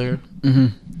healer,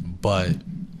 but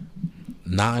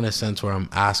not in a sense where I'm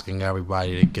asking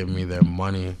everybody to give me their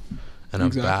money in a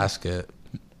basket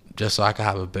just so I can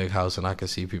have a big house and I can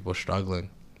see people struggling.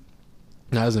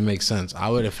 That doesn't make sense. I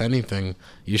would, if anything,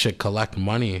 you should collect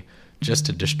money just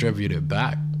to distribute it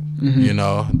back. You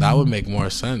know, that would make more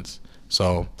sense.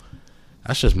 So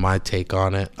that's just my take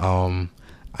on it. I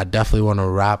definitely want to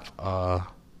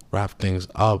wrap things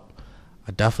up.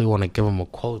 I definitely want to give them a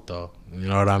quote though. You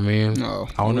know what I mean? No,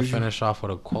 I want to finish off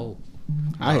with a quote. You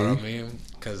I know what I mean?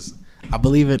 Because I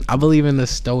believe in the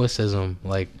stoicism.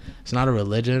 Like, it's not a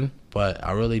religion, but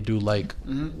I really do like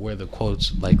where the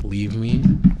quotes like leave me.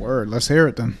 Word. Let's hear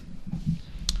it then.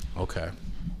 Okay.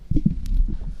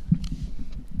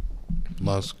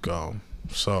 Let's go.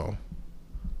 So,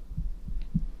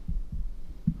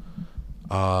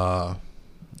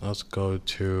 let's go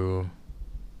to.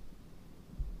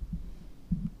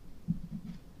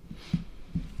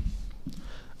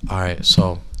 All right,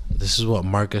 so this is what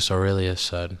Marcus Aurelius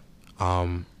said.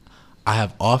 I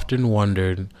have often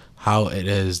wondered how it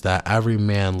is that every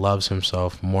man loves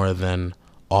himself more than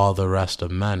all the rest of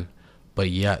men, but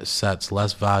yet sets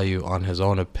less value on his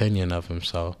own opinion of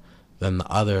himself than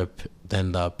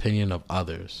the opinion of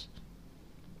others.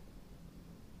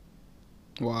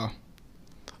 Wow.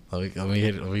 Let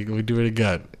me do it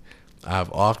again. I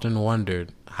have often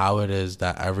wondered how it is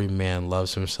that every man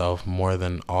loves himself more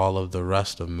than all of the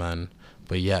rest of men,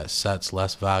 but yet sets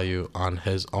less value on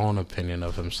his own opinion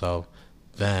of himself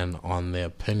than on the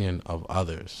opinion of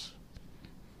others.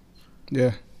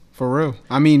 Yeah, for real.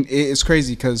 I mean, it's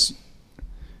crazy because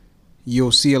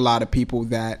you'll see a lot of people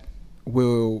that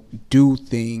will do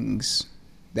things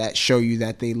that show you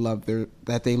that they love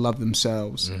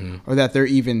themselves, or that they're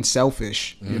even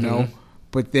selfish, you know.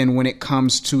 But then when it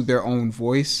comes to their own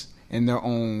voice and their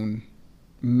own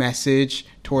message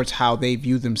towards how they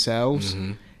view themselves,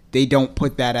 they don't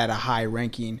put that at a high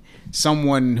ranking.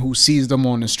 Someone who sees them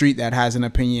on the street that has an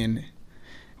opinion,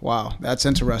 wow, that's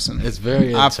interesting. It's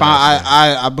very interesting.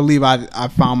 I believe I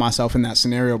found myself in that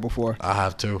scenario before. I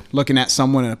have too. Looking at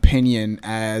someone's opinion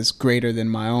as greater than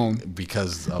my own.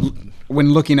 Because of...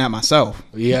 When looking at myself.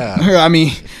 Yeah. I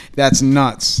mean, that's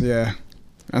nuts. Yeah.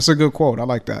 That's a good quote. I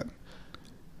like that.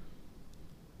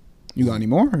 You got any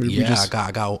more? Yeah,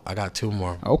 I got two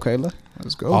more. Okay,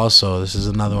 let's go. Also, this is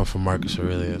another one from Marcus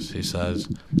Aurelius. He says,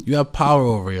 "You have power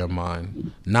over your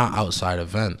mind, not outside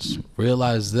events.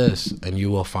 Realize this, and you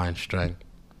will find strength."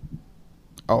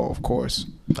 Oh, of course.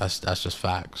 That's just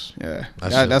facts. Yeah,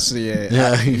 that's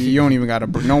you don't even got to.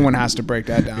 No one has to break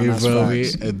that down. That's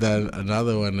facts. And then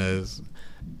another one is,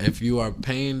 if you are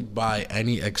pained by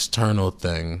any external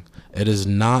thing, it is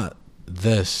not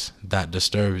this that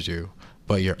disturbs you,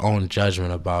 but your own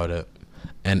judgment about it.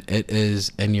 And it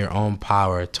is in your own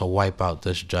power to wipe out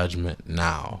this judgment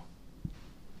now.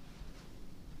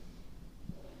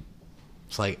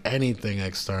 It's like anything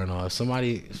external. If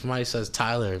somebody says,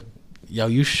 Tyler, yo,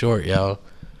 you short, yo.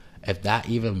 If that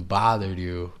even bothered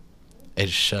you, it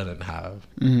shouldn't have.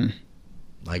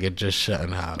 Like, it just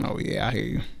shouldn't have. Oh, yeah, I hear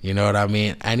you. You know what I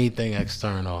mean? Anything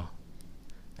external.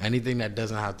 Anything that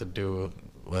doesn't have to do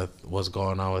with what's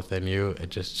going on within you, it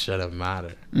just shouldn't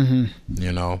matter.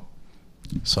 You know?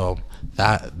 So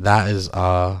that is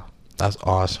that's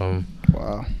awesome.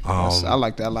 Wow. I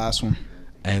like that last one.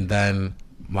 And then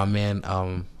my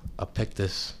man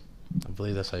Epictetus, I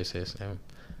believe that's how you say his name.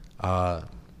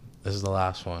 This is the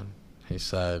last one. He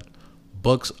said,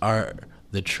 "Books are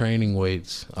the training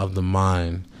weights of the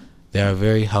mind. They are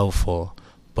very helpful,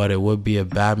 but it would be a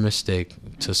bad mistake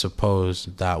to suppose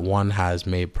that one has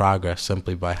made progress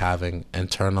simply by having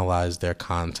internalized their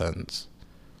contents.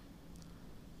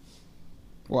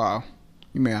 Wow.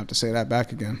 You may have to say that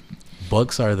back again.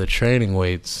 Books are the training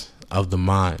weights of the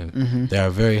mind. Mm-hmm. They are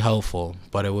very helpful,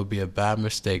 but it would be a bad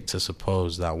mistake to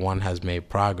suppose that one has made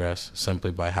progress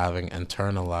simply by having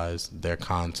internalized their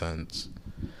contents.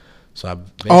 So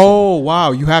oh,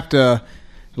 wow. You have to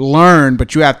learn,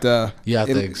 but you have to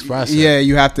express it. Yeah,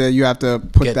 you have to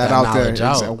put Get that out there.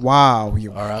 Out. Wow.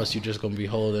 Or else you're just gonna be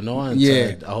holding on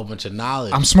to a whole bunch of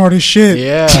knowledge. I'm smart as shit.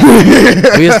 Yeah.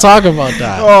 We was talking about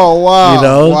that. Oh, wow. You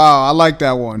know? Wow, I like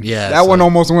that one. Yeah. That one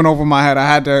almost went over my head. I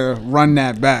had to run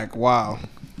that back. Wow.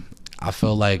 I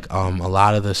feel like a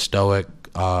lot of the Stoic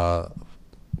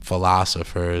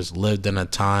philosophers lived in a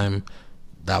time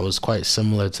that was quite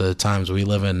similar to the times we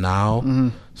live in now. Mm-hmm.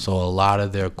 So a lot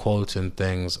of their quotes and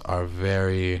things are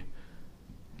very,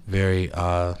 very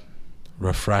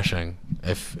refreshing.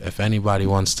 If anybody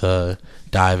wants to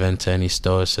dive into any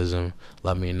Stoicism,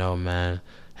 let me know, man.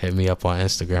 Hit me up on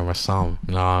Instagram or something.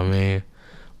 You know what I mean?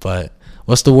 But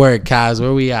what's the word, Kaz?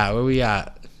 Where we at?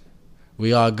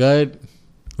 We all good?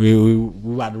 We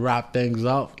about to wrap things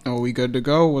up. Oh, we good to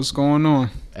go? What's going on?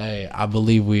 Hey, I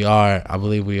believe we are.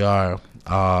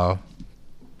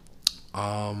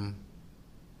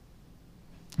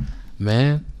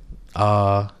 Man,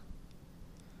 I'm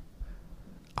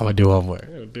gonna do one more.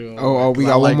 We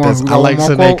got one more. I like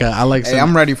Seneca. Hey,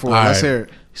 I'm ready for it. Let's hear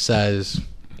it. He says,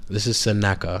 this is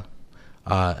Seneca,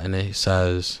 and he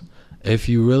says, if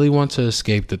you really want to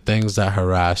escape the things that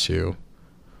harass you,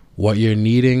 what you're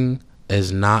needing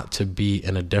is not to be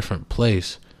in a different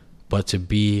place, but to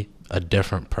be a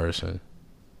different person.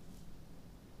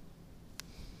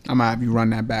 I'm going to have you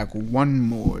run that back one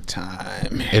more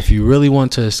time. If you really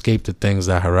want to escape the things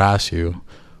that harass you,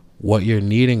 what you're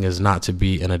needing is not to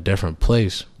be in a different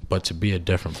place, but to be a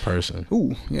different person.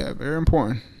 Ooh, yeah, very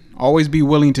important. Always be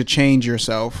willing to change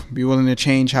yourself. Be willing to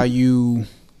change how you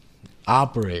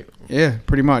operate. Yeah,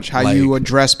 pretty much. How you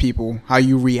address people, how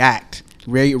you react.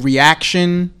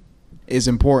 Reaction is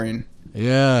important.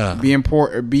 Yeah.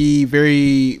 Be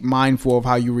very mindful of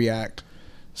how you react.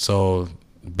 So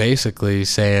basically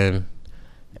saying,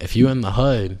 if you in the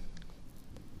hood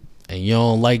and you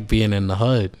don't like being in the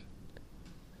hood,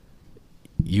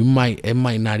 it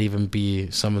might not even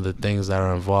be some of the things that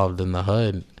are involved in the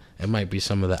hood. It might be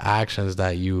some of the actions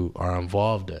that you are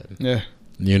involved in. Yeah.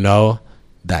 You know,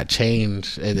 that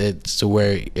change. It's to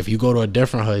where if you go to a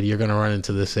different hood, you're gonna run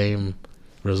into the same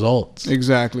results.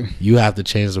 Exactly. You have to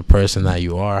change the person that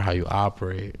you are, how you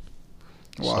operate.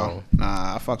 Wow. So,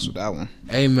 nah, I fucks with that one.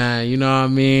 Hey man, you know what I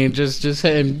mean? Just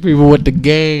hitting people with the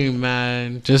game,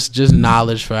 man. Just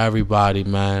knowledge for everybody,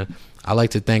 man. I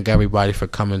like to thank everybody for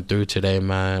coming through today,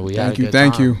 man.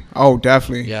 Thank you. Oh,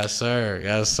 definitely. Yes,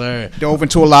 sir. Dove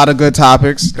into a lot of good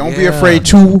topics. Don't be afraid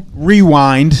to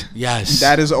rewind. Yes.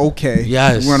 That is okay.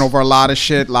 Yes. We went over a lot of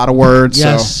shit, a lot of words.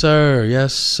 Yes,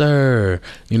 sir.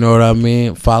 You know what I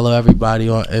mean? Follow everybody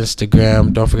on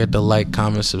Instagram. Don't forget to like,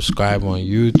 comment, subscribe on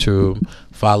YouTube.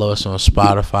 Follow us on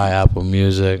Spotify, Apple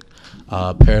Music,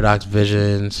 Paradox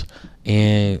Visions,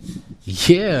 and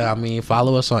yeah, I mean,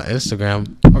 follow us on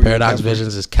Instagram. Paradox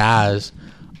Visions is Kaz.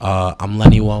 I'm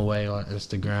Lenny One Way on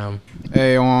Instagram.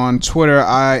 Hey, on Twitter,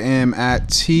 I am at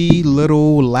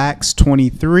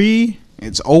TLittleLax23.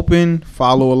 It's open.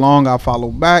 Follow along. I'll follow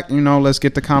back. You know, let's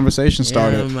get the conversation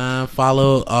started. Yeah, man.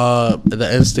 Follow the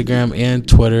Instagram and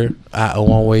Twitter at a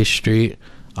One Way Street.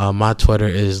 My Twitter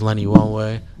is Lenny One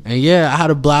Way. And yeah, I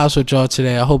had a blast with y'all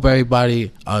today. I hope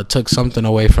everybody took something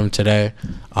away from today.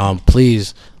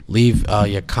 Please leave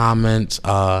your comments.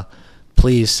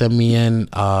 Please send me in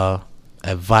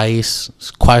advice,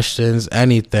 questions,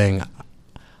 anything.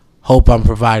 Hope I'm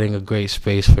providing a great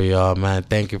space for y'all, man.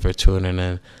 Thank you for tuning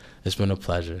in. It's been a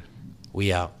pleasure.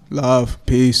 We out. Love.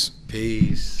 Peace.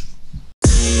 Peace.